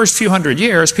 For the first few hundred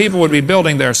years, people would be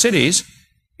building their cities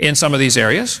in some of these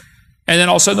areas, and then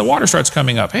all of a sudden the water starts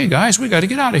coming up. Hey guys, we got to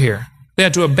get out of here. They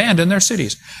had to abandon their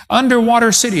cities.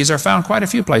 Underwater cities are found quite a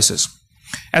few places.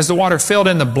 As the water filled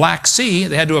in the Black Sea,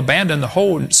 they had to abandon the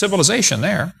whole civilization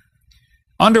there.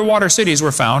 Underwater cities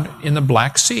were found in the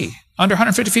Black Sea, under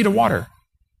 150 feet of water.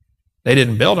 They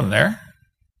didn't build them there.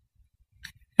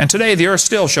 And today the earth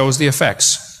still shows the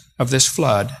effects of this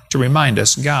flood to remind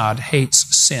us God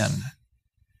hates sin.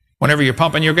 Whenever you're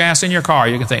pumping your gas in your car,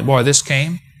 you can think, boy, this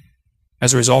came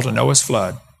as a result of Noah's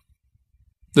flood.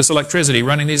 This electricity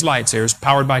running these lights here is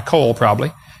powered by coal,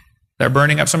 probably. They're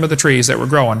burning up some of the trees that were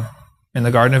growing in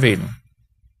the Garden of Eden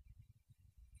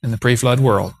in the pre-flood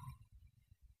world.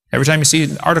 Every time you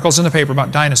see articles in the paper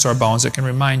about dinosaur bones, it can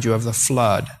remind you of the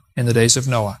flood in the days of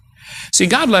Noah. See,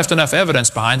 God left enough evidence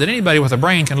behind that anybody with a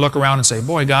brain can look around and say,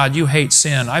 boy, God, you hate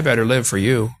sin. I better live for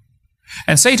you.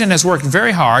 And Satan has worked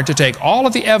very hard to take all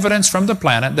of the evidence from the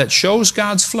planet that shows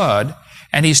God's flood,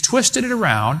 and he's twisted it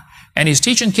around, and he's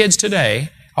teaching kids today,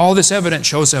 all this evidence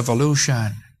shows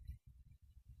evolution.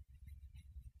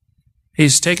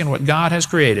 He's taken what God has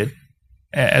created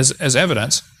as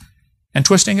evidence and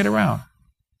twisting it around.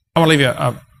 I want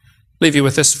to leave you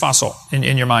with this fossil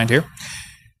in your mind here.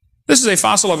 This is a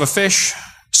fossil of a fish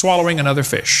swallowing another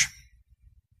fish.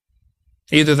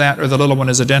 Either that or the little one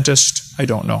is a dentist. I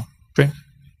don't know. Okay?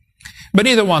 But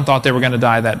neither one thought they were going to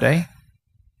die that day.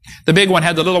 The big one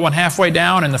had the little one halfway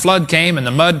down, and the flood came, and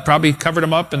the mud probably covered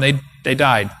them up, and they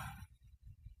died.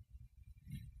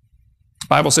 The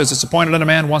Bible says it's appointed unto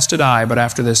man once to die, but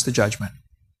after this, the judgment.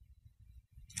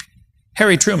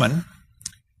 Harry Truman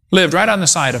lived right on the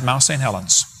side of Mount St.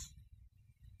 Helens.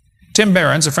 Tim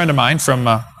Barron's, a friend of mine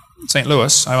from St.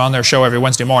 Louis. I'm on their show every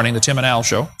Wednesday morning, the Tim and Al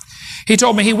show. He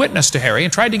told me he witnessed to Harry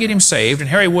and tried to get him saved, and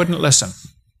Harry wouldn't listen.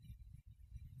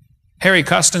 Harry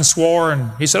cussed and swore,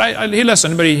 and he said, he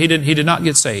listened, but he did not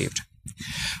get saved.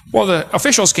 Well, the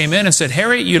officials came in and said,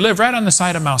 Harry, you live right on the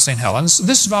side of Mount St. Helens.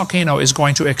 This volcano is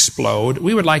going to explode.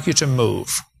 We would like you to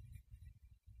move.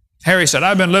 Harry said,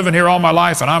 I've been living here all my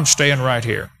life, and I'm staying right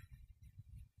here.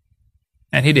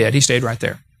 And he did. He stayed right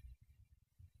there.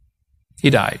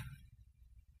 He died.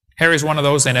 Harry's one of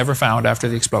those they never found after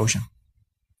the explosion.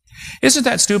 Isn't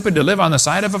that stupid to live on the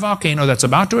side of a volcano that's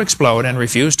about to explode and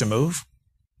refuse to move?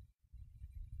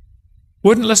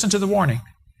 Wouldn't listen to the warning.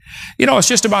 You know, it's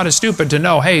just about as stupid to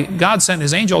know, hey, God sent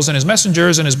His angels and His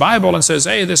messengers and His Bible and says,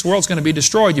 hey, this world's going to be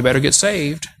destroyed. You better get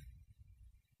saved.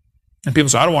 And people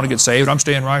say, I don't want to get saved. I'm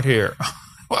staying right here.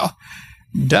 Well,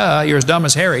 duh, you're as dumb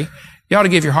as Harry. You ought to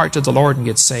give your heart to the Lord and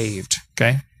get saved,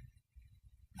 okay?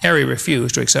 Harry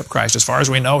refused to accept Christ. As far as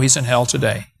we know, he's in hell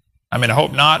today. I mean, I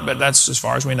hope not, but that's as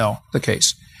far as we know the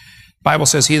case. The Bible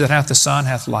says, he that hath the Son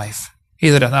hath life. He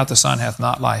that hath not the Son hath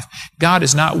not life. God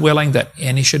is not willing that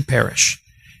any should perish.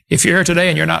 If you're here today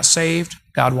and you're not saved,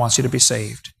 God wants you to be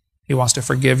saved. He wants to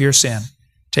forgive your sin,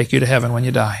 take you to heaven when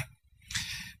you die.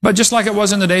 But just like it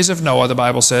was in the days of Noah, the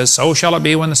Bible says, so shall it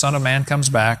be when the Son of Man comes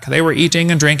back. They were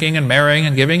eating and drinking and marrying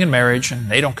and giving in marriage,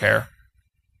 and they don't care.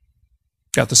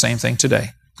 Got the same thing today.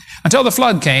 until the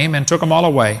flood came and took them all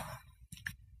away.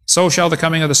 So shall the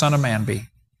coming of the Son of Man be.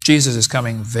 Jesus is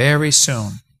coming very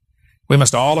soon. We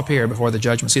must all appear before the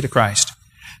judgment seat of Christ.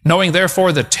 Knowing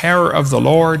therefore the terror of the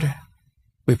Lord,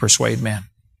 we persuade men.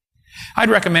 I'd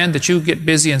recommend that you get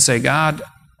busy and say, God,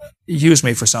 use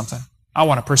me for something. I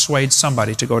want to persuade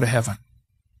somebody to go to heaven.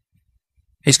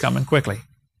 He's coming quickly.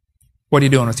 What are you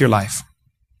doing with your life?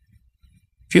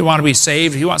 If you want to be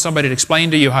saved, if you want somebody to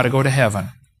explain to you how to go to heaven,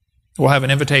 we'll have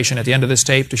an invitation at the end of this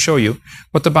tape to show you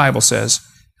what the Bible says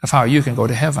of how you can go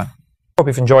to heaven. I hope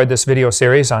you've enjoyed this video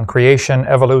series on creation,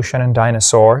 evolution, and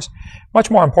dinosaurs. Much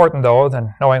more important, though,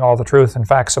 than knowing all the truth and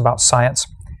facts about science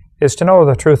is to know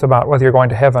the truth about whether you're going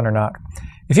to heaven or not.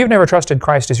 If you've never trusted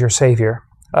Christ as your Savior,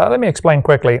 let me explain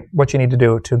quickly what you need to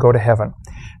do to go to heaven.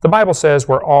 The Bible says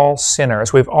we're all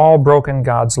sinners. We've all broken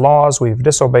God's laws. We've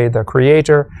disobeyed the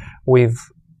Creator. We've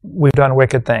done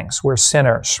wicked things. We're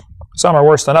sinners. Some are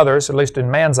worse than others, at least in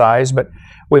man's eyes, but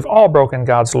we've all broken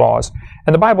God's laws.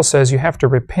 And the Bible says you have to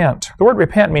repent. The word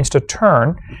repent means to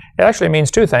turn. It actually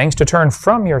means two things, to turn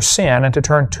from your sin and to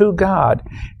turn to God.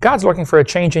 God's looking for a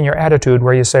change in your attitude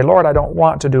where you say, Lord, I don't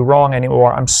want to do wrong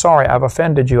anymore. I'm sorry, I've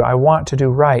offended you. I want to do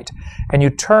right. And you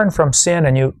turn from sin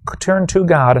and you turn to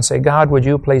God and say, God, would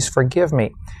you please forgive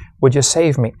me? Would you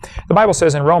save me? The Bible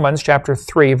says in Romans chapter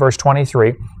 3, verse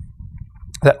 23,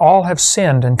 that all have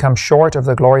sinned and come short of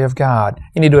the glory of God.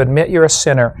 You need to admit you're a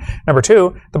sinner. Number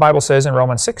two, the Bible says in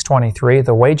Romans 6:23,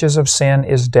 the wages of sin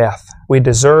is death. We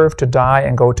deserve to die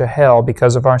and go to hell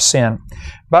because of our sin.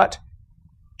 But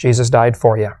Jesus died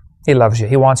for you. He loves you.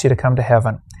 He wants you to come to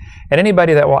heaven. And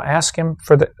anybody that will ask Him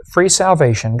for the free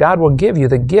salvation, God will give you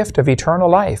the gift of eternal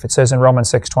life. It says in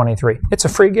Romans 6:23. It's a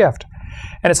free gift.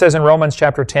 And it says in Romans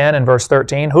chapter 10 and verse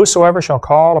 13, whosoever shall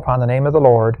call upon the name of the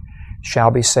Lord shall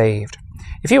be saved.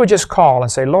 If you would just call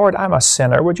and say, Lord, I'm a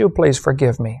sinner. Would you please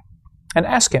forgive me? And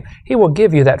ask Him. He will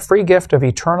give you that free gift of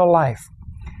eternal life.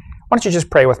 Why don't you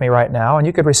just pray with me right now, and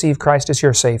you could receive Christ as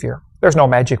your Savior. There's no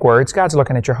magic words. God's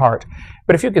looking at your heart.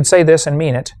 But if you could say this and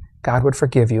mean it, God would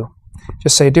forgive you.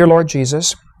 Just say, Dear Lord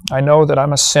Jesus, I know that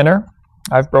I'm a sinner.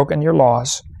 I've broken your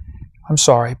laws. I'm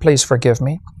sorry. Please forgive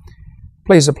me.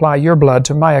 Please apply your blood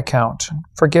to my account.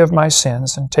 Forgive my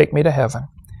sins and take me to heaven.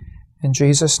 In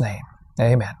Jesus' name,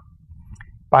 amen.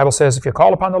 The Bible says if you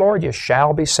call upon the Lord, you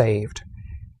shall be saved.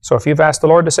 So if you've asked the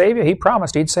Lord to save you, He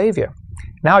promised He'd save you.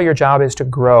 Now your job is to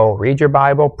grow. Read your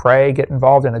Bible, pray, get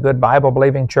involved in a good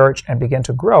Bible-believing church, and begin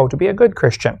to grow to be a good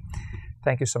Christian.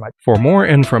 Thank you so much. For more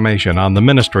information on the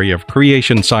ministry of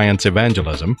Creation Science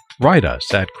Evangelism, write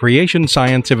us at Creation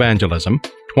Science Evangelism,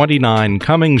 29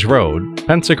 Cummings Road,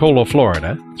 Pensacola,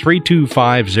 Florida,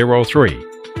 32503.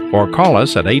 Or call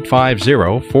us at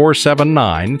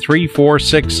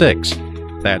 850-479-3466.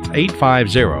 That's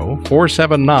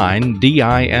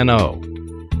 850-479-DINO.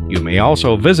 You may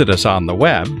also visit us on the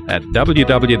web at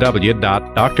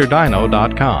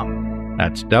www.drdino.com.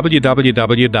 That's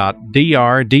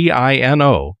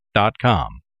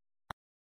www.drdino.com.